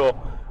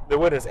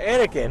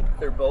Anakin.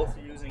 They're both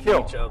using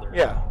each other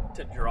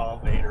to draw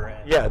Vader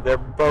in. Yeah, they're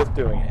both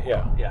doing it.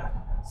 Yeah.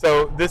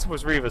 So this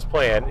was Reva's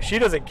plan. She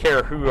doesn't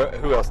care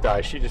who else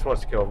dies. She just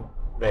wants to kill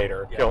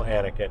Vader, kill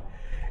Anakin.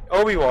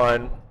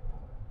 Obi-Wan,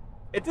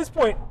 at this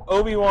point,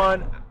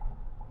 Obi-Wan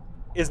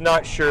is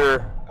not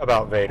sure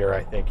about Vader,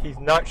 I think. He's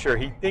not sure.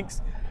 I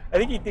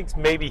think he thinks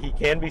maybe he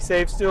can be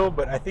saved still,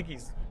 but I think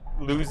he's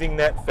losing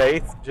that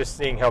faith just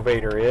seeing how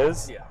Vader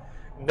is. Yeah.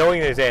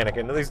 Knowing that he's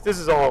Anakin. At least this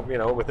is all,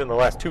 within the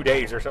last 2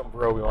 days or something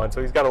for Obi-Wan,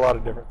 so he's got a lot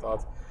of different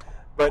thoughts.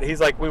 But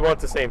he's like, we want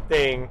the same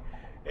thing.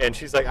 And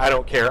she's like, I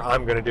don't care,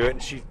 I'm going to do it.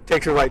 And she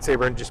takes her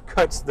lightsaber and just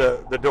cuts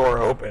the door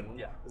open.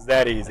 Yeah. It's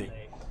that easy.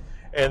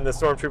 And the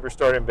stormtroopers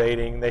start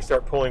invading. They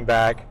start pulling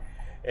back.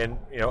 And,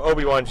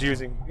 Obi-Wan's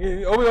getting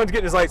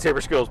his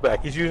lightsaber skills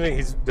back.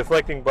 He's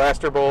deflecting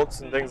blaster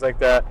bolts and things like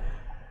that.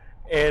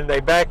 And they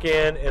back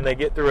in and they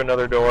get through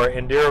another door.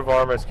 And Indira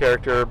Varma's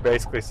character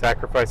basically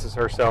sacrifices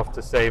herself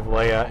to save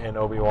Leia and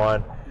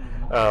Obi-Wan.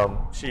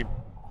 She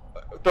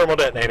thermal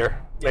detonator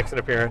makes an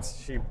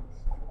appearance. She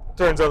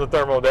turns on the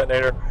thermal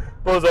detonator,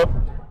 blows up.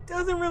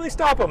 Doesn't really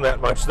stop them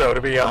that much, though,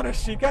 to be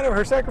honest.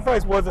 Her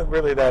sacrifice wasn't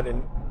really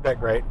that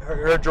great.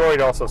 Her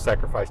droid also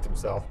sacrificed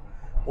himself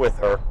with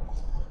her.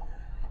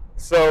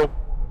 So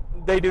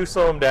they do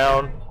slow him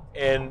down,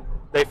 and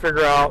they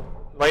figure out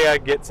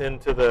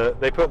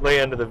they put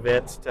Leia into the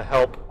vents to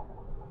help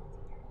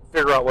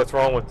figure out what's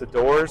wrong with the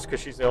doors because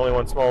she's the only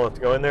one small enough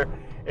to go in there.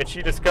 And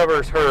she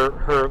discovers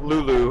her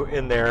Lulu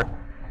in there,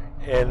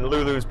 and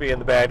Lulu's being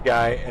the bad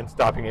guy and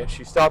stopping it.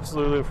 She stops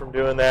Lulu from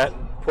doing that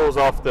and pulls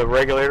off the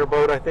regulator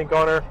boat, I think,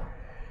 on her,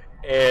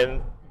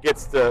 and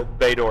gets the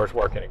bay doors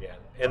working again.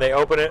 And they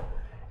open it,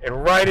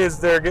 and right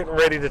as they're getting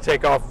ready to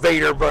take off,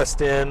 Vader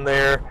busts in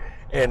there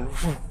and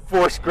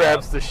force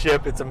grabs the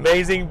ship. It's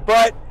amazing,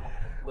 but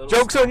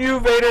joke's on you,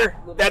 Vader.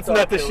 That's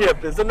not the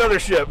ship. It's another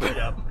ship.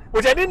 Yep.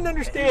 Which I didn't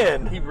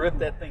understand. He ripped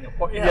that thing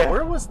apart. Yeah,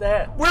 where was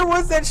that? Where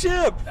was that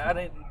ship? I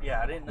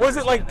didn't. Was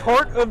it like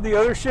part of the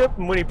other ship,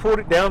 and when he pulled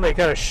it down, they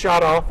kind of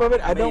shot off of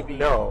it? I don't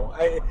know.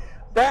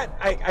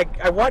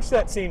 I watched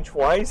that scene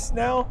twice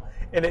now,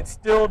 and it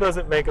still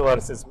doesn't make a lot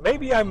of sense.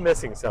 Maybe I'm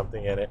missing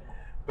something in it,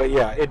 but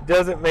yeah, it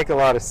doesn't make a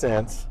lot of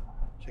sense.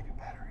 Checking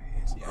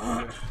batteries.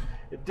 Yeah.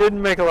 It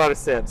didn't make a lot of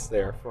sense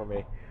there for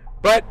me,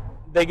 but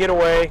they get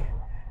away.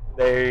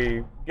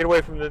 They get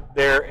away from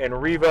there,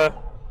 and Reva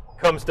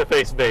comes to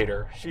face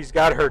Vader. She's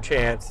got her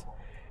chance,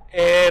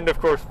 and of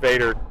course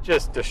Vader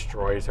just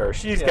destroys her.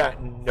 She's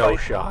got no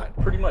shot.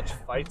 Pretty much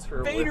fights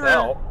her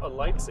without a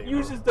lightsaber.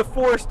 Uses the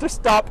Force to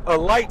stop a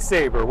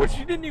lightsaber, which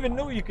you didn't even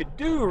know you could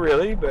do,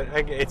 really, but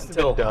it's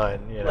been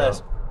done.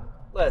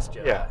 Last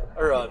Jedi,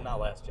 or not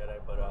Last Jedi,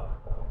 but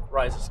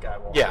Rise of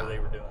Skywalker. Yeah, they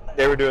were doing that.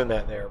 They were doing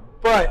that there,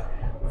 but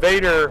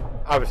Vader,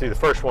 obviously the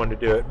first one to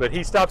do it, but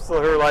he stops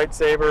her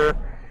lightsaber.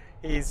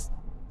 He's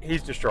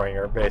destroying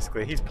her,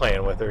 basically. He's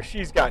playing with her.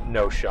 She's got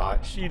no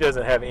shot. She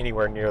doesn't have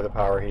anywhere near the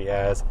power he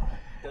has.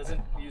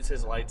 Doesn't use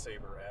his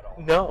lightsaber at all.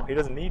 No, he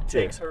doesn't need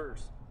to. Takes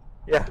hers.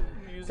 Yeah.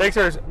 Takes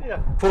hers,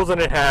 pulls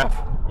it in half,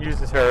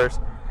 uses hers.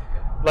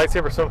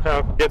 Lightsaber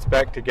somehow gets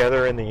back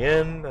together in the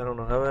end. I don't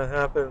know how that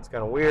happened. It's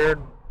kind of weird.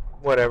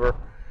 Whatever.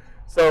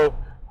 So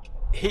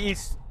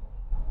he's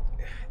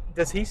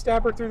does he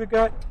stab her through the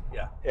gut?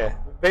 Yeah. Yeah.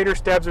 Vader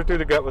stabs her through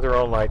the gut with her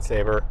own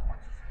lightsaber.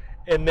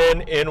 And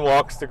then in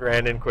walks the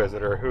Grand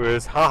Inquisitor, who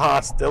is,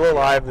 still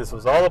alive. This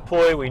was all a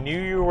ploy. We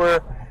knew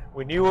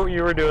what you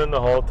were doing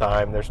the whole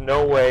time. There's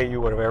no way you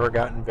would have ever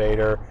gotten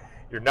Vader.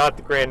 You're not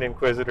the Grand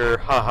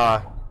Inquisitor.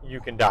 You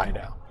can die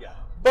now. Yeah.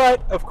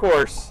 But, of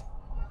course,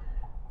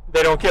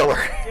 they don't kill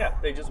her. Yeah,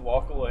 they just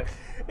walk away.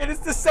 And it's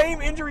the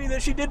same injury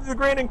that she did to the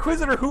Grand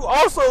Inquisitor, who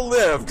also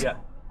lived. Yeah.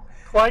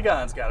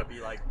 Qui-Gon's got to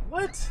be like,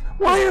 what's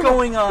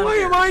going on Why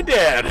here? am I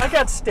dead? I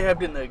got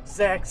stabbed in the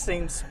exact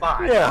same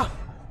spot. Yeah.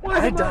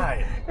 I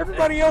died.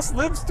 Everybody else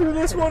lives through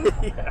this one?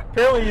 Yeah.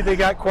 Apparently they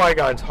got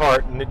Qui-Gon's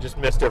heart, and it just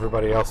missed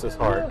everybody else's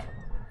heart.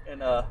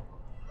 And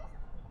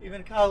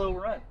even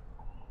Kylo Ren,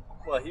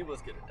 well, he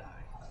was going to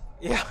die.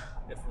 Yeah.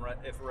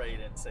 If Rey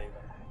didn't save him.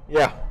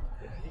 Yeah.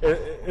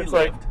 It's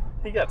like...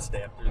 He got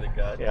stabbed through the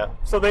gut. Yeah.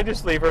 So they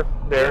just leave her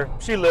there. Yeah.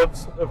 She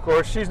lives, of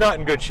course. She's not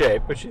in good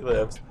shape, but she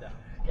lives. Yeah.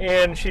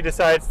 And she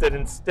decides that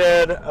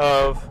instead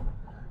of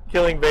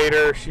killing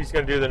Vader, she's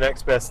going to do the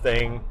next best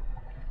thing.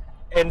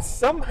 And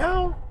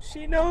somehow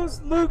she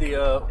knows Luke.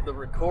 The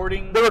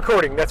recording. The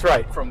recording, that's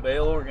right. From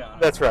Bail Organa.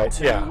 That's right,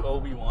 to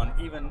Obi-Wan,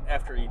 even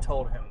after he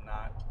told him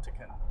not to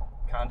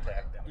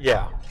contact him.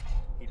 Yeah.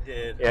 He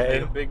did. Yeah,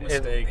 made a big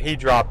mistake. He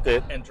dropped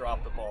it. And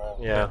dropped the ball.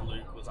 Yeah. When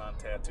Luke was on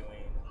Tatooine.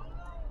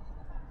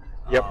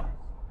 Yep.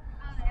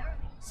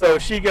 So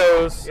she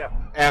goes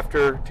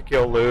after to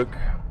kill Luke.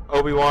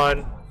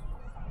 Obi-Wan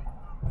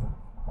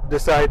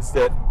decides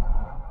that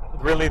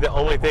really the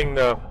only thing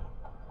the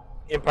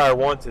Empire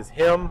wants is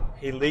him.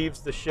 He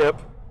leaves the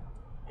ship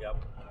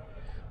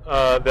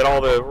that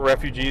all the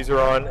refugees are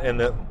on and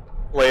that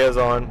Leia's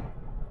on.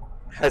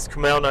 Has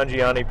Kumail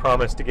Nanjiani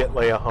promised to get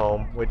Leia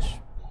home, which,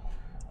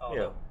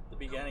 the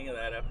beginning of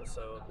that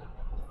episode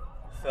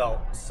felt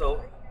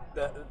so...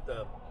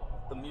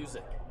 The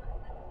music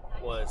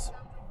was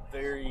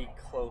very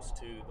close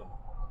to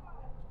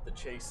the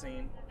chase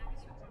scene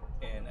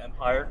in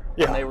Empire.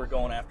 Yeah. And they were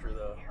going after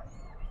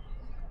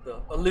the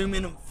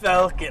aluminum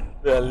falcon.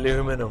 The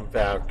aluminum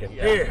falcon.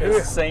 Yeah, it was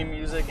the same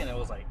music, and it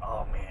was like,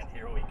 oh man,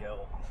 here we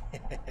go.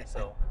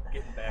 So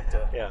getting back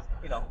to,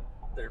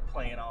 they're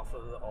playing off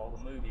of all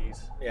the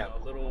movies. Yeah.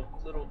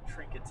 Little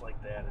trinkets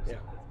like that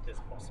is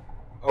awesome.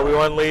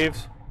 Obi-Wan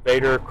leaves.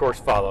 Vader, of course,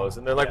 follows.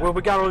 And they're like, well,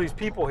 we got all these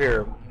people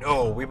here.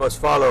 No, we must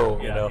follow,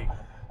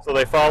 So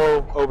they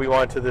follow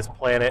Obi-Wan to this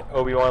planet.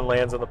 Obi-Wan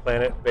lands on the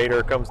planet.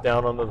 Vader comes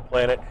down onto the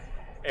planet.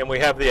 And we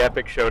have the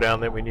epic showdown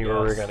that we knew we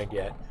were going to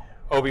get.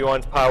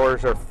 Obi-Wan's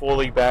powers are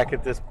fully back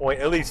at this point,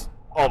 at least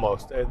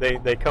almost.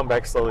 They come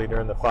back slowly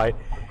during the fight.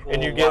 Cool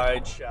and you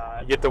wide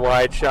shot. You get the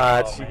wide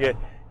shots. You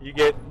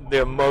get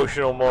the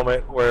emotional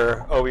moment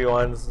where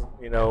Obi-Wan's,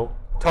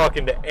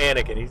 talking to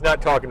Anakin. He's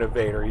not talking to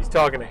Vader. He's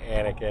talking to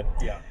Anakin.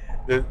 Yeah.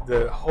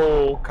 The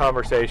whole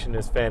conversation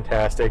is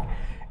fantastic.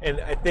 And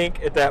I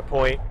think at that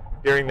point,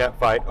 during that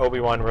fight,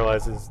 Obi-Wan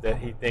realizes that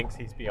he thinks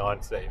he's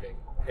beyond saving,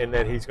 and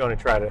that he's going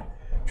to try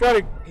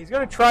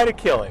to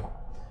kill him.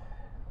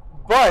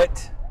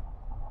 But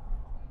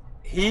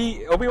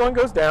Obi-Wan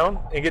goes down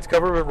and gets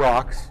covered with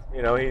rocks.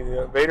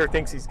 Vader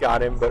thinks he's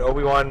got him, but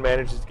Obi-Wan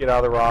manages to get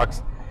out of the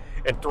rocks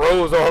and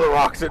throws all the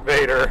rocks at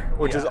Vader,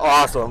 which is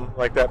awesome.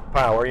 Like that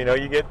power,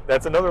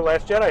 that's another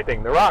Last Jedi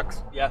thing. The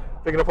rocks. Yeah.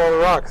 Picking up all the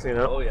rocks,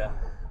 Oh yeah.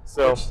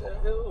 So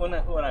when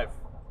I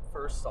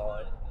first saw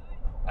it,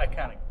 I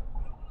kind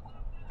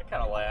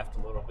of laughed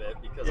a little bit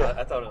because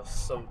I thought it was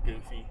so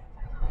goofy.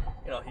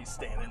 He's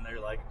standing there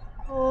like,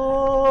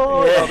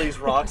 all these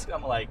rocks.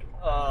 I'm like,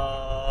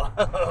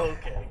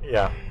 okay.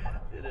 Yeah.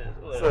 It is.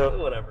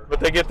 Whatever. But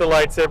they get the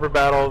lightsaber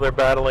battle. They're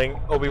battling.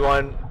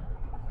 Obi-Wan.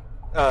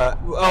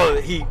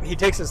 He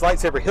takes his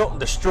lightsaber hilt and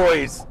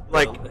destroys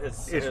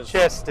his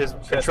chest, his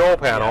control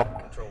panel,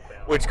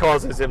 which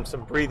causes him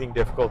some breathing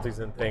difficulties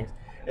and things.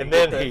 And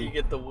then you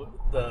get the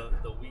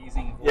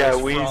wheezing voice. Yeah,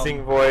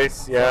 wheezing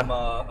voice. Yeah.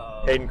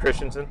 From Hayden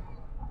Christensen.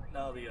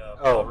 No,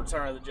 the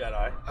Return of the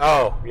Jedi.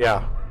 Oh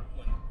yeah.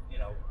 When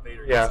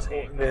Vader gets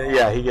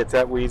he gets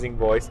that wheezing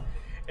voice,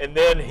 and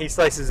then he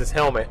slices his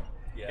helmet,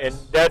 and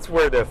that's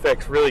where the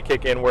effects really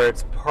kick in, where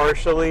it's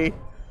partially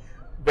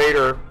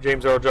Vader,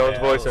 James Earl Jones'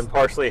 voice, and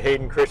partially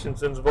Hayden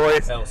Christensen's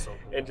voice. That was so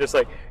cool. And just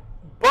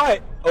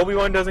but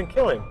Obi-Wan doesn't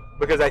kill him,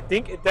 because I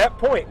think at that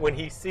point when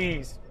he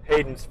sees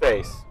Hayden's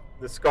face,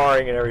 the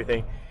scarring and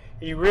everything,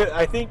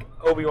 I think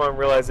Obi-Wan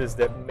realizes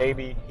that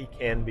maybe he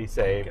can be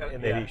saved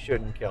and that he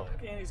shouldn't kill him.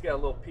 And he's got a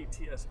little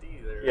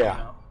PTSD there.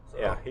 Yeah,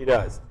 so he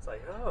does. It's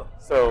like, oh.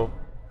 So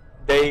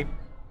they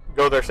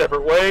go their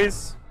separate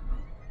ways.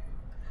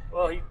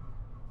 Well,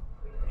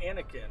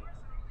 Anakin,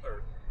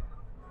 or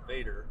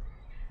Vader,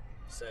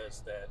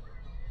 says that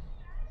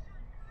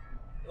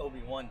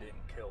Obi-Wan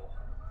didn't kill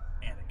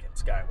Anakin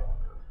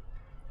Skywalker.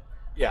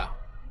 Yeah.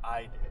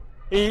 I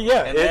did.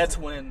 And that's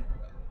when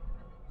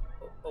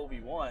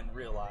Obi-Wan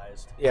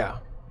realized,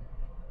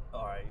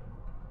 all right,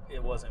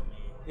 it wasn't me.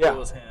 Yeah. It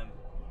was him.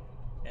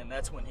 And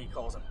that's when he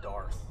calls him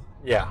Darth.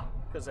 Yeah.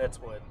 Because that's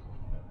what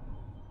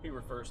he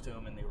refers to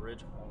him in the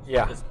originals.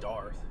 Yeah. As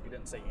Darth. He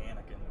didn't say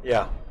Anakin.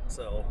 Yeah.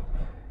 So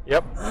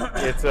Yep.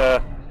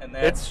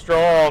 It's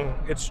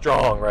strong. It's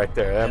strong right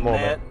there. That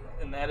moment.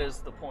 And that is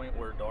the point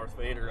where Darth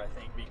Vader, I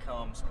think,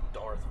 becomes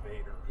Darth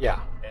Vader.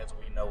 Yeah. As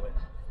we know it.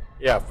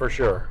 Yeah, for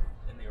sure.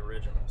 In the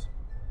originals.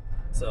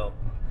 So,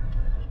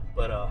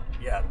 but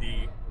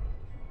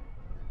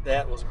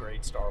that was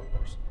great Star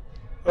Wars.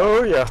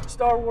 Oh yeah.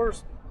 Star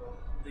Wars,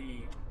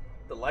 the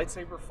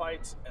lightsaber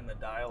fights and the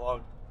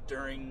dialogue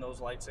during those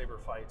lightsaber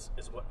fights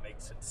is what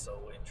makes it so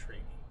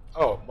intriguing.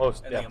 Oh,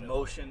 most and definitely. And the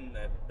emotion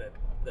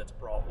that's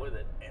brought with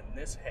it, and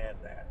this had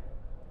that,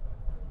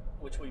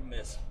 which we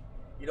miss.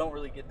 You don't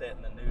really get that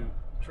in the new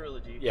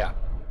trilogy. Yeah.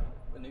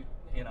 The new,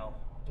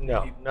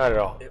 No, not at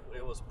all.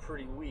 It was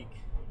pretty weak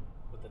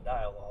with the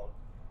dialogue.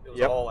 It was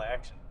Yep. all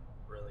action,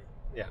 really.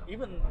 Yeah.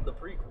 Even the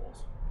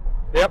prequels.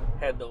 Yep.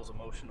 Had those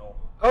emotional.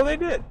 Oh, they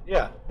did.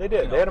 Yeah, they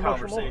did. They had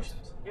emotional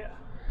conversations. Moments.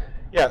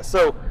 Yeah. Yeah.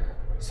 So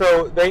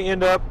they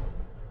end up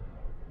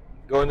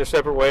going their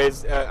separate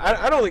ways.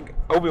 I don't think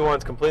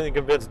Obi-Wan's completely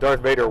convinced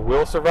Darth Vader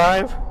will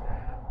survive,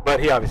 but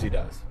he obviously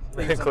does.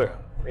 Clear.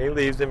 He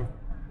leaves him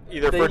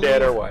either for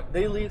dead or what.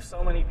 They leave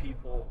so many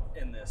people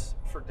in this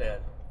for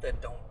dead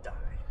that don't die,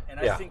 and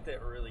I think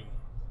that really,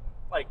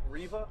 like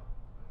Reva,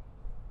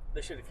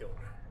 they should have killed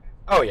her.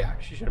 Oh yeah,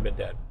 she should have been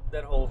dead.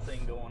 That whole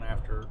thing going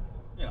after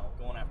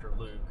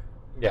Luke.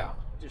 Yeah.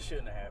 Just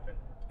shouldn't have happened.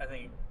 I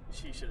think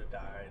she should have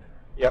died.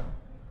 Yep.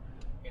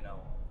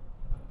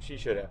 She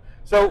should have.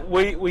 So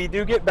we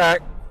do get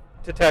back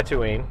to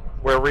Tatooine,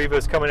 where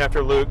Reva's coming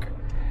after Luke.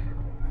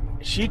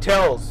 She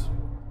tells,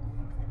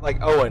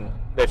 Owen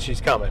that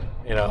she's coming.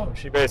 They know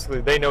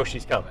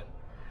she's coming.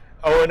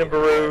 Owen and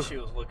Beru. She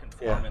was looking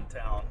for him in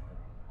town.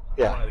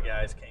 Yeah. One of the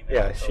guys came in.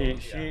 Yeah,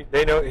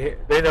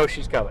 they know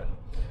she's coming.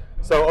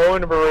 So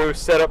Owen and Beru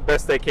set up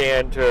best they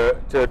can to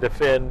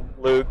defend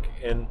Luke,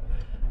 and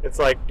it's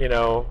there's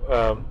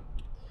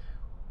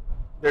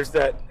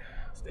that.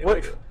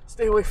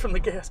 Stay away from the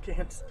gas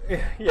cans.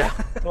 Yeah.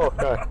 Oh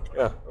God.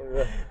 Yeah.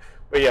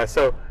 But yeah,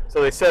 so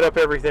they set up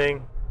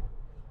everything,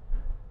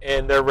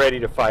 and they're ready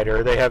to fight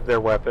her. They have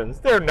their weapons.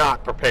 They're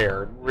not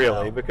prepared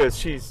really because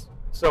she's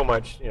so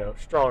much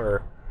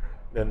stronger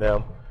than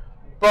them,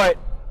 but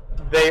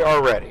they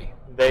are ready.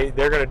 They're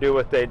going to do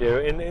what they do,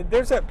 and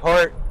there's that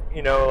part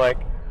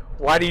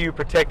why do you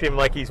protect him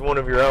like he's one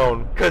of your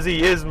own? Because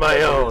he is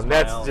my own.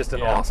 That's just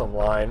an awesome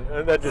line.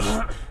 That just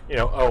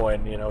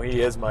Owen. He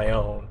is my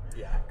own.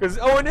 Yeah. Because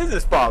Owen is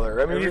his father.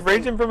 I mean, he's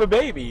raised him from a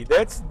baby.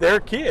 That's their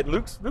kid.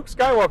 Luke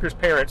Skywalker's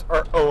parents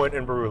are Owen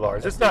and Beru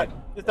Lars. It's not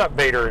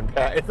Vader and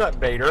It's not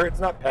Vader. It's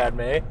not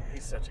Padme.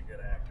 He's such a good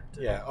actor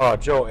too. Yeah. Oh,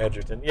 Joel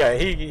Edgerton. Yeah,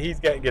 he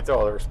gets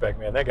all the respect,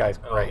 man. That guy's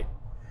great.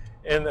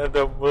 And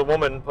the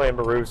woman playing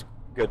Beru's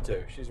good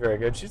too. She's very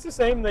good. She's the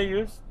same they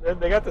use.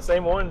 They got the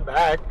same one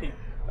back.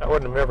 I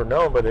wouldn't have ever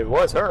known, but it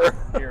was her.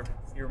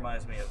 He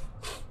reminds me of,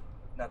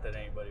 not that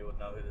anybody would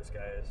know who this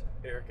guy is,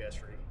 Eric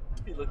Esri.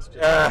 He looks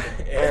just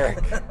like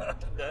Eric.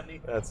 Doesn't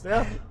he? I can see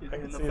that.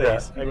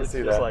 I can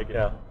see that. Like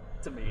yeah.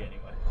 To me,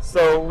 anyway.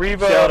 So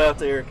Reva. Shout out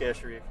to Eric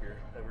Esri if you're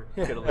ever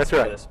going to listen That's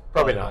right. to this.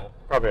 Probably not.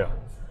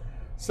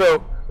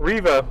 So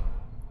Reva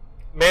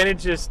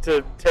manages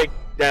to take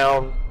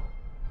down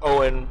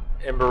Owen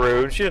and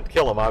Beru. She didn't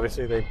kill them,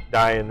 obviously. They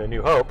die in the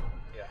New Hope.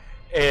 Yeah.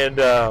 And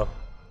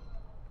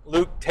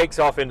Luke takes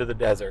off into the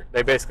desert.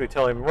 They basically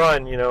tell him,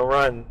 run,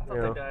 run. I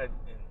thought they died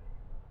in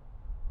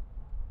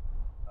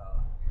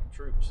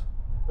Troops.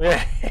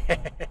 Yeah.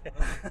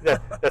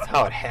 That's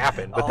how it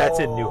happened, but that's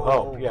in New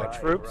Hope. Yeah, right,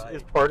 Troops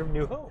is part of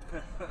New Hope.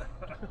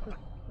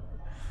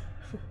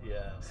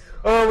 Yes.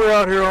 Oh, we're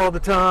out here all the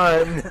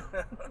time.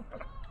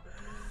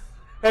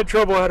 Had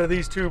trouble out of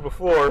these two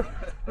before.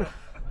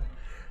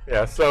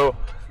 Yeah, so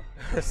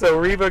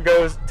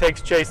Reva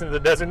takes chase into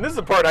the desert. And this is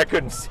the part I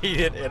couldn't see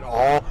it at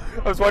all.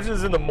 I was watching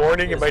this in the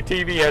morning, and my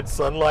TV had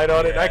sunlight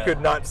on it, and I could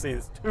not see.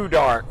 It's too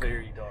dark.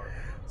 Very dark.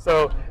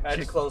 So I had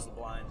to close the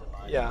blinds in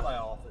my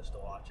office to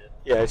watch it.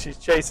 Yeah, she's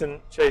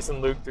chasing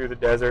Luke through the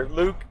desert.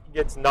 Luke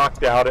gets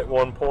knocked out at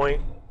one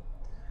point,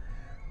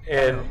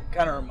 and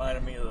kind of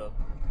reminded me of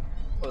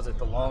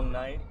the Long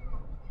Night,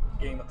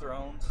 Game of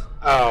Thrones.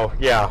 Oh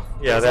yeah,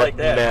 that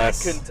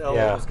mess. I couldn't tell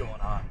what was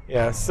going on.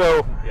 Yeah,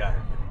 so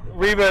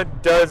Reva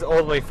does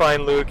ultimately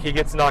find Luke. He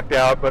gets knocked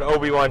out, but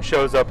Obi-Wan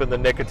shows up in the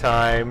nick of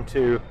time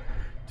to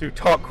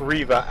talk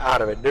Reva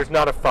out of it. There's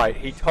not a fight.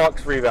 He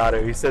talks Reva out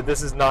of it. He said,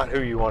 "This is not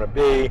who you want to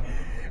be.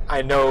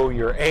 I know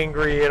you're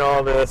angry and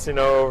all this, and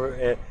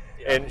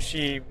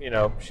she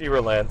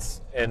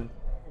relents. And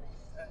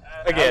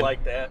again, I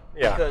like that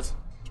because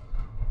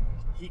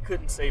he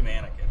couldn't save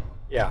Anakin.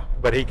 Yeah,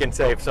 but he can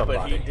save somebody.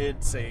 But he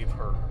did save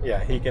her.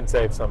 Yeah, he can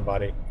save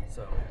somebody.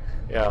 So.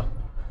 Yeah.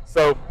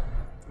 So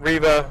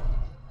Reva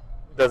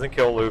doesn't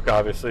kill Luke,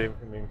 obviously.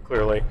 I mean,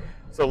 clearly.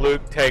 So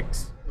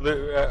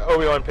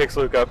Obi-Wan picks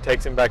Luke up,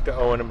 takes him back to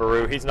Owen and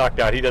Beru. He's knocked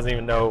out. He doesn't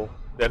even know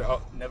that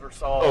never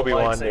saw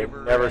Obi-Wan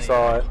never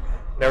saw it.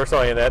 Never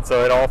saw any of that.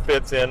 So it all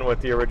fits in with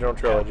the original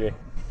trilogy.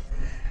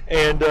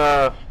 Yeah. And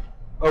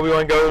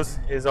Obi-Wan goes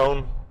his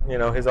own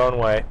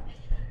way.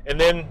 And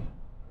then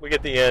we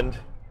get the end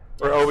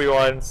where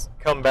Obi-Wan's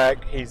come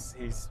back. He's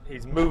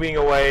moving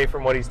away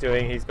from what he's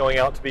doing. He's going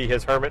out to be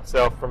his hermit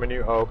self from A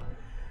New Hope,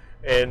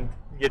 and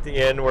you get the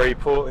end where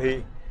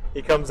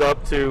he comes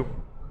up to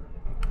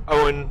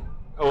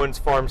Owen's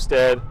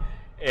farmstead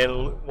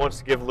and wants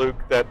to give Luke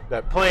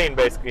that plane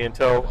basically, and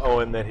tell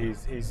Owen that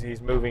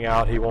he's moving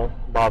out. He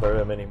won't bother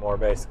them anymore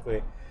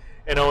basically.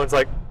 And Owen's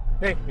like,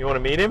 hey, you want to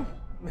meet him?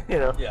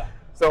 Yeah.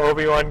 So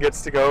Obi-Wan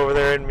gets to go over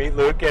there and meet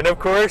Luke, and of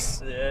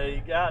course, yeah,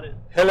 you got it.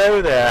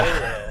 Hello there.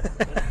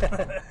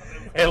 Yeah.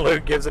 And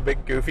Luke gives a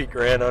big goofy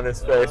grin on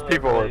his face.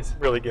 People are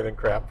really giving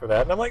crap for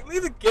that, and I'm like,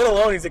 leave the kid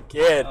alone. He's a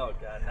kid. Oh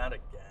God, not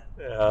again.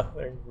 Yeah,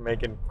 they're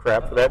making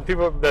crap for that.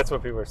 And that's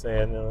what people are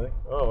saying. They're like,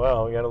 oh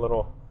wow, we got a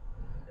little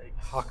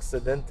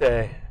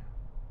accidente.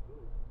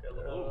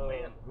 Oh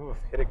man, oof,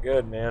 hit it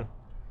good, man.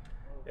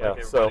 Yeah, like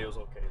everybody was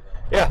okay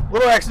though. Yeah,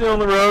 little accident on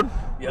the road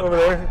over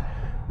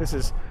there. This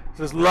is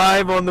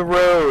live on the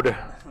road.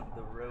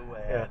 The road.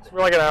 Yeah, so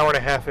we're like an hour and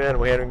a half in.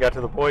 We haven't got to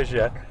the boys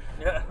yet.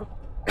 Yeah.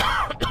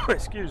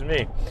 Excuse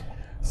me.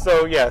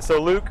 So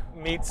Luke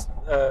meets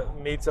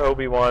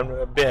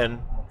Obi-Wan,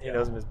 Ben. He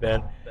knows him as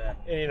Ben.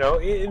 And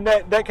and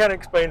that kind of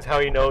explains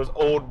how he knows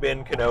old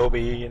Ben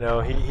Kenobi.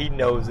 He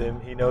knows him.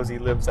 He knows he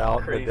lives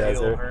out in the desert.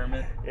 Crazy old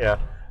hermit. Yeah.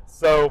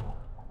 So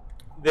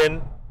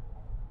then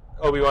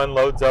Obi-Wan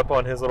loads up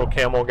on his little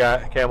camel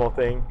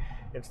thing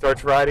and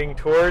starts riding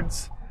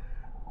towards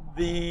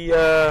the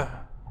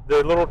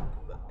little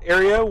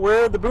area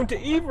where the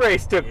Boonta Eve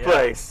race took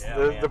place,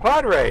 the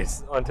pod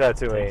race on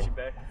Tatooine.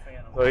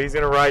 So he's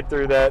going to ride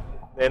through that,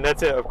 and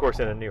that's it, of course,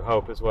 in A New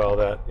Hope as well.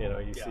 That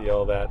you see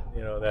all that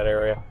that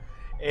area,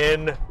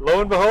 and lo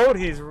and behold,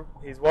 he's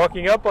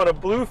walking up on a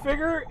blue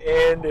figure,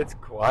 and it's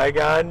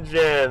Qui-Gon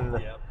Jinn.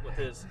 Yep,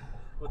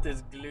 with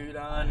his glued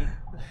on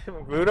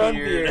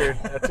beard.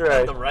 That's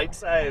right. The right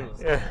side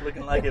was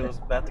looking like it was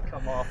about to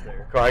come off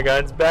there.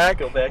 Qui-Gon's back.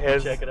 Go back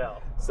and check it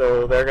out.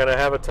 So they're going to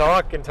have a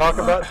talk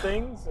about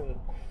things, and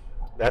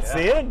that's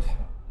the end.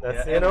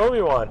 That's the end of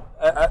Obi-Wan.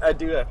 I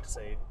do have to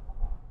say,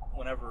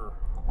 whenever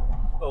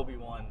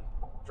Obi-Wan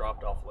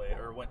dropped off Leia,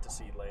 or went to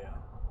see Leia,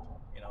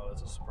 it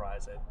was a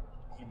surprise that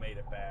he made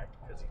it back,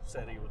 because he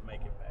said he would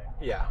make it back.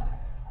 Yeah.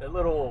 That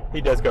little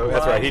He does go.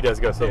 That's right. He does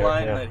go see the her.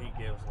 line that he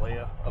gives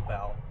Leia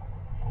about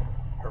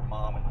her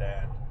mom and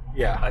dad.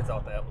 Yeah. I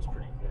thought that was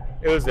pretty cool.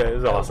 It was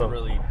awesome.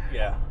 Was really,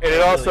 yeah. And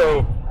it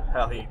also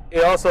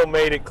it also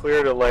made it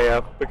clear to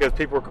Leia, because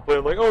people were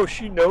complaining like, oh,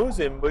 she knows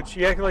him, but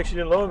she acted like she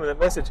didn't know him in that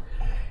message.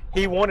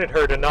 He wanted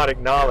her to not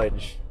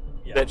acknowledge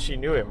that she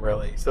knew him,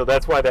 really. So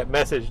that's why that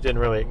message didn't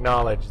really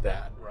acknowledge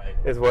that. Right.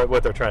 Is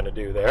what they're trying to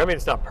do there. I mean,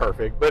 it's not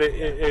perfect, but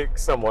it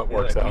somewhat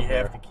works out. We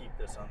there. have to keep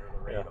this under the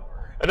radar.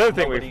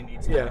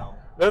 Yeah.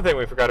 Another thing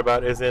we forgot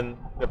about is in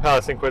the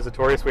Palace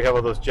Inquisitorius, we have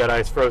all those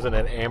Jedis frozen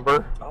in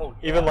amber. Oh,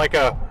 yeah. Even like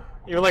a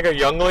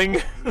youngling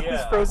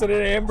is frozen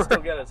in amber. Still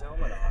got his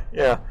helmet on.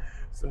 Yeah.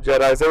 Some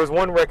Jedis. There was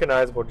one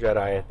recognizable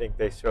Jedi I think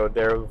they showed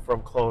there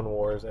from Clone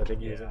Wars. I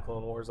think he was in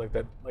Clone Wars, like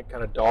that, like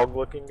kind of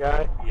dog-looking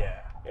guy. Yeah.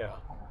 Yeah.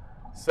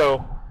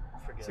 So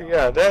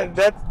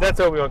that's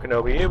Obi-Wan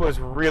Kenobi. It was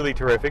really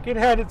terrific. It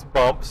had its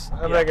bumps.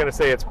 I'm not gonna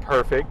say it's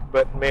perfect,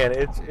 but man,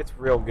 it's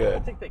real good. I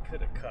think they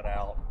could have cut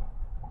out.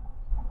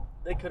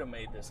 They could have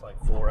made this like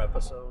 4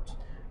 episodes.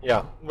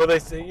 Yeah. Well, they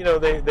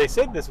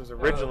said this was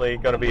originally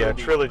going to be a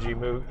trilogy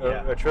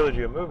a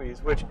trilogy of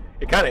movies, which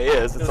it kind of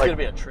is. It's like going to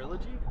be a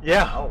trilogy.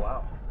 Yeah. Oh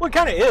wow. Well, it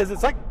kind of is.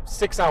 It's like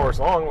 6 hours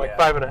long, like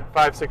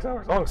 6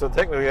 hours long. So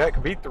technically, that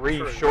could be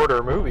 3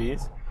 shorter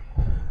movies.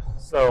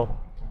 So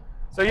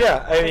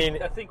yeah.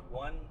 I think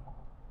 1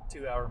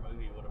 2-hour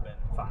movie would have been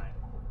fine.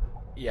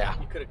 Yeah.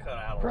 You could have cut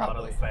out a lot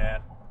of the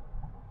fat.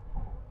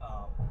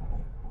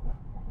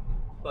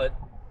 But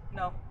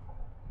no,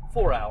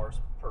 4 hours,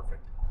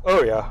 perfect.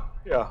 Oh yeah.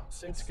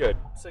 It's good.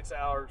 6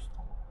 hours.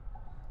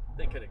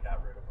 They could have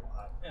got rid of a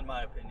lot, in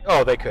my opinion.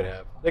 Oh, they could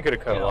have. They could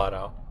have cut a lot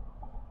out.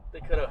 They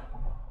could have,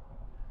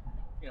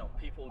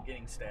 people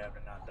getting stabbed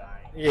and not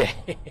dying. Yeah.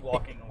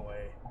 Walking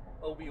away.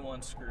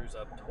 Obi-Wan screws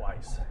up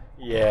twice.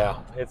 Yeah,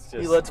 it's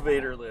just. He lets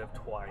Vader live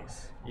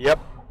twice. Yep.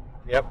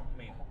 I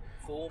mean,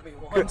 fool me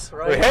once,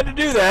 right? We had to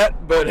do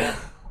that, but.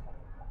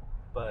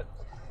 But,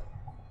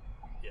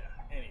 yeah.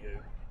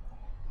 Anywho,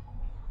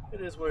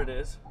 it is what it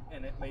is,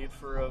 and it made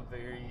for a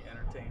very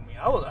entertaining.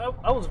 I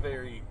was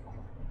very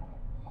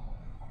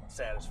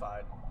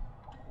satisfied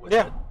with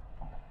it.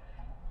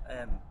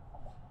 And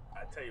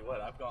I tell you what,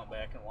 I've gone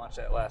back and watched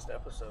that last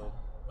episode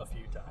a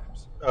few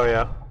times. Oh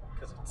yeah.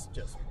 Because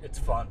it's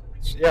fun.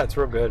 It's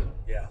real good.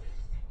 Yeah.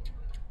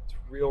 It's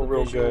real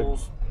good.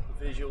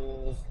 The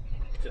visuals,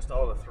 just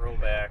all the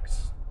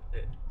throwbacks.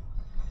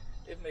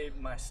 It made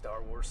my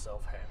Star Wars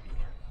self happy.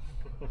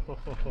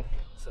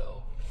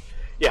 So.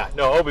 Yeah,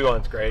 no,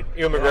 Obi-Wan's great.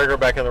 Ewan McGregor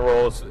back in the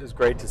role is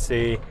great to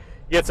see. You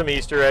get some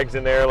Easter eggs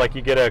in there, like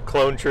you get a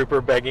clone trooper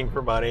begging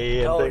for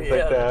money and things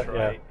like that. That's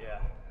right.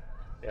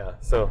 Yeah,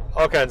 so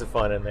all kinds of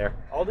fun in there.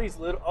 All these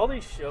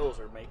shows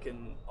are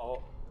making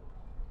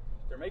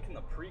they're making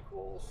the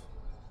prequels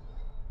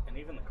and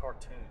even the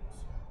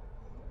cartoons,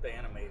 the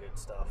animated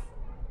stuff,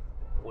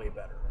 way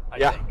better. I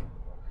think.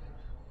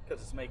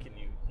 because it's making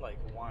you like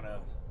want to,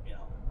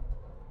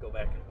 go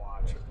back and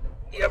watch.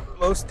 Yep,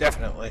 most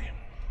definitely.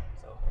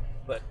 So,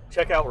 but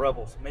check out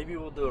Rebels. Maybe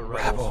we'll do a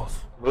Rebels.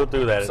 We'll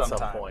do that at sometime.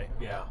 some point.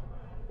 Yeah,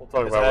 we'll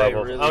talk about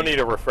Rebels. I'll need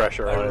a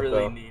refresher on it, though. I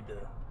really need to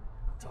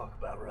talk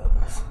about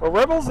Rebels. Well,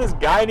 Rebels is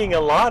guiding a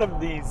lot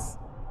of these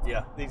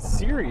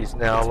series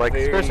now,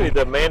 especially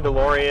the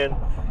Mandalorian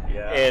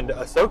and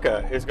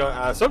Ahsoka is going.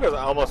 Ahsoka's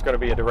almost going to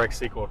be a direct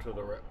sequel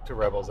to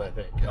Rebels. I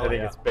think. I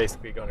think it's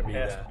basically going to be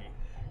that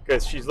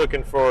because she's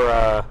looking for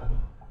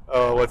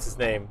what's his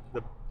name,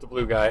 the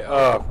blue guy.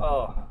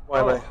 Oh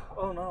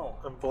no!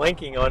 I'm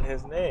blanking on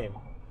his name.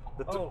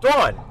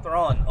 Thrawn.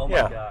 Thrawn. Oh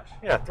my gosh.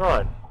 Yeah,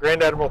 Thrawn.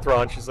 Grand Admiral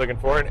Thrawn. She's looking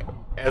for, and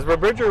Ezra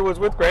Bridger was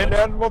with Grand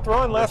Admiral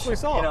Thrawn last we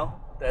saw.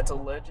 That's a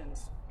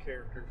Legends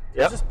character.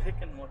 They're just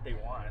picking what they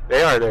want.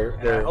 They are.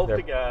 They're I hope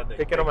to God they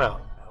picking them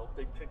out. I hope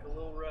they pick a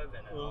little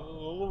Revan. A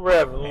little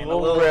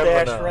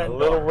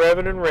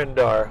Revan and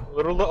Rendar.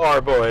 Little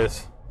R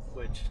boys.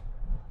 Which,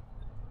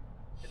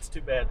 it's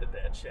too bad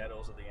that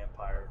Shadows of the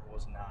Empire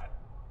was not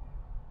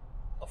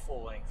a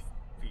full-length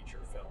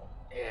feature film.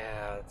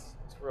 Yeah, it's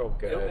real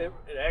good.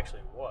 It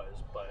actually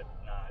was, but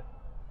not.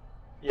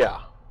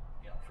 Yeah.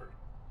 For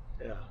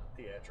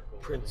theatrical.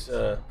 Prince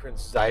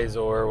Zizor,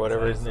 or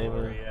whatever his name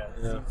is. Yeah.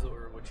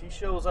 Zizor, which he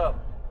shows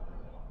up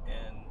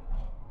in.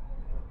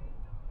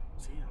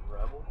 Was he in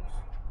Rebels?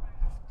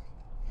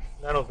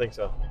 I don't think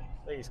so.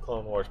 I think he's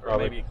Clone Wars,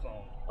 probably. Or maybe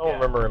Clone. I don't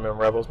remember him in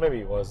Rebels. Maybe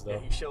he was, though. Yeah,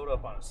 he showed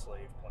up on a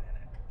slave planet.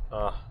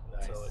 Ah,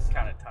 nice. So it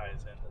kind of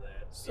ties into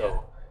that.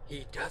 So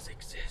he does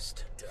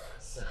exist. He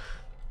does.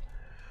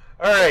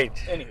 All right.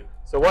 Anywho.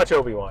 So watch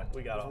Obi-Wan.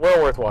 It's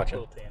well worth watching.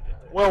 Little tangent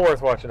there. Well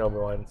worth watching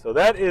Obi-Wan. So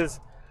that is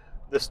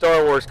the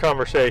Star Wars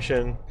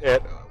conversation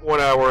at 1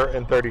 hour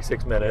and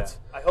 36 minutes.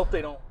 Yeah. I hope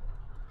they don't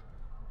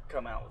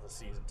come out with a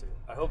season 2.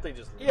 I hope they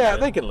just leave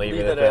they can leave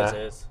it at as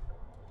that. Is.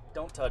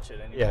 Don't touch it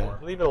anymore.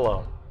 Yeah, leave it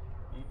alone.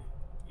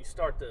 You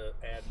start to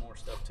add more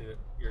stuff to it,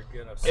 you're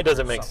gonna. It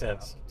doesn't make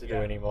sense to do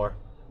anymore.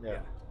 Yeah,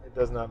 it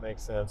does not make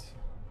sense.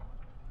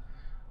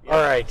 Yeah.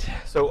 All right,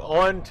 so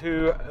on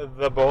to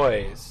The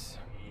Boys.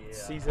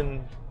 Yeah.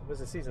 Was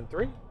it season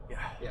 3? Yeah.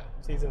 Yeah,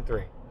 season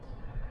 3.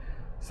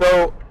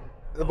 So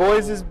The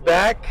Boys is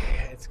back.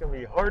 It's going to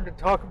be hard to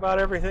talk about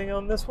everything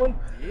on this one.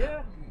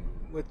 Yeah.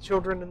 With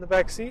children in the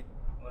back seat.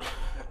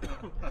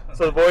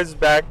 So The Boys is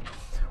back.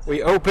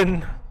 We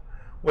open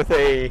with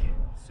a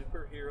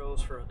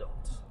superheroes for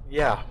adults.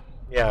 Yeah.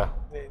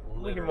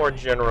 We can more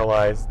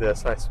generalize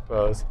this, I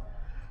suppose.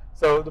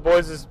 So The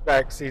Boys is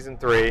back, season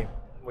 3.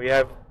 We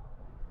have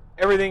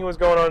everything was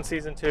going on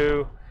season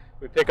 2.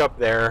 We pick up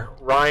there.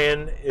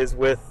 Ryan is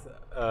with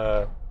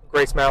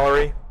Grace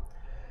Mallory,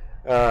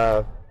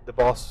 the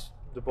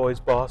boys'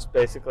 boss,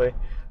 basically.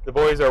 The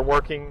boys are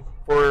working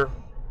for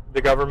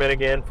the government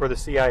again, for the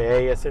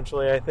CIA,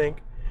 essentially, I think.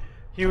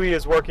 Huey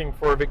is working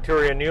for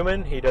Victoria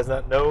Newman. He does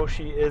not know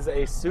she is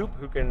a soup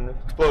who can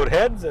explode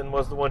heads and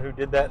was the one who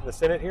did that in the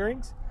Senate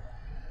hearings.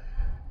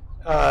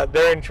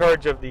 They're in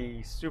charge of the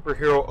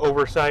superhero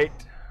oversight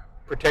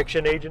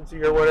protection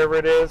agency or whatever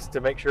it is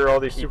to make sure all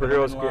these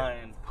superheroes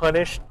get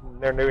punished.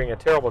 They're doing a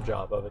terrible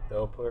job of it,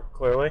 though,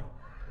 clearly.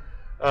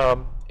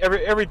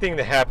 Everything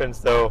that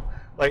happens, though,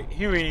 like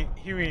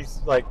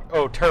Huey's like,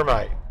 oh,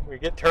 termite. We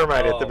get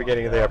termite at the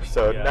beginning of the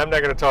episode, and I'm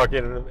not going to talk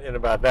in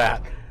about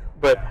that.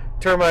 But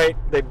termite,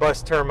 they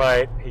bust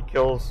termite. He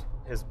kills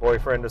his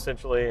boyfriend,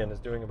 essentially, and is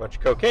doing a bunch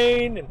of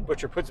cocaine, and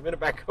Butcher puts him in a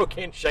bag of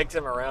cocaine, shakes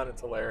him around.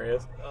 It's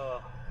hilarious.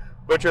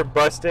 Butcher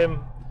busts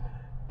him.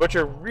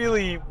 Butcher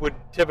really would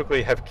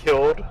typically have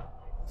killed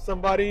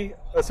somebody,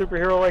 a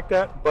superhero like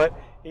that, but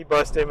he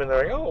busts him, and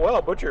they're like, oh,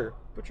 well, Butcher's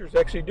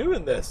actually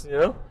doing this,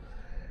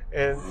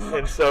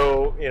 And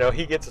so,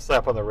 he gets a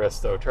slap on the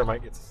wrist, though.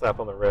 Termite gets a slap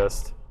on the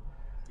wrist.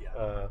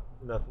 Yeah.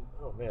 Nothing.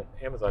 Oh, man,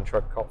 Amazon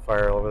truck caught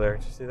fire over there.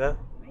 Did you see that?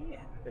 Man.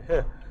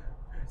 Yeah.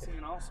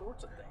 Seeing all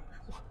sorts of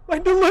things. My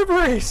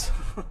deliveries!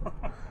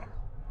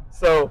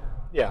 So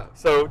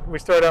we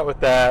start out with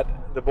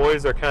that. The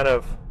boys are kind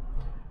of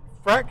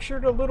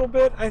fractured a little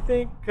bit, I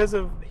think, because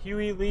of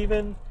Huey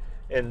leaving.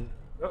 And,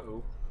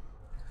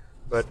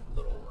 but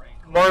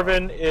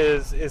Marvin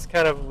is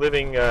kind of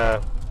living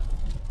a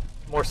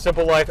more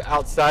simple life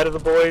outside of the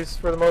boys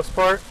for the most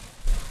part.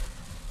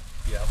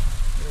 Yep.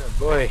 Oh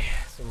boy,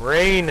 some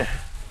rain.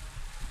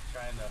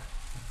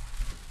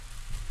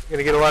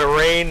 Gonna get a lot of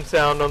rain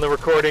sound on the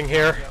recording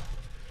here. Yep.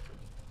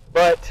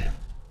 But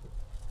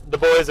the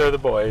boys are the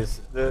boys.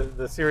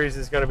 The series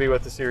is going to be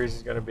what the series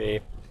is going to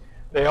be.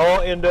 They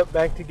all end up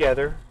back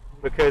together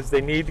because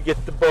they need to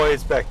get the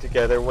boys back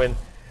together. When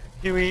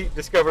Huey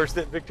discovers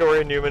that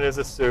Victoria Newman is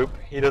a soup,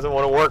 he doesn't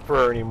want to work for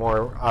her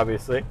anymore,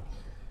 obviously.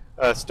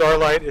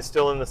 Starlight is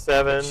still in the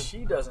 7.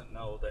 She doesn't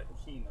know that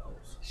he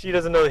knows. She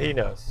doesn't know that he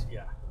knows.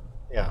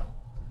 Yeah.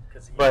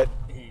 Because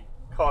he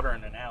caught her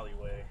in an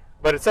alleyway.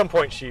 But at some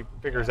point she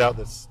figures out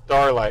that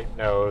Starlight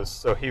knows,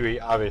 so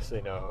Huey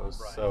obviously knows.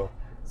 Right. So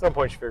at some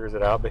point she figures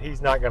it out, but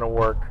he's not going to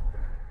work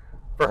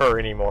for her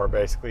anymore,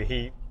 basically.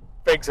 He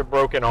fakes a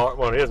broken arm.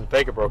 Well, he doesn't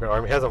fake a broken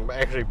arm. He has him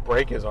actually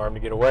break his arm to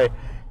get away.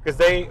 Because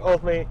they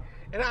ultimately,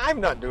 And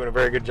I'm not doing a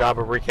very good job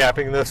of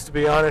recapping this, to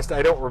be honest.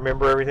 I don't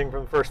remember everything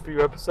from the first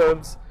few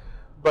episodes.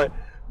 But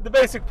the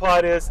basic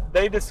plot is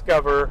they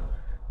discover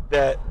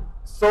that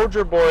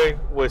Soldier Boy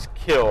was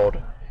killed,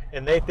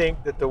 and they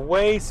think that the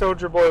way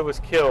Soldier Boy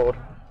was killed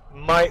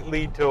might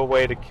lead to a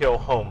way to kill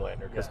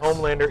Homelander, because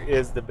Homelander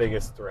is the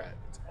biggest threat.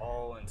 It's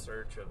all in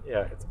search of...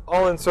 Yeah, it's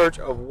all in search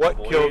of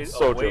what killed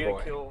Soldier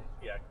Boy.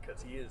 Yeah,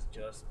 because he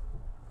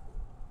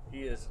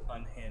is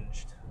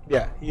unhinged.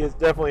 Yeah, he is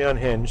definitely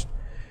unhinged.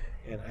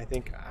 And I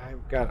think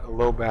I've got a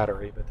low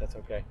battery, but that's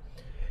okay.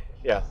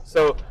 Yeah,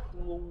 so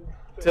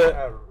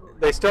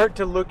they start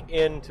to look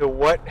into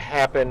what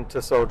happened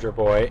to Soldier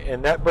Boy,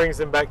 and that brings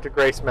them back to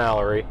Grace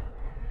Mallory,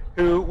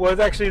 who was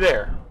actually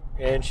there.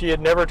 And she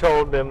had never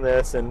told them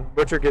this, and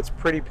Butcher gets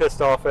pretty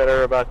pissed off at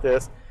her about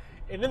this.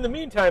 And in the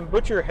meantime,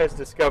 Butcher has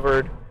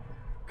discovered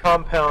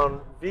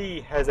Compound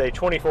V has a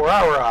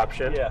 24-hour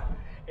option. Yeah.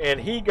 And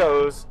he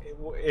goes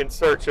in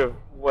search of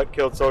what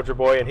killed Soldier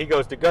Boy, and he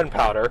goes to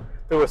Gunpowder,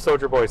 who was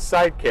Soldier Boy's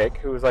sidekick,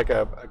 who was like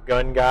a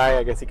gun guy.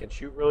 I guess he can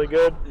shoot really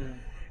good. Mm.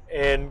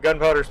 And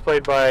Gunpowder's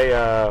played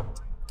by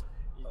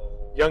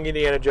young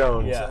Indiana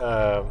Jones.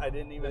 Yeah. I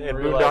didn't even and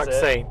realize Boondock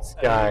Saints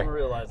guy. I didn't even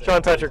realize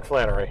Sean Patrick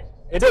Flannery.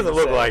 It doesn't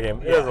look like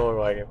him. It doesn't look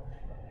like him.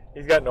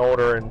 He's gotten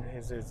older and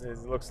his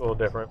looks a little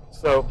different.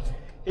 So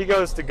he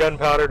goes to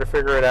Gunpowder to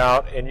figure it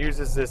out and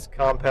uses this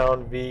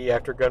Compound V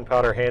after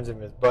Gunpowder hands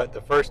him his butt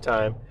the first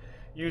time.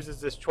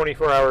 Uses this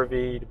 24-hour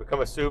V to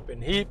become a soup,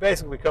 and he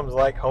basically becomes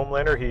like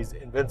Homelander. He's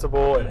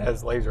invincible and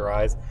has laser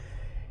eyes.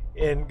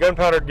 And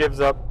Gunpowder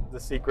gives up the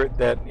secret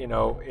that,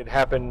 it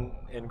happened,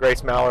 and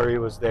Grace Mallory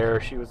was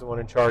there. She was the one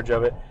in charge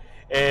of it.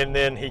 And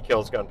then he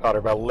kills Gunpowder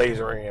by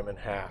lasering him in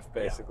half,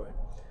 basically. Yeah.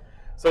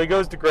 So he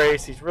goes to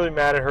Grace. He's really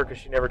mad at her because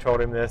she never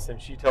told him this,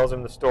 and she tells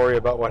him the story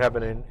about what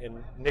happened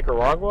in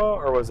Nicaragua,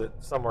 or was it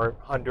somewhere,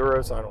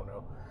 Honduras? I don't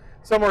know.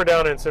 Somewhere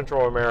down in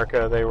Central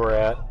America they were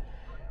at,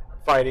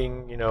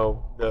 fighting,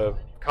 the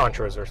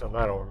Contras or something.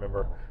 I don't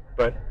remember.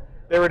 But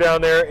they were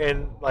down there,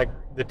 and,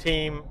 the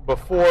team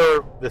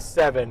before the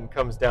Seven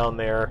comes down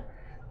there,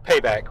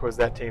 Payback was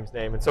that team's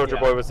name, and Soldier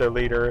Boy was their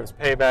leader. It was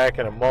Payback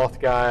and a moth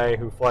guy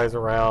who flies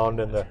around,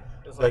 and the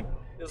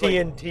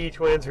TNT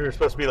twins who are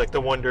supposed to be like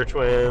the Wonder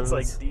Twins.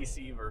 It's like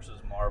DC versus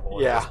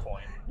Marvel at this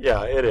point.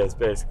 Yeah, it is,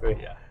 basically.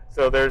 Yeah.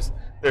 So there's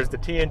the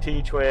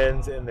TNT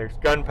twins, and there's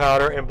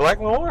Gunpowder, and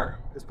Black Noir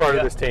is part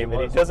of this team,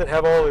 and he doesn't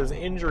have all his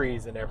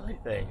injuries and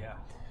everything. Yeah.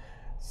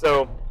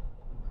 So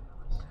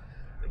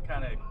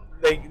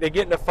they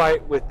get in a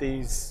fight with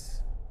these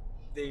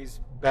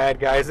bad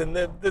guys, and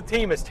the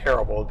team is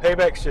terrible.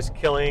 Payback's just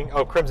killing.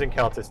 Oh, Crimson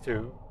Countess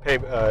too.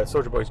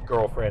 Soldier Boy's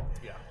girlfriend.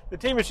 Yeah. The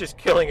team is just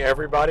killing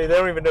everybody. They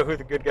don't even know who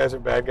the good guys or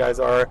bad guys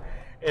are.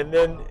 And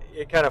then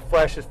it kind of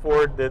flashes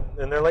forward,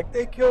 and they're like,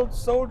 they killed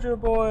Soldier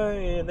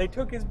Boy, and they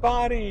took his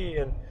body,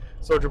 and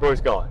Soldier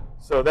Boy's gone.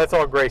 So that's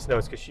all Grace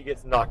knows, because she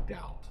gets knocked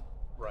out.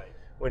 Right.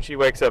 When she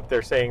wakes up,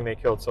 they're saying they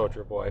killed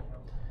Soldier Boy.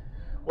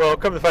 Well,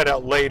 come to find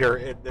out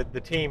later,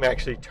 the team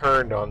actually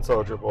turned on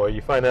Soldier Boy.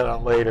 You find that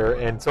out later,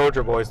 and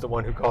Soldier Boy's the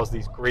one who caused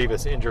these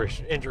grievous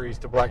injuries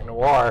to Black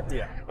Noir.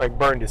 Yeah. Like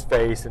burned his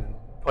face and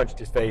punched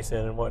his face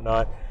in and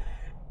whatnot.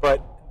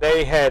 But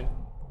they had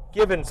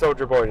given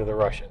Soldier Boy to the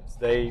Russians.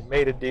 They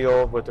made a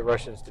deal with the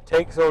Russians to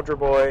take Soldier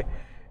Boy,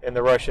 and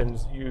the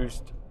Russians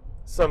used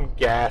some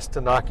gas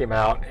to knock him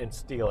out and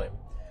steal him.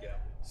 Yeah.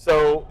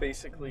 So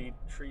basically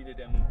treated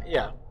him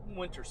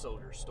Winter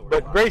Soldier story.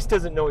 But Grace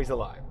doesn't know he's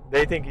alive.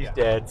 They think he's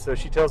dead, so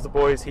she tells the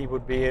boys he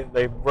would be.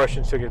 The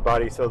Russians took his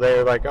body, so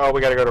they're like, oh,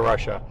 we got to go to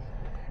Russia.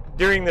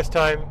 During this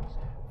time,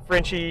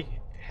 Frenchie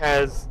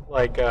has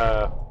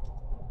a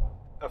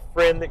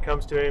friend that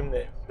comes to him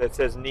that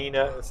says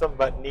Nina, something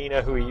about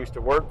Nina, who he used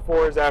to work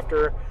for, is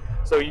after.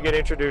 So you get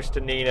introduced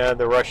to Nina,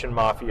 the Russian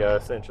mafia,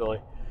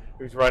 essentially,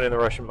 who's running the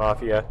Russian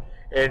mafia.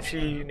 And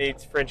she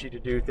needs Frenchie to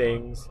do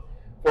things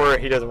for her.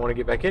 He doesn't want to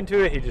get back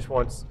into it. He just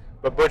wants...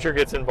 But Butcher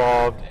gets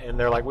involved, and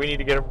they're like, we need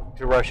to get him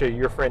to Russia.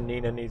 Your friend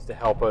Nina needs to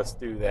help us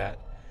do that.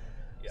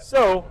 Yeah.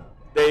 So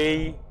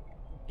they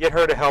get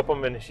her to help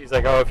him, and she's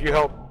like, oh, if you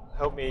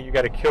help me, you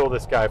got to kill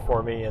this guy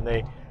for me. And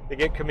they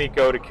get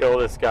Kamiko to kill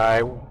this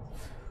guy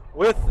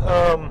with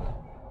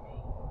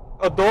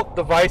adult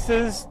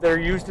devices that are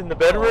used in the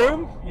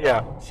bedroom.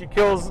 Yeah, she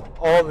kills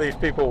all of these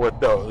people with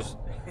those.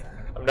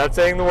 I'm not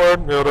saying the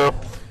word,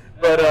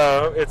 but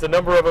it's a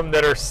number of them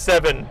that are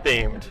Seven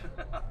themed.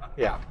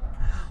 Yeah.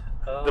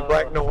 The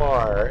Black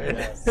Noir,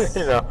 yes.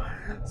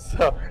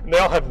 So they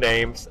all have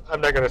names.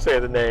 I'm not going to say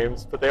the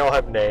names, but they all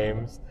have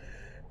names.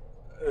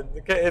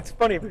 It's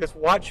funny because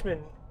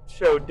Watchmen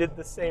show did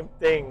the same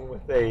thing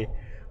with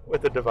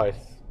a device.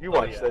 You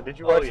watched that? Did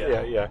you watch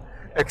it? Yeah.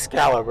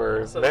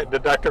 Excalibur, the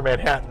Dr.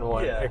 Manhattan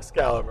one. Yeah.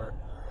 Excalibur.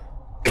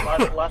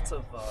 Lots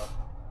of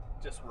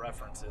just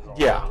references. All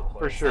over the place.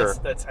 For sure.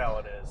 That's how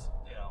it is.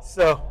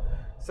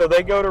 So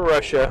they go to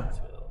Russia.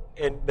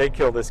 And they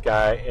kill this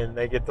guy, and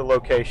they get the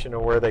location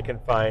of where they can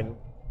find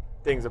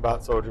things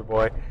about Soldier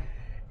Boy.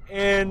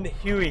 And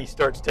Huey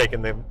starts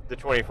taking the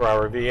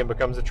 24-hour V and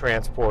becomes a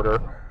transporter.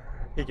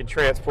 He can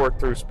transport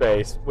through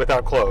space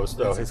without clothes,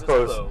 though. His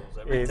clothes,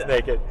 he's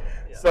naked.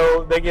 Yeah.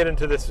 So they get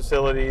into this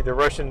facility. The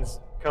Russians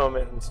come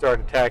and start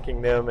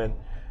attacking them, and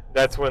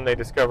that's when they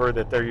discover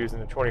that they're using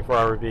the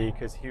 24-hour V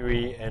because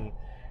Huey and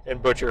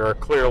Butcher are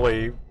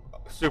clearly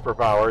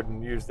superpowered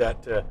and use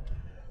that to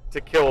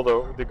kill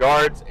the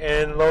guards.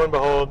 And lo and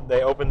behold,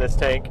 they open this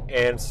tank,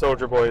 and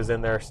Soldier Boy is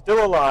in there,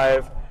 still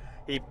alive.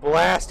 He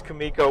blasts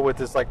Kimiko with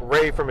this like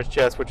ray from his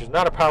chest, which is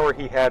not a power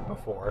he had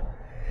before.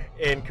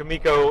 And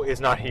Kimiko is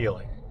not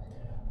healing.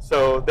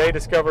 So they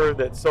discover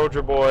that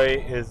Soldier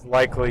Boy is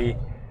likely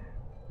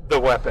the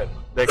weapon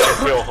that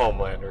can kill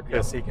Homelander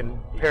because he can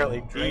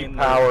apparently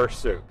depower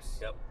soups.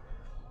 Yep.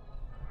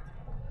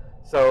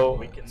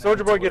 So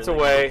Soldier Boy gets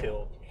away.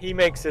 He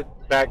makes it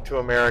back to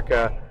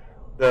America.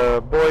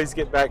 The boys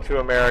get back to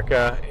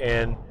America,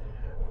 and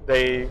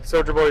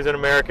Soldier Boy's in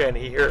America, and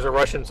he hears a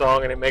Russian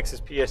song, and it makes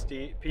his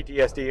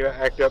PTSD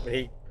act up, and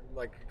he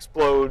like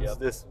explodes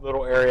this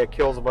little area,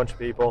 kills a bunch of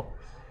people.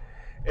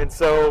 And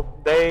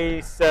so they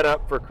set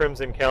up for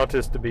Crimson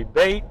Countess to be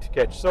bait to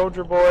catch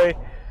Soldier Boy.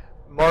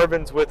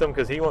 Marvin's with him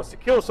because he wants to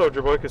kill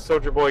Soldier Boy because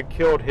Soldier Boy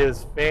killed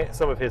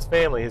some of his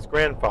family, his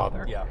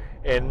grandfather. Yeah.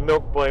 And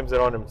Milk blames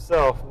it on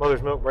himself.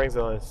 Mother's Milk brings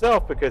it on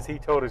himself because he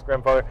told his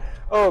grandfather,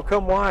 "Oh,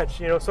 come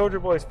watch, Soldier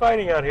Boy's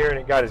fighting out here," and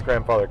it got his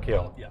grandfather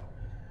killed. Yeah,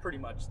 pretty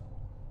much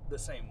the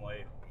same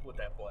way with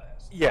that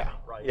blast. Yeah.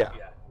 Right. Yeah.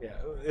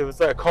 It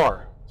was a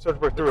car. Soldier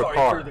Boy threw a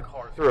car.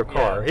 Through a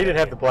car. Yeah, he didn't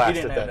have the blast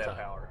at that time.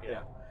 Power. Yeah.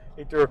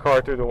 He threw a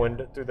car through the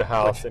window, through the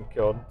house, and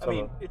killed.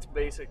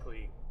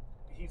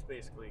 He's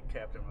basically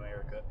Captain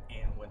America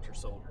and Winter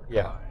Soldier.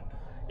 Yeah.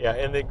 Yeah,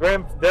 and the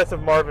death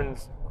of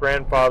Marvin's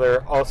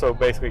grandfather also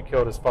basically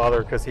killed his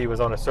father because he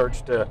was on a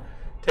search to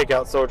take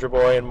out Soldier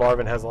Boy, and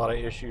Marvin has a lot of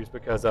issues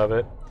because of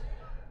it.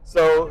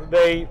 So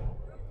they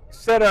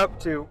set up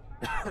to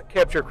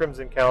capture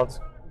Crimson Counts,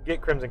 get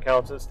Crimson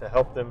Countess to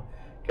help them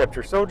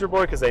capture Soldier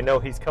Boy because they know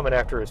he's coming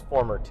after his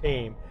former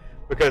team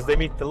because they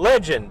meet the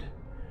Legend,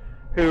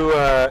 who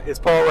is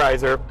Paul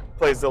Reiser,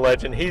 plays the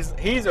Legend.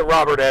 He's a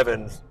Robert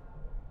Evans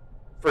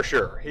for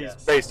sure. He's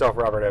based off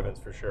Robert Evans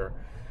for sure,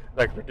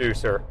 like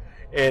producer.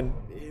 And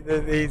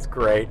he's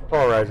great.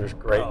 Paul Reiser's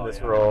great in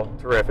this role.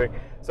 Terrific.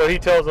 So he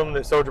tells them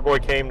that Soldier Boy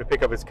came to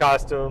pick up his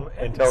costume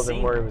and tells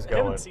him where he was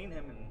going. I haven't seen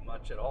him in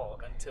much at all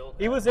until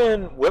he was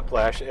in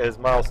Whiplash as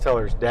Miles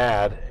Teller's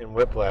dad in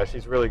Whiplash.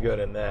 He's really good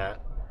in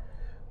that.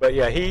 But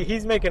yeah,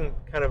 he's making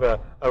kind of a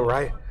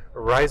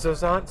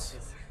renaissance.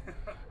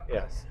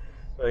 Yes.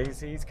 So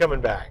he's coming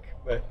back.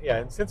 But yeah,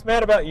 and since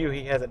Mad About You,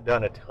 he hasn't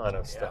done a ton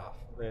of stuff.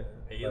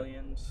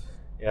 Aliens.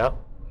 Yeah.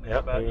 Mad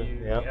About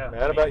You. Yeah.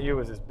 Mad About You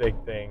was his big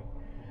thing.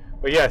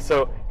 But yeah,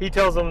 so he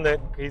tells them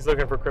that he's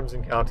looking for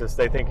Crimson Countess.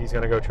 They think he's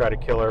going to go try to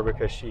kill her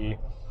because she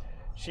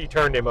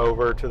turned him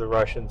over to the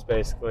Russians,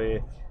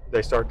 basically.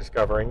 They start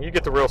discovering. You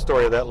get the real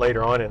story of that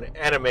later on in an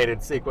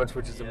animated sequence,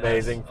 which is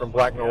amazing, from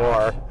Black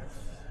Noir.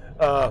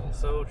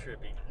 So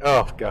trippy.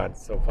 Oh, God,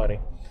 so funny.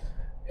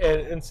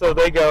 And so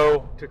they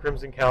go to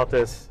Crimson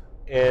Countess,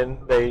 and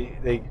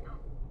they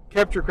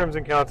capture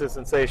Crimson Countess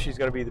and say she's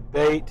going to be the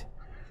bait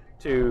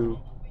to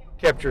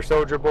capture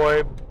Soldier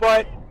Boy,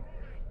 but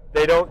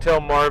they don't tell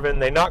Marvin.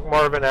 They knock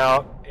Marvin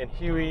out, and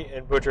Huey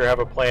and Butcher have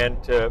a plan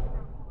to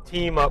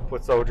team up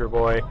with Soldier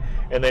Boy,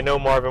 and they know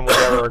Marvin will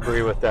never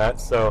agree with that,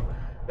 so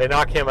they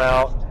knock him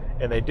out,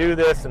 and they do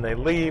this, and they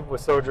leave with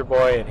Soldier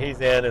Boy, and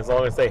he's in as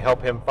long as they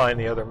help him find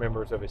the other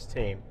members of his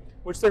team,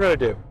 which they're going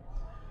to do.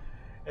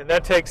 And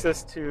that takes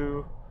us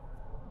to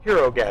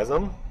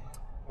Herogasm,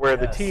 where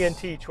the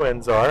TNT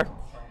twins are.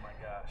 Oh my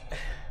gosh.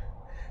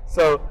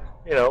 So,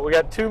 we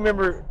got two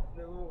members.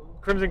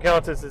 Crimson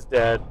Countess is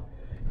dead,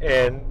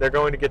 and they're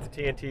going to get the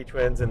TNT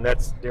twins, and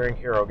that's during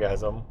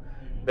Herogasm.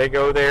 They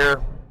go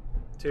there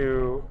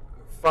to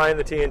find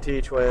the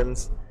TNT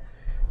twins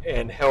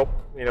and help,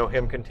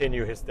 him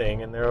continue his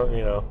thing. And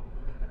they're,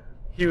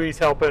 Huey's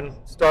helping.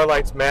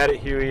 Starlight's mad at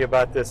Huey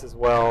about this as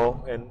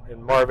well, and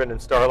Marvin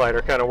and Starlight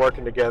are kind of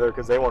working together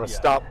because they want to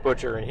stop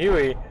Butcher and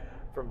Huey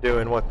from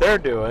doing what they're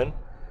doing.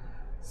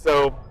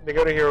 So they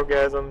go to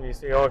Herogasm. You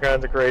see all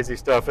kinds of crazy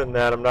stuff in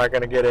that I'm not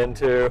going to get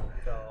into.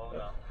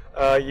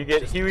 You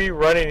get Huey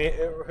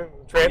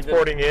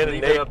transporting in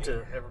leave naked. It up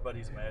to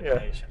everybody's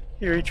imagination. Yeah.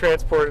 Huey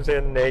transports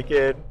in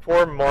naked.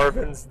 Poor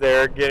Marvin's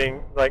there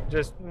getting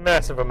just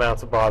massive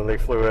amounts of bodily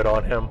fluid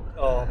on him.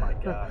 Oh my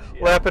gosh.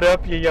 Yeah. Lap it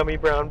up, you yummy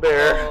brown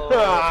bear.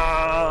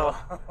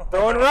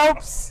 Throwing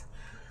ropes.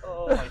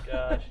 Oh my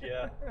gosh,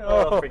 yeah.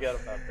 I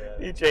forgot about that.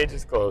 He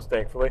changes clothes,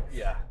 thankfully.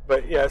 Yeah.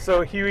 But yeah,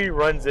 so Huey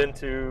runs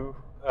into,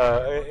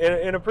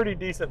 in a pretty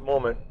decent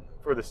moment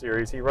for the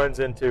series, he runs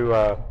into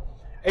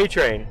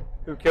A-Train,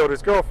 who killed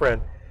his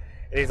girlfriend.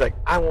 And he's like,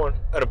 I want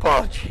an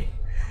apology.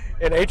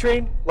 And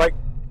A-Train, oh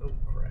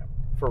crap,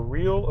 for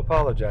real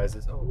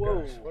apologizes. Oh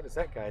gosh, what is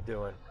that guy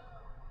doing?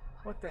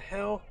 What the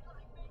hell?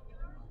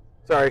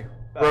 Sorry.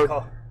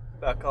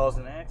 About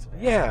causing an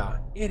accident. Yeah,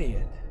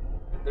 idiot.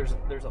 There's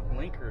a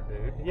blinker,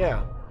 dude.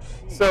 Yeah.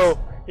 Jeez. So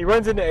he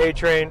runs into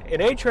A-Train,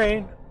 and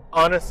A-Train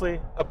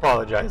honestly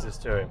apologizes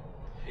to him.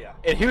 Yeah.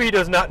 And Huey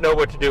does not know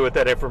what to do with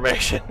that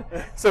information.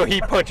 So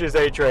he punches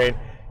A-Train,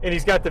 and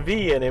he's got the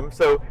V in him.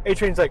 So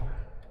A-Train's like,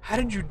 how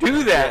did you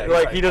do that? Yeah,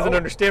 like, he doesn't oh.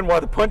 understand why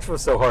the punch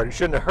was so hard. It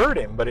shouldn't have hurt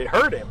him, but it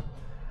hurt him.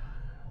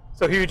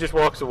 So Huey just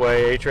walks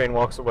away. A-Train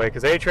walks away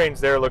because A-Train's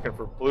there looking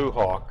for Blue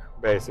Hawk,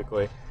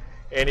 basically.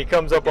 And he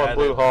comes up on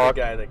Blue Hawk.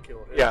 The guy that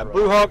killed him. Yeah,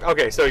 Blue Hawk.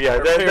 Okay, so yeah,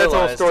 that's the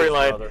whole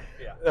storyline.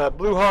 Yeah.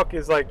 Blue Hawk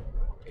is like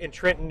in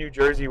Trenton, New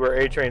Jersey, where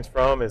A-Train's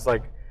from, is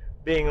like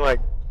being like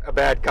a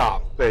bad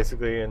cop,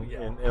 basically,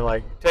 and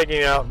like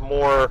taking out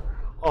more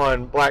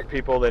on black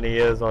people than he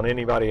is on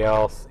anybody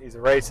else. He's a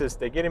racist.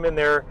 They get him in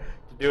there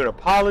to do an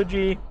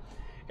apology,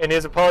 and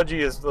his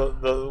apology is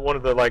the one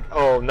of the like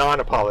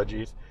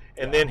non-apologies,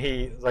 and then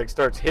he like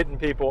starts hitting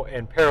people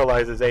and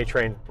paralyzes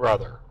A-Train's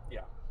brother.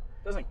 Yeah,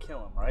 doesn't kill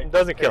him, right? It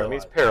doesn't kill him.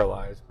 He's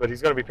paralyzed, but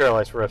he's going to be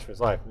paralyzed for the rest of his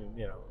life.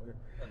 You know,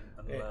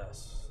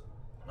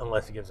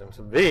 unless he gives him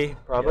some V,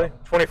 probably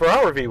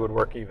 24-hour V would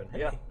work even.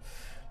 Yeah.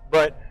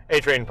 But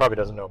A-Train probably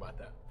doesn't know about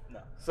that. No.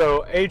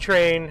 So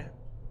A-Train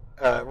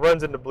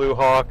runs into Blue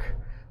Hawk.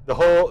 The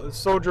whole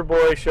Soldier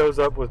Boy shows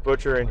up with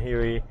Butcher and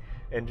Huey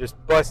and just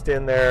busts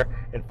in there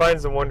and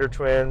finds the Wonder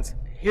Twins.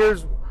 We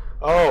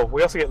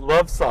also get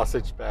Love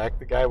Sausage back,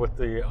 the guy with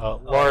the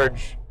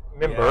large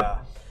member.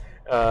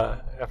 Yeah.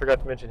 I forgot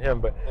to mention him,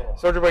 but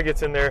Soldier Boy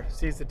gets in there,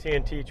 sees the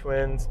TNT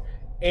twins,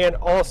 and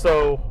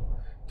also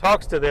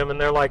talks to them,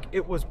 and they're like,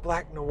 it was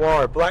Black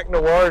Noir. Black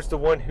Noir is the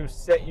one who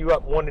set you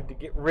up, wanted to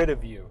get rid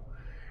of you.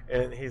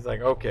 And he's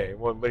like, okay,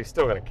 well, but he's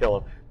still going to kill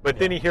him. But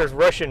then he hears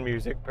Russian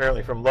music,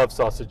 apparently from Love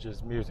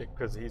Sausage's music,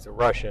 because he's a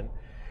Russian.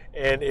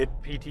 And it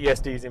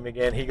PTSDs him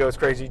again. He goes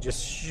crazy,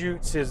 just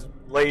shoots his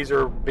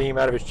laser beam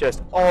out of his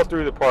chest all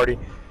through the party,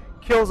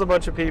 kills a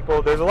bunch of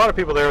people. There's a lot of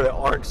people there that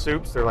aren't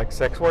supes. They're like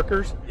sex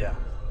workers. Yeah.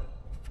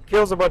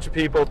 Kills a bunch of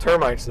people.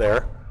 Termites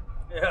there.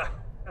 Yeah.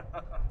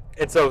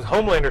 And so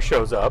Homelander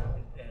shows up.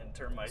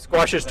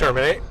 Squashes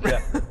Terminate.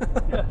 Yeah.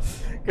 Yeah.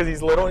 Because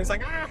he's little and he's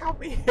like, help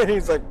me. And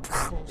he's like,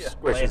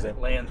 squishes him.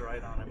 Lands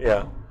right on him.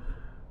 Yeah.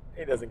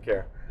 He doesn't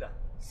care. Yeah.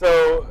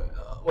 So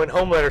when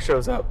Homelander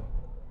shows up,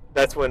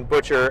 that's when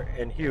Butcher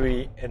and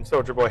Huey and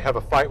Soldier Boy have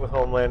a fight with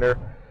Homelander.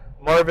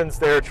 Marvin's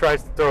there,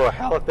 tries to throw a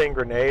halothane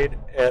grenade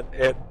at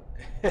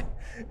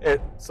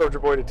Soldier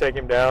Boy to take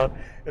him down.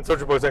 And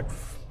Soldier Boy's like,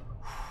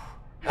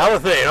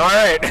 halothane, all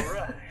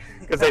right.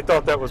 Because they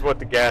thought that was what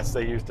the gas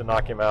they used to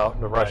knock him out,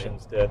 and the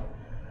Russians did.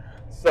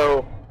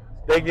 So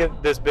they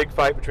get this big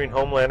fight between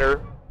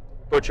Homelander,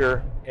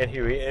 Butcher, and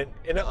Huey.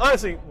 And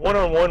honestly,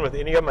 one-on-one with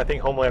any of them, I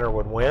think Homelander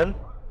would win.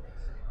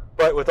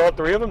 But with all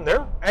three of them,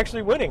 they're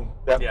actually winning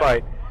that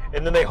fight.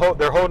 And then they're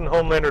holding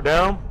Homelander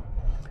down,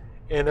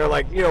 and they're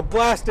like,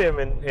 blast him.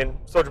 And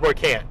Soldier Boy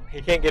can't. He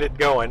can't get it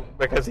going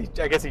because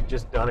I guess he's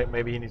just done it.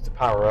 Maybe he needs to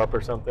power up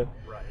or something.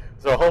 Right.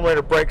 So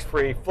Homelander breaks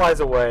free, flies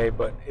away,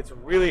 but it's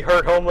really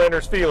hurt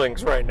Homelander's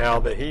feelings right now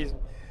that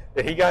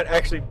he got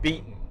actually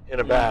beaten in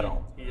a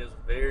battle. He is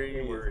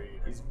very worried.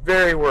 He's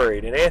very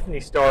worried. And Anthony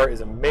Starr is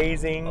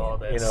amazing. Oh,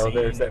 that scene.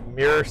 There's that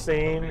mirror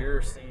scene. The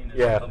mirror scene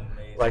is amazing.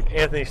 Like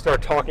Anthony Starr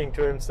talking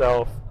to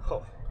himself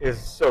is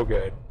so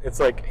good. It's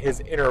like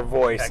his inner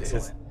voice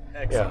is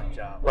excellent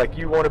job. Like,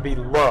 you want to be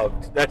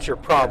loved. That's your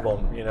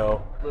problem,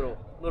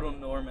 Little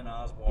Norman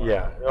Osborn.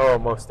 Yeah. Oh,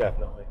 most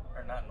definitely.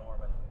 Or not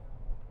Norman.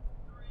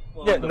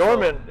 Well, yeah,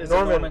 Norman. Is it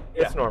Norman?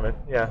 It's Norman.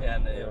 Yeah. Yeah,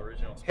 and the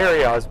original.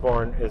 Harry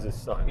Osborn is his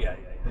son. Yeah.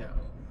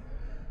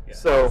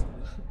 So,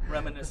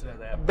 reminiscent of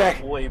that,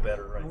 but way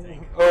better, I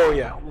think. Oh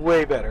yeah,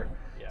 way better.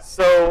 Yeah.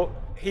 So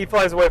he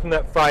flies away from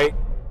that fight.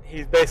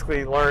 He's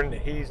basically learned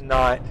that he's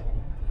not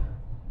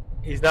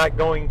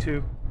going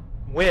to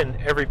win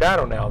every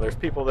battle now. There's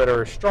people that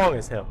are as strong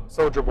as him.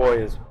 Soldier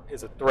Boy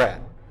is a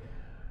threat.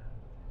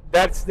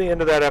 That's the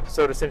end of that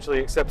episode essentially,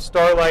 except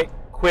Starlight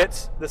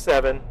quits the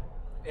Seven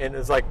and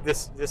is like,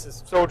 this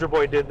is Soldier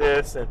Boy did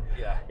this, and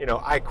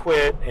I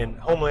quit, and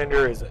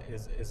Homelander is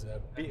a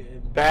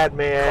bad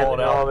man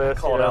and all this.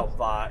 Called out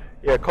Vought.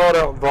 Yeah, called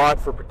out Vought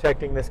for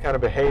protecting this kind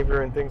of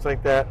behavior and things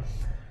like that.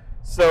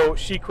 So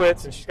she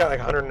quits, and she's got like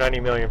 190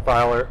 million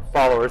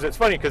followers. It's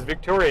funny because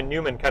Victoria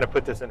Newman kind of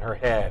put this in her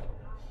head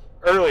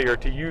earlier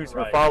to use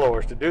her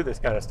followers to do this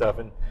kind of stuff,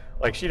 and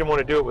like she didn't want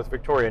to do it with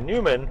Victoria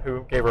Newman,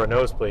 who gave her a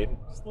nosebleed.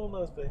 Just a little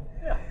nosebleed.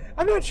 Yeah.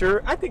 I'm not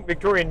sure. I think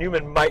Victoria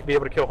Newman might be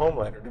able to kill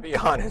Homelander, to be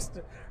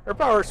honest. Her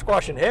power is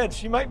squashing heads.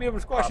 She might be able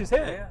to squash his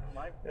head. Yeah,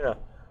 might. Yeah.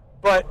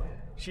 But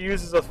she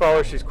uses those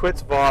followers. She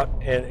quits Vought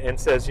and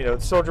says,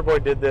 Soldier Boy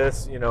did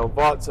this.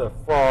 Vaught's a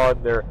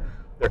fraud. They're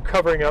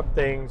covering up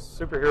things.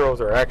 Superheroes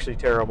are actually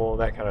terrible,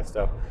 that kind of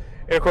stuff.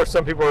 And of course,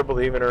 some people are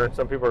believing her, and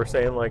some people are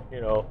saying, like,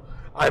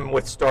 I'm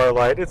with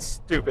Starlight. It's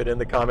stupid in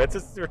the comments.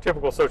 It's their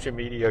typical social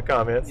media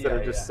comments that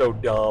are just so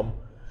dumb.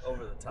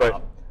 Over the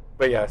top.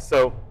 But yeah,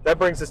 so that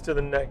brings us to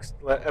the next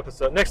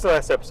episode, next to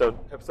last episode,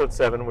 episode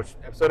 7, which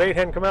episode 8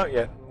 hadn't come out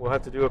yet. We'll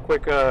have to do a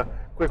quick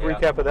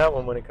recap of that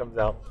one when it comes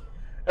out.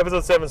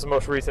 Episode 7 is the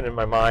most recent in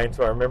my mind,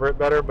 so I remember it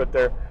better. But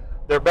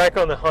they're back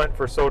on the hunt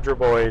for Soldier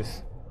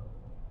Boy's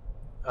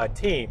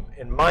team,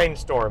 and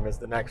Mindstorm is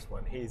the next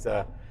one.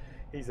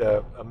 he's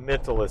a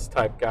mentalist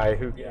type guy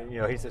who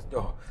he says,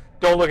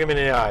 don't look him in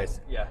the eyes.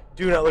 Yeah.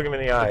 Do not look him in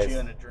the eyes. Put you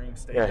in a dream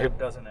state that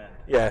doesn't end.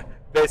 Yeah.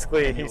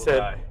 Basically, he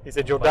said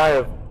you'll die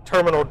of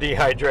terminal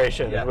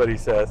dehydration is what he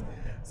says.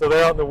 So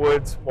they're out in the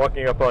woods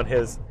walking up on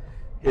his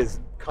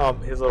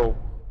little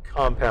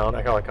compound.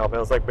 I call it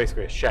compound. It's like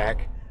basically a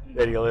shack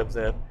that he lives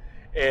in.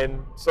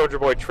 And Soldier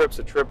Boy trips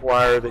a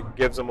tripwire that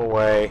gives him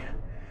away,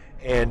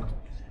 and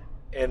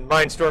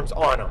Mindstorm's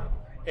on him.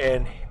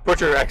 And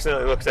Butcher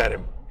accidentally looks at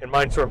him, and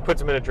Mindstorm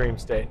puts him in a dream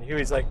state. And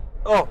Huey's like,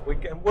 "Oh,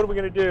 what are we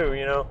gonna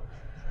do?"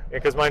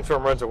 Because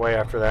Mindstorm runs away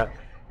after that.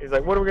 He's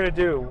like, "What are we gonna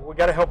do? We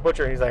gotta help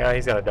Butcher." And he's like,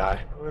 "He's gonna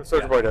die."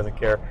 Soldier Boy doesn't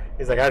care.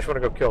 He's like, "I just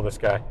want to go kill this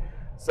guy."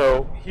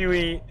 So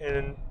Huey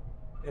and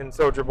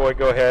Soldier Boy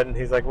go ahead, and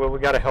he's like, "Well, we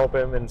gotta help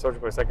him." And Soldier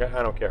Boy's like,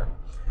 "I don't care."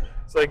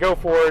 So they go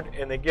forward,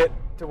 and they get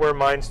to where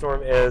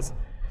Mindstorm is,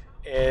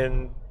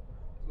 and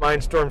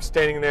Mindstorm's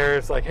standing there.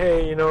 It's like,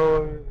 "Hey,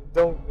 don't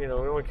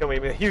kill me."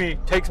 But Huey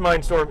takes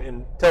Mindstorm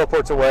and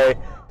teleports away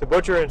to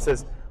Butcher and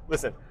says,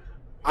 "Listen,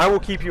 I will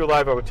keep you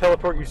alive. I will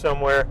teleport you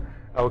somewhere.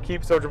 I will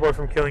keep Soldier Boy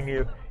from killing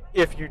you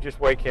if you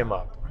just wake him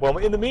up." Well,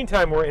 in the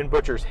meantime, we're in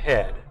Butcher's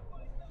head.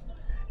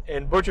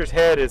 And Butcher's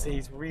head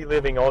he's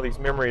reliving all these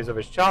memories of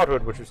his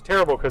childhood, which was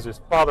terrible because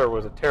his father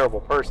was a terrible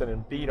person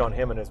and beat on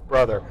him and his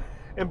brother.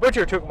 And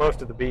Butcher took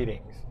most of the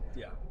beatings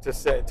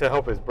to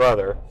help his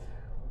brother.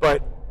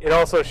 But it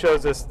also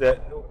shows us that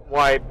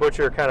why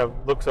Butcher kind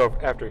of looks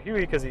after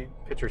Huey, because he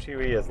pictures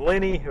Huey as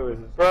Lenny, who is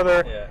his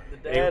brother. Yeah, the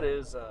dad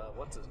is,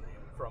 what's his name,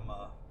 from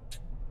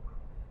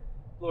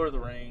Lord of the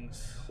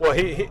Rings. Well,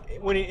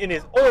 when in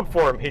his old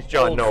form, he's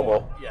John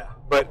Noble. Yeah.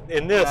 But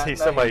in this,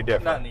 he's somebody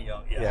different. Not in the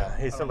young, yeah,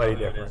 he's somebody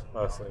different,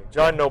 mostly.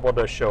 John Noble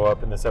does show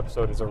up in this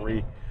episode as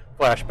a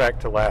flashback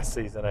to last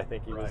season, I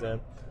think he was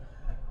in.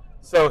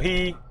 So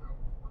he's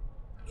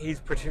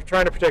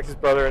trying to protect his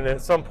brother, and then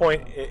at some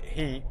point,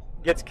 he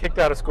gets kicked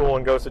out of school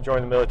and goes to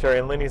join the military,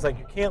 and Lenny's like,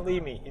 "You can't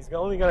leave me. He's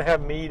only going to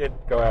have me to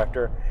go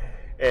after."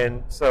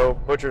 And so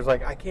Butcher's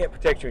like, "I can't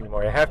protect you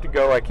anymore. I have to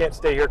go. I can't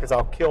stay here because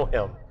I'll kill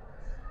him.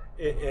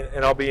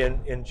 And I'll be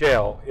in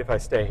jail if I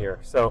stay here."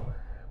 So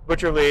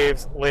Butcher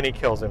leaves. Lenny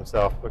kills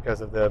himself because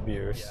of the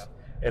abuse,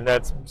 and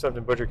that's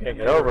something Butcher can't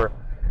get over.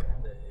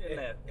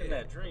 In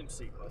that dream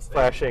sequence,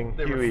 flashing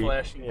they Huey, were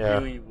flashing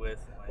Huey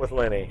with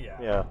Lenny.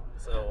 Yeah.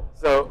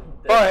 So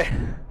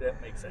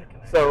that makes that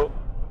connection. So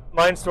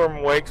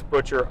Mindstorm wakes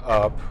Butcher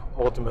up.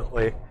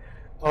 Ultimately,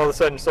 all of a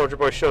sudden, Soldier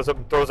Boy shows up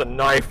and throws a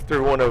knife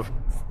through one of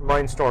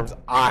Mindstorm's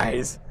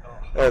eyes.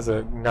 That's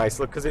a nice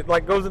look, because it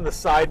goes in the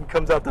side and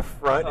comes out the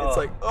front. It's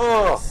like,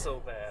 that's so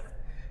bad.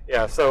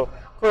 Yeah, so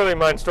clearly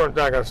Mindstorm's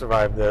not going to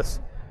survive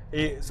this.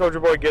 Soldier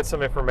Boy gets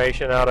some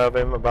information out of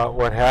him about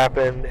what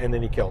happened, and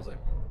then he kills him.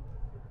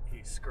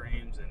 He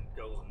screams and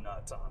goes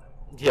nuts on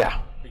him.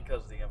 Yeah.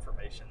 Because the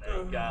information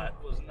that he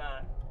got was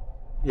not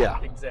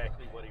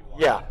exactly what he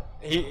wanted.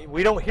 Yeah.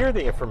 We don't hear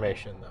the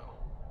information, though.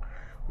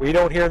 We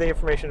don't hear the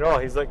information at all.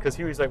 He's like, because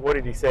he was like, "What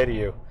did he say to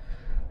you?"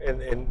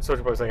 And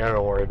Soldier Boy's like, "I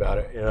don't worry about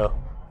it,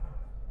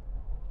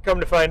 Come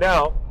to find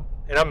out,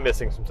 and I'm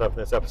missing some stuff in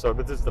this episode,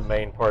 but this is the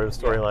main part of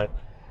the storyline.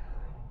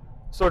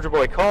 Soldier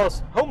Boy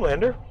calls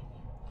Homelander,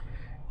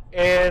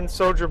 and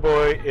Soldier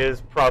Boy is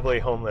probably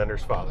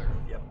Homelander's father.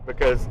 Yep.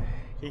 Because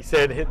he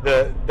said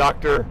the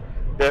doctor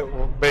that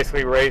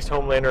basically raised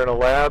Homelander in a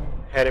lab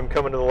had him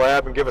come into the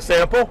lab and give a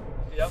sample.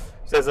 Yep.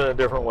 Says it in a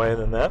different way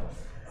than that.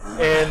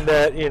 And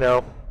that,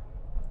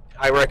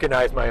 I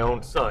recognize my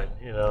own son,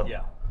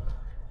 Yeah.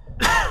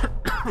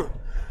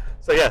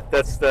 So yeah,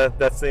 that's the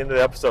end of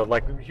the episode.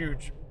 Like a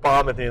huge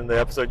bomb at the end of the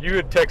episode. You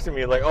had texted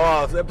me like,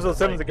 "Oh, episode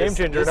 7 is a game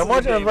changer," and I'm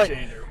watching. I'm like,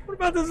 "What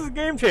about this is a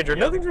game changer? Yep.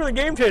 Nothing's really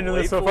game changing in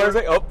this so far." I was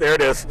like, "Oh, there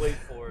it is. Wait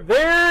for it.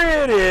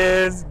 There it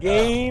is,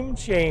 game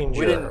changer."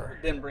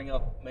 We didn't bring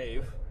up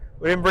Maeve.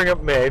 We didn't bring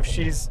up Maeve.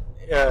 She's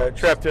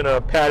trapped in a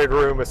padded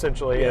room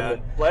essentially. Yeah.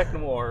 And Black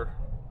Noir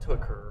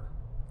took her.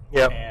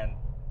 Yep. And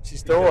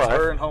she's still alive.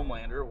 Her and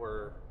Homelander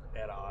were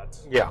at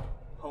odds. Yeah.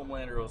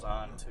 Homelander was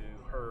on to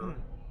her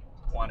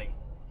wanting.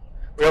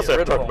 We also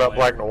have to talk about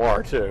Black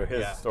Noir too,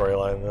 his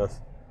storyline in this.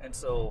 And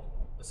so,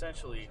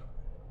 essentially,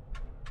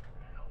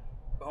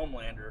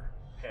 Homelander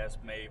has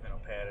Maeve in a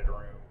padded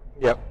room.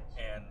 Yep.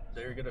 And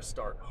they're going to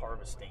start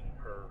harvesting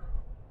her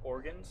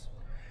organs.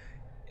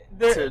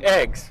 They're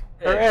eggs.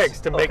 Her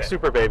eggs to make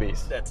super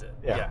babies. That's it.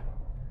 Yeah.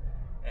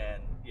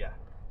 And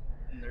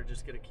they're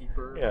just going to keep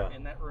her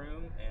in that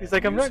room and he's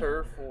like, use I'm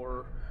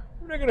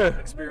not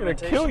gonna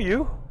kill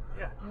you.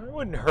 Yeah. It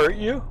wouldn't hurt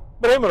you,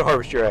 but I'm going to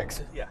harvest your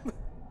eggs. Yeah.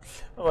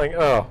 I'm like,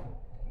 oh,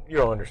 you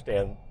don't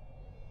understand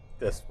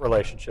this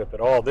relationship at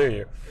all, do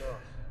you? Yeah.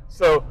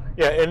 So,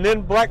 yeah, and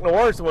then Black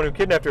Noir is the one who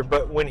kidnapped her,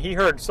 but when he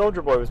heard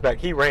Soldier Boy was back,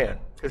 he ran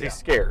because he's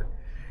scared.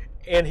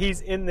 And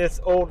he's in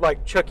this old,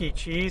 like, Chuck E.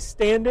 Cheese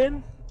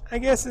stand-in, I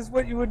guess is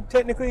what you would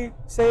technically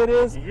say it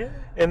is. Yeah.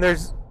 And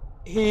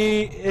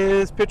he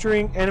is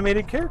picturing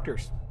animated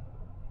characters.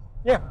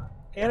 Yeah,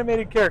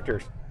 animated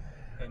characters.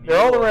 They're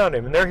all around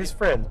him, and they're his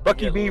friends.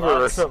 Bucky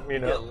Beaver or something, You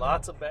get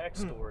lots of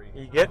backstory.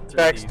 You get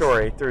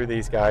backstory through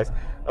these guys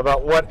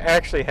about what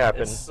actually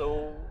happened. It's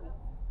so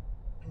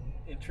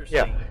interesting.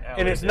 Yeah,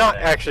 and it's not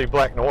actually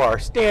Black Noir.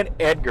 Stan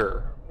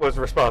Edgar was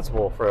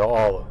responsible for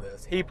all of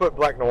this. He put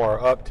Black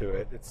Noir up to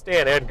it. It's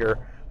Stan Edgar,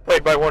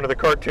 played by one of the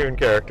cartoon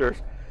characters,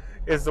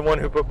 is the one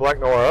who put Black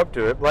Noir up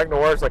to it. Black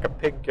Noir is like a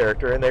pig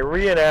character, and they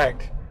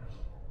reenact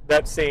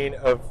that scene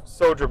of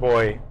Soldier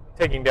Boy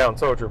taking down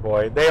Soldier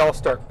Boy. They all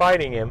start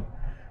fighting him.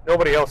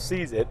 Nobody else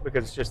sees it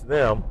because it's just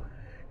them.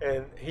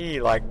 And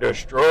he, like,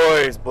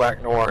 destroys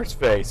Black Noir's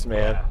face,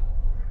 man.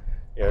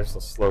 Yeah, just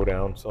a slow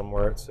down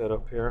somewhere it's set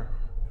up here.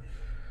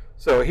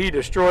 So he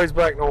destroys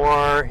Black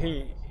Noir.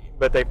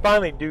 But they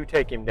finally do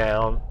take him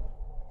down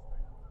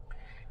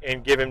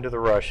and give him to the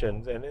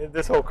Russians. And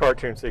this whole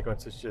cartoon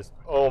sequence is just,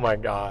 oh my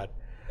God.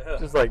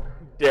 Just like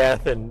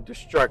death and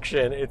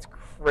destruction. It's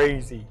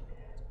crazy.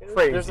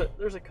 Crazy.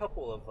 There's a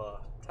couple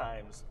of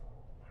times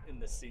in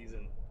this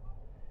season,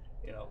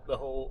 you know, the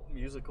whole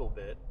musical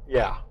bit.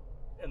 Yeah.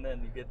 And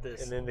then you get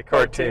this. And then the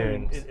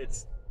cartoons.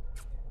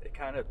 It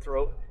kind of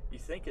you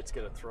think it's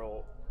going to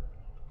throw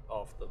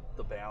off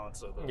the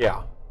balance of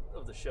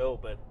the show,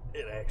 but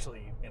it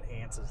actually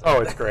enhances it.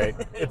 Oh, it's great.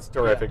 It's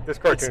terrific. This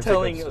cartoon it's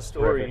telling sequence a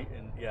story, terrific.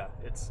 and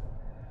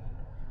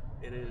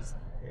it is.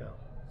 Yeah.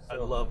 I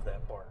love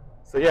that part.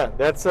 So yeah,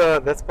 that's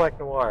Black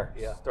Noir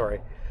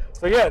story.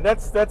 So yeah,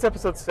 that's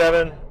episode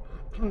 7.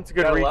 It's a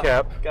good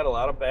recap. Got a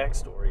lot of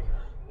backstory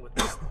with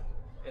this.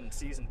 In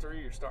season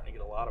 3, you're starting to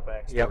get a lot of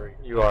backstory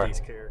with these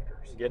characters.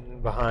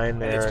 Getting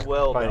behind there. And it's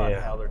well done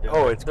how they're doing.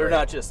 Oh, it's they're great.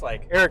 not just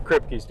like Eric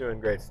Kripke's doing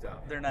great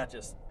stuff. They're not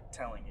just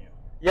telling you.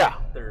 Yeah.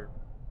 They're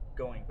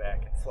going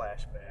back in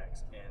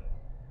flashbacks and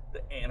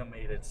the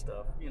animated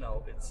stuff. You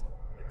know, it's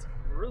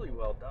really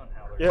well done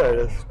how they're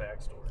telling these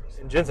backstories.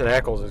 And Jensen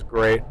Ackles is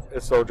great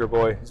as Soldier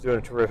Boy. He's doing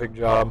a terrific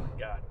job. Oh,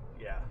 God,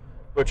 yeah.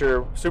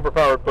 Butcher,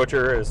 superpowered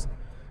Butcher is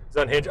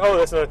unhinged. Oh,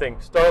 that's another thing.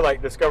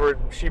 Starlight discovered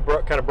she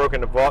kind of broke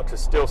into vault to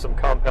steal some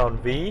Compound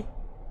V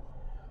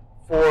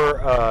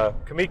for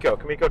Kimiko.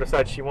 Kimiko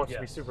decides she wants to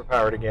be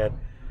superpowered again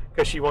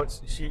because she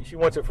wants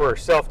it for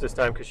herself this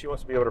time because she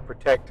wants to be able to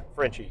protect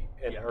Frenchie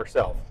and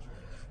herself.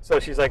 So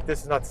she's like,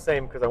 this is not the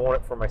same because I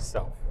want it for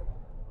myself.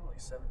 Only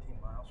 17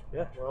 miles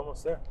from we're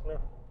almost there. Yeah.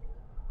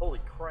 Holy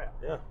crap.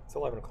 Yeah, it's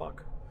 11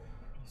 o'clock.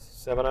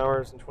 7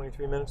 hours and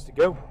 23 minutes to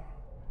go.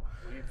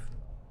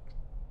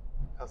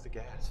 How's the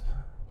gas?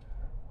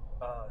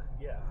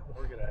 Yeah,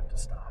 we're going to have to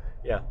stop.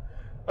 Yeah.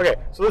 Okay,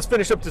 so let's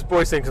finish up this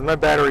boys thing because my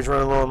battery's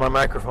running low on my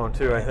microphone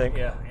too, I think.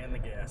 Yeah, and the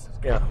gas is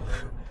good. Yeah.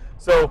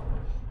 So,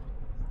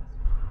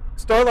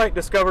 Starlight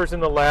discovers in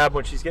the lab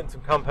when she's getting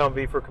some Compound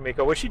V for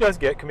Kimiko, which she does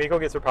get. Kimiko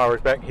gets her powers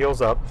back,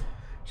 heals up.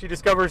 She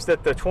discovers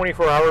that the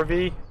 24-hour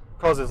V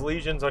causes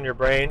lesions on your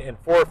brain, and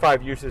 4 or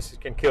 5 uses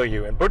can kill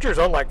you. And Butcher's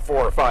on like 4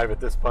 or 5 at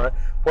this point.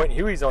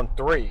 Huey's on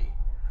 3.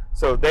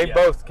 So they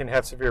both can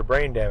have severe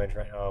brain damage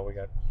right now. Oh, we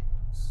got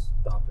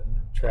stopping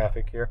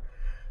traffic here.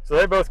 So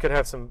they both could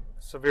have some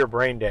severe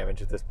brain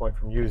damage at this point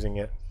from using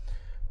it.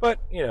 But,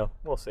 you know,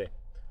 we'll see.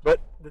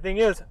 But the thing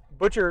is,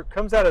 Butcher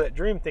comes out of that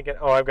dream thinking,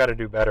 oh, I've got to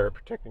do better at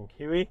protecting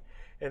Huey.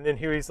 And then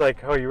Huey's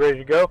like, oh, you ready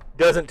to go?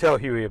 Doesn't tell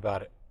Huey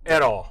about it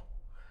at all.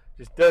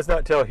 Just does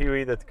not tell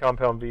Huey that the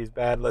Compound V is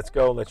bad. Let's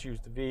go. Let's use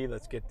the V.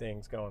 Let's get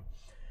things going.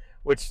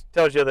 Which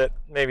tells you that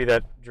maybe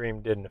that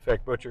dream didn't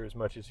affect Butcher as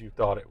much as you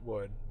thought it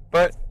would.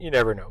 But you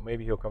never know.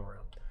 Maybe he'll come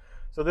around.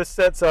 So this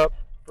sets up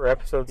for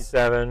episode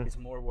 7. He's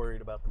more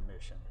worried about the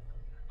mission.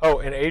 Oh,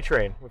 and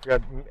A-Train.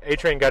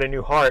 A-Train got a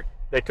new heart.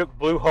 They took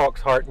Blue Hawk's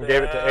heart and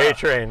gave it to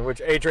A-Train,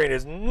 which A-Train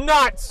is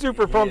not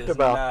super pumped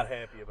about. Not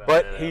happy about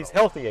but he's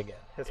healthy again.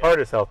 His heart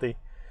is healthy.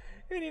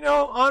 And, you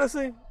know,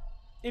 honestly,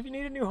 if you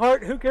need a new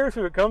heart, who cares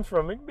who it comes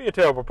from? It can be a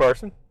terrible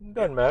person. It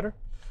doesn't matter.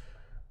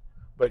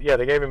 But, yeah,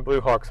 they gave him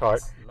Blue Hawk's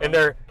heart. And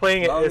they're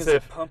playing it as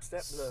if pumps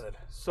that blood.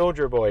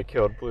 Soldier Boy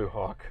killed Blue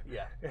Hawk.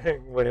 Yeah.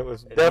 When it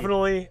was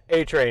definitely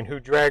A-Train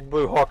who dragged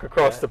Blue Hawk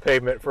across the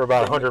pavement for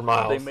about 100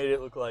 miles. They made it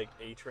look like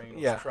A-Train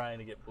was trying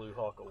to get Blue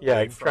Hawk away.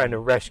 Yeah, trying to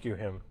rescue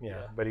him.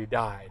 Yeah, but he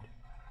died.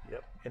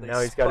 Yep. And now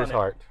he's got his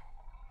heart.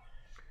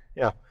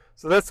 Yeah.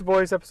 So that's the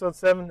boys, episode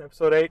 7.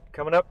 Episode 8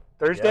 coming up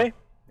Thursday.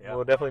 Yeah.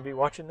 We'll definitely be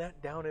watching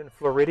that down in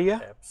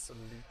Florida.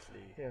 Absolutely.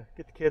 Yeah.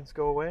 Get the kids,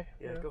 go away.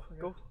 Yeah,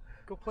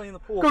 go play in the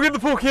pool. Go get in the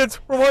pool, kids.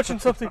 We're watching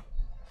something.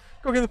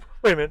 Go get in the pool.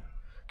 Wait a minute.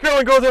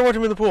 Carolyn, go out there and watch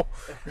him in the pool.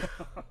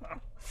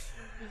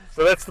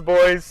 So that's the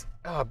boys.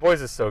 Oh,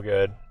 boys is so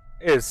good.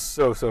 It is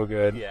so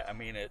good. Yeah, I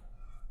mean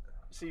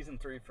season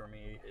 3 for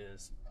me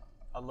is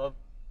I love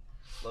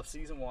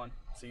season 1.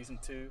 Season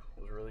 2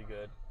 was really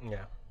good.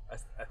 Yeah.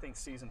 I think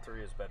season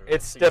 3 is better.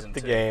 It stepped the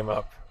game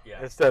up.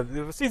 Yeah.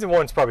 Season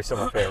 1's probably still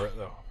my favorite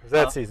though.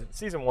 Because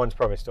season 1's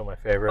probably still my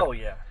favorite. Oh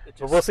yeah.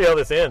 But we'll see how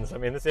this ends. I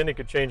mean, this ending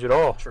could change it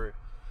all. True.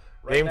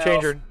 Game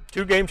changer.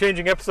 2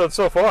 game-changing episodes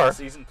so far.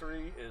 Season 3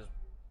 is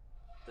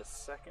the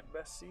second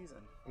best season.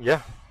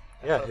 Yeah.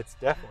 Yeah, it's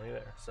definitely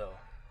there. So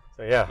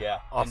yeah. Yeah.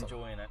 Awesome.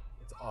 Enjoying it.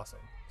 It's awesome.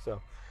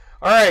 So,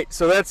 all right.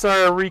 So that's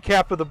our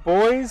recap of the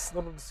boys. A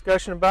little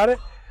discussion about it.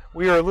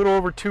 We are a little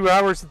over 2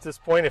 hours at this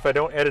point. If I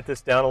don't edit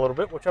this down a little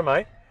bit, which I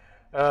might.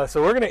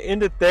 So we're going to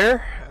end it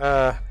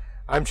there.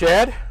 I'm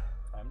Chad.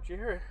 I'm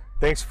Jared.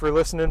 Thanks for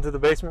listening to the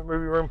Basement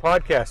Movie Room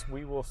podcast.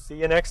 We will see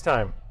you next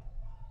time.